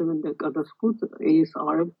መድኃኒቶች ቅድም እንደቀረስኩት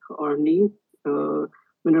ACE/ARB፣ ARNI፣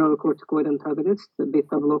 mineral corticoid antagonist፣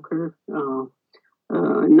 beta blocker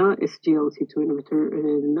እና SGLT2 inhibitor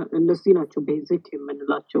እነዚህ ናቸው ቤዚክ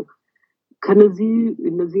የምንላቸው።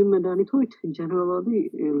 እነዚህ መድኃኒቶች ጀነራሊ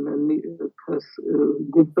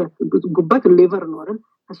ጉበት ሊቨር ነው አይደል?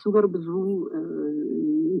 እሱ ጋር ብዙ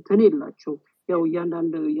እንትን የላቸው። ያው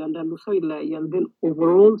እያንዳንዱ ሰው ይለያያል ግን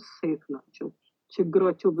ኦቨርኦል ሴፍ ናቸው።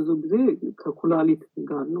 ችግራቸው ብዙ ጊዜ ከኩላሊት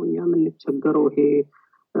ጋር ነው እኛ የምንቸገረው። ይሄ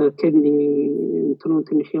ኪድኒ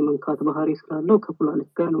ትንሽ የመንካት ባህሪ ስላለው ከኩላሊት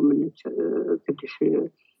ጋር ነው ትንሽ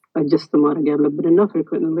አጀስት ማድረግ ያለብንና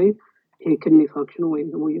ፍሪኩዌንትሊ ይሄ ኪድኒ ፋንክሽኑ ወይም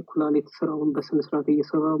ደግሞ የኩላሊት ስራውን በስነ ስርዓት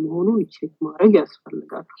እየሰራ መሆኑን ቼክ ማድረግ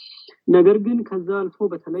ያስፈልጋል። ነገር ግን ከዛ አልፎ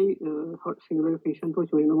በተለይ heart failure ፔሸንቶች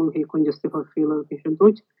ወይም ደግሞ ይሄ congestive heart failure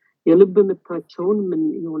ፔሸንቶች የልብ ምታቸውን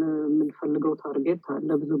የሆነ የምንፈልገው ታርጌት አለ።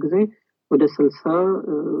 ብዙ ጊዜ ወደ 60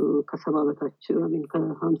 ከ70 በታች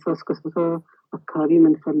ከ50 እስከ 60 አካባቢ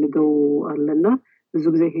የምንፈልገው አለና ብዙ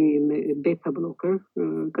ጊዜ ይሄ ቤታ ብሎከር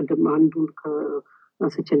ቅድም አንዱን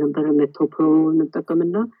ከአንስቼ ነበር ሜቶፕሮል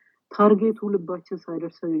እንጠቀምና ታርጌቱ ልባችን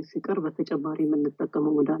ሳይደርስ ሲቀር በተጨማሪ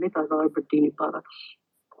የምንጠቀመው መድኃኒት አዛርብዲን ይባላል።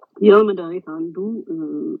 ያ መድኃኒት አንዱ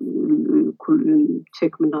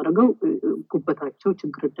ቼክ የምናደርገው ጉበታቸው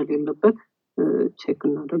ችግር እንደሌለበት ቼክ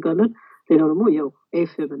እናደርጋለን። ሌላው ደግሞ ያው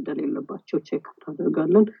ኤፍብ እንደሌለባቸው ቼክ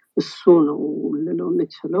እናደርጋለን። እሱ ነው ልለው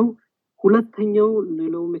የምችለው። ሁለተኛው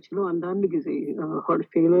ልለው የምችለው አንዳንድ ጊዜ heart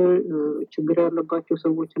failure ችግር ያለባቸው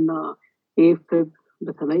ሰዎች እና ኤፍብ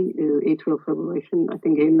በተለይ atrial fibrillation I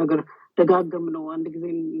think ይሄን ነገር ደጋገም ነው አንድ ጊዜ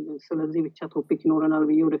ስለዚህ ብቻ ቶፒክ ይኖረናል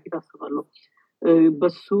ብዬ ወደፊት አስባለሁ።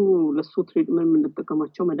 ለሱ ትሪትመንት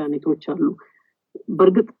የምንጠቀማቸው መድኃኒቶች አሉ።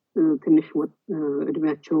 በእርግጥ ትንሽ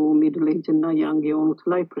እድሜያቸው ሚድል ኤጅ እና ያንግ የሆኑት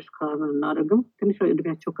ላይ ፕሪስክራይብ እናደርግም። ትንሽ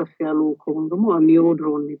እድሜያቸው ከፍ ያሉ ከሆኑ ደግሞ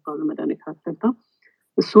አሚዮድሮን የሚባል መድኃኒት አጠጣ።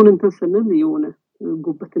 እሱን እንትን ስንል የሆነ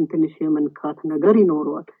ጉበትን ትንሽ የመንካት ነገር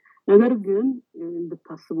ይኖረዋል። ነገር ግን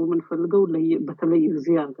እንድታስቡ የምንፈልገው በተለይ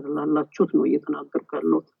እዚህ ሀገር ላላችሁት ነው እየተናገርኩ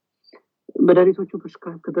ያለሁት። መድኃኒቶቹ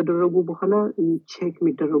ፕሪስክራይብ ከተደረጉ በኋላ ቼክ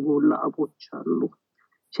የሚደረጉ ላቦች አሉ።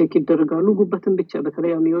 ቼክ ይደረጋሉ። ጉበትን ብቻ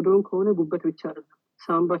በተለይ አሚዮድሮን ከሆነ ጉበት ብቻ አይደለም፣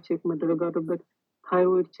 ሳምባ ቼክ መደረግ አለበት፣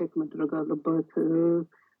 ታይሮይድ ቼክ መደረግ አለበት።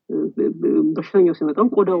 በሽተኛው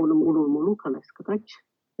ሲመጣም ቆዳውንም ሙሉ ከላይ እስከታች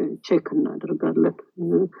ቼክ እናደርጋለን።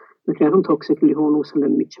 ምክንያቱም ቶክሲክ ሊሆኑ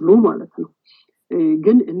ስለሚችሉ ማለት ነው።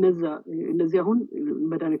 ግን እነዚህ አሁን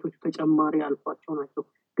መድኃኒቶቹ ተጨማሪ አልፏቸው ናቸው።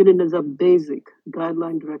 ግን እነዛ ቤዚክ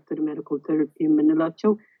ጋይድላይን ዲሬክትድ ሜዲካል ቴራፒ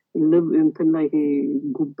የምንላቸው እንትን ላይ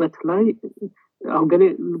ጉበት ላይ አሁን ግን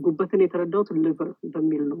ጉበትን የተረዳሁት ሊቨር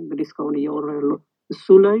በሚል ነው እንግዲህ እስካሁን እያወራ ያለው።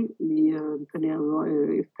 እሱ ላይ የእንትን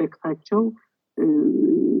ኢፌክታቸው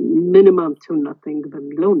ሚኒመም ቱ ናቲንግ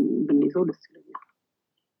በሚለው ብንይዘው ደስ ይለኛል።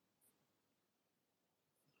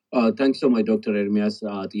 ታንክስ ሶ ማች ዶክተር ኤርሚያስ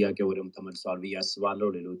ጥያቄ ወደም ተመልሷል ብዬ አስባለሁ።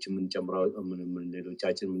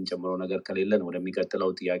 ሌሎቻችን የምንጨምረው ነገር ከሌለን ወደሚቀጥለው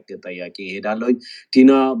ጥያቄ እሄዳለሁኝ።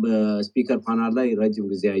 ቲና በስፒከር ፓናል ላይ ረጅም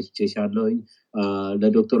ጊዜ አይቼሻለሁኝ።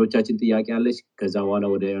 ለዶክተሮቻችን ጥያቄ አለች። ከዛ በኋላ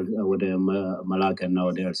ወደ መላከና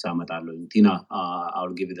ወደ እርሳ እመጣለሁኝ። ቲና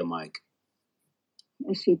I'll give you the mic.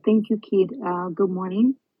 Thank you kid. Good morning.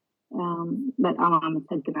 በጣም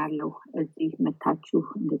አመሰግናለሁ እዚህ መታችሁ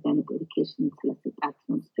እንደዚህ አይነት ኤዱኬሽን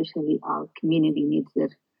ስለሰጣችሁ especially our community needs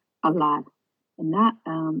it a lot እና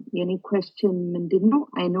የኔ question ምንድነው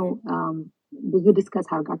I know ብዙ ዲስከስ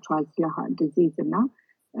አድርጋችኋል ስለ heart disease እና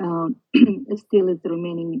still is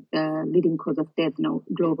remaining leading cause of death ነው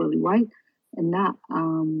globally wide እና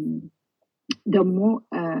ደግሞ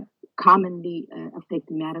commonly affect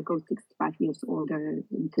የሚያደርገው 65 years older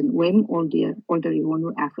ወይም older የሆኑ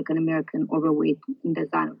African American overweight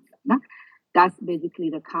እንደዛ ነው እና that's basically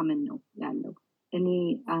the common ነው ያለው እኔ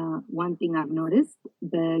one thing I've noticed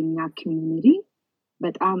በእኛ community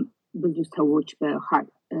በጣም ብዙ ሰዎች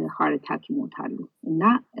በheart attack ይሞታሉ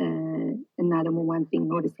እና ደግሞ one thing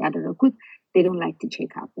notice ያደረኩት they don't like to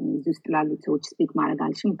check up and just ላሉ ሰዎች speak ማድረግ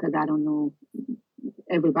አልችልም because I don't know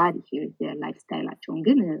everybody here their lifestyle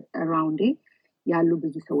ግን around ያሉ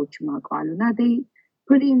ብዙ ሰዎች ማውቀዋሉ እና they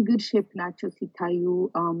pretty in good shape ናቸው ሲታዩ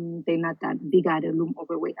they not that big አይደሉም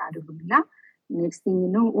overweight አይደሉምና next thing you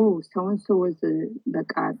know so and so was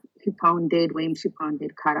he found dead ወይም she found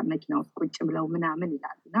dead ካራ መኪና ውስጥ ቁጭ ብለው ምናምን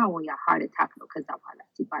ይላሉና ያ heart attack ነው ከዛ በኋላ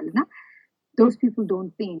ሲባልና those people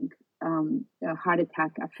don't think heart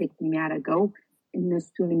attack affect የሚያደርገው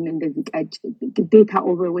እነሱን እንደዚህ ግዴታ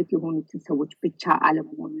overweight የሆኑትን ሰዎች ብቻ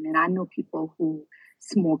አለመሆኑን and I know people who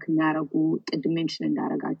smoke የሚያደርጉ ቅድም mention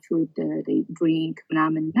እንዳደረጋችሁ they drink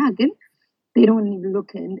ምናምንና ግን they don't even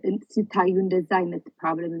look ሲታዩ እንደዛ አይነት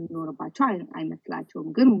problem የሚኖርባቸው አይመስላቸውም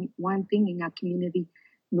ግን one thing in our community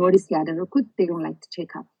notice ያደረኩት they don't like to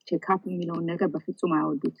check up የሚለውን ነገር በፍጹም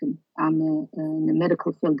አይወዱትም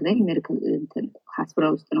medical field ላይ medical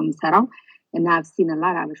hospital ውስጥ ነው የምሰራው and I've seen a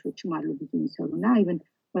lot of አበሾችም አሉ ብዙ የሚሰሩና even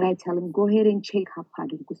when I tell them go ahead and check up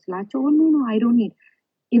አድርጉ ስላቸው no I don't need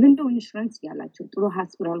even though insurance ያላቸው ጥሩ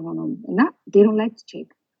hospital ሆኖ እና they don't like to check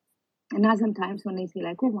and sometimes when they say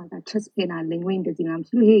like oh my god chest pain አለኝ ወይ እንደዚህ ምናምን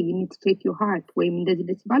ሲሉ hey you need to check your heart ወይ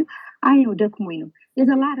እንደዚህ ሲባሉ I know ደክሞኝ ነው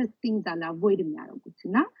there's a lot of things that avoid የሚያደርጉት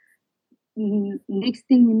እና next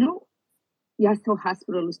thing you know ያስተው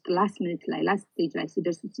hospital ውስጥ last minute ላይ last stage ላይ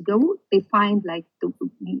ሲደርሱ ሲገቡ they find like the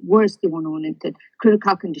worst የሆነውን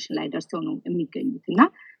critical condition ላይ ደርሰው ነው የሚገኙት እና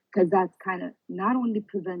because that's kind of not only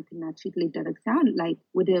prevent እና treat ሊደረግ ሳይሆን like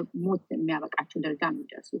ወደ ሞት የሚያበቃቸው ደረጃ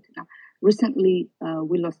የሚደርሱትና recently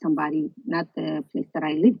we lost somebody not the place that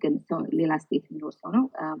I live ግን ሌላ state የሚኖር ሰው ነው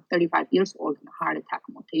 35 years old in a heart attack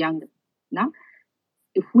ሞተ young now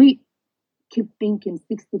if we keep thinking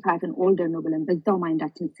 65 and older ነው ብለን በዛው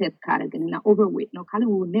ማይንዳችን ሴት ካረግን እና overweight ነው ካለ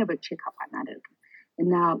we will never check up አናደርግም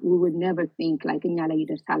እና we would never think like እኛ ላይ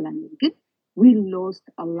ይደርሳል ግን we lost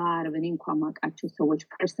a lot of an income ሰዎች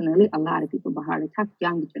personally a lot of people by heart attack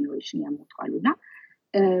young generation ያሞቷሉና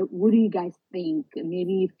what do you guys think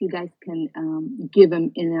maybe if you guys can give them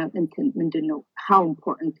in how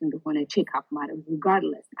important እንደሆነ check up ማድረግ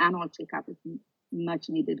regardless annual check up is much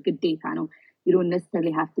needed good data no you don't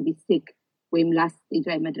necessarily have to be sick ወይም last stage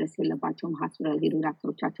ላይ መድረስ የለባቸውም hospital ሄዶ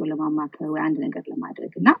ዳክተሮቻቸውን ለማማከር ወይ አንድ ነገር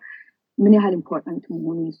ለማድረግና ምን ያህል important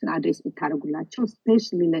መሆኑን እሱን አድሬስ ብታደርጉላቸው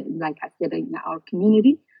especially like I said in our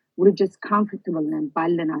community we're just comfortable and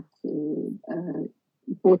ባለናት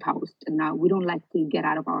ቦታ ውስጥ እና we don't like to get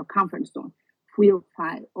out of our comfort zone if we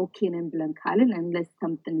are okay and ብለን ካልን unless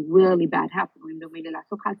something really bad happens ወይም ደግሞ ሌላ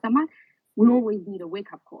ሰው ካልሰማን we always need a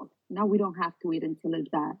wake up call now we don't have to wait until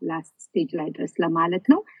the last stage ላይ ድረስ ለማለት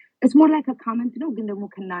ነው it's more like a comment ነው ግን ደግሞ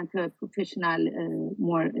ከናንተ professional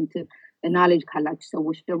more into knowledge ካላችሁ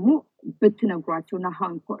ሰዎች ደግሞ ብትነግሯቸውና how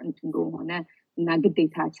important እንደሆነ እና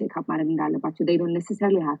ግዴታ check up ማድረግ እንዳለባቸው they don't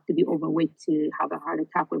necessarily have to be overweight to have a heart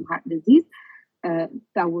attack or heart disease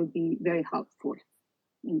that would be very helpful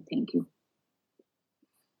thank you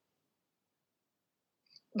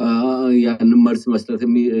ያንን መልስ መስጠት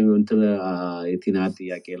የቲና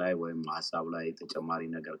ጥያቄ ላይ ወይም ሐሳብ ላይ ተጨማሪ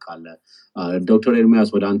ነገር ካለ ዶክተር ኤርሚያስ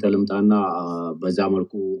ወደ አንተ ልምጣና በዛ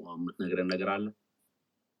መልኩ የምትነግረን ነገር አለ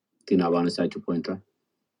ቲና ባነሳችው ፖይንት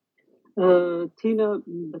ቲና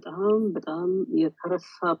በጣም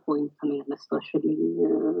የተረሳ ፖይንት ነው ያነሳሽልኝ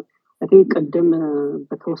አይ ቀደም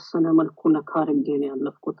በተወሰነ መልኩ ነካርጌ ነው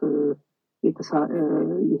ያለፍኩት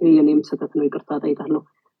ይሄ የኔም ስህተት ነው ይቅርታ ጠይቃለሁ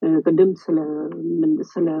ቀደም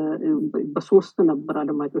ስለ በሶስት ነበር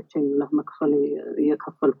አድማጮቼን ለመክፈል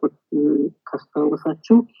የከፈልኩት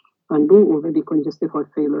ካስታወሳችሁ አንዱ already congestive heart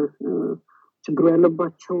failure ችግሩ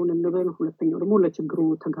ያለባቸውን እንበል ሁለተኛው ደግሞ ለችግሩ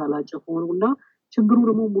ተጋላጭ ሆነውና ችግሩ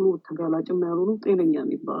ደግሞ ሙሉ ተጋላጭም ያልሆኑ ጤነኛ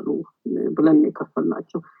የሚባሉ ብለን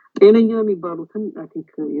የከፈልናቸው ጤነኛ የሚባሉትን I think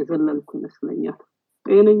የዘለልኩ ይመስለኛል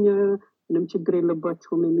ጤነኛ ምንም ችግር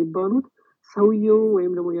የለባቸውም የሚባሉት ሰውየው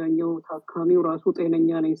ወይም ደግሞ ያኛው ታካሚው ራሱ ጤነኛ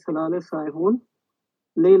ነኝ ስላለ ሳይሆን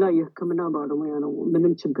ሌላ የህክምና ባለሙያ ነው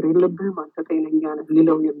ምንም ችግር የለብህም አንተ ጤነኛ ነህ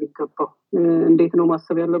ሊለው የሚገባው እንዴት ነው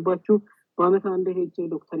ማሰብ ያለባችሁ በአመት አንዴ ሄጄ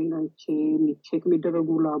ዶክተሪን አይቼ ቼክ የሚደረጉ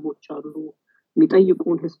ላቦች አሉ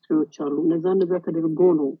የሚጠይቁን ሂስትሪዎች አሉ እነዛ ተደርጎ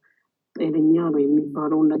ነው ጤነኛ ነው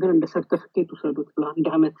የሚባለውን ነገር እንደ ሰርቲፊኬት ውሰዱት። ለአንድ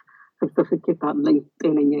ዓመት ሰርቲፊኬት አለኝ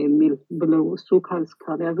ጤነኛ የሚል ብለው እሱ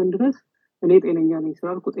ካልያዘን ድረስ እኔ ጤነኛ ነኝ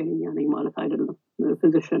ስላልኩ ጤነኛ ነኝ ማለት አይደለም።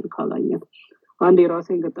 ፊዚሽን ካላየን አንድ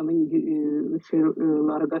የራሴን ገጠመኝ ሼር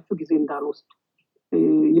ላደርጋችሁ ጊዜ እንዳልወስድ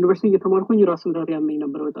ዩኒቨርሲቲ እየተማርኩኝ ራስ ምታት ያመኝ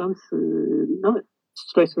ነበር በጣም እና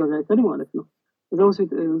ስትሬስ ሪሌትድ ማለት ነው።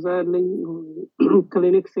 እዛ ያለኝ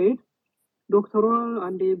ክሊኒክ ስሄድ ዶክተሯ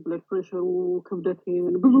አንዴ ብለድ ፕሬሸሩ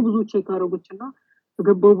ክብደቴን ብዙ ቼክ አደረጎችና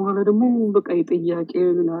ከገባው በኋላ ደግሞ በቃ የጥያቄ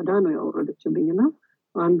ናዳ ነው ያወረደችብኝና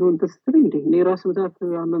አንዱን ተስትሪ እንዴ እኔ ራስ ምታት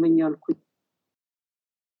አመመኝ አልኩኝ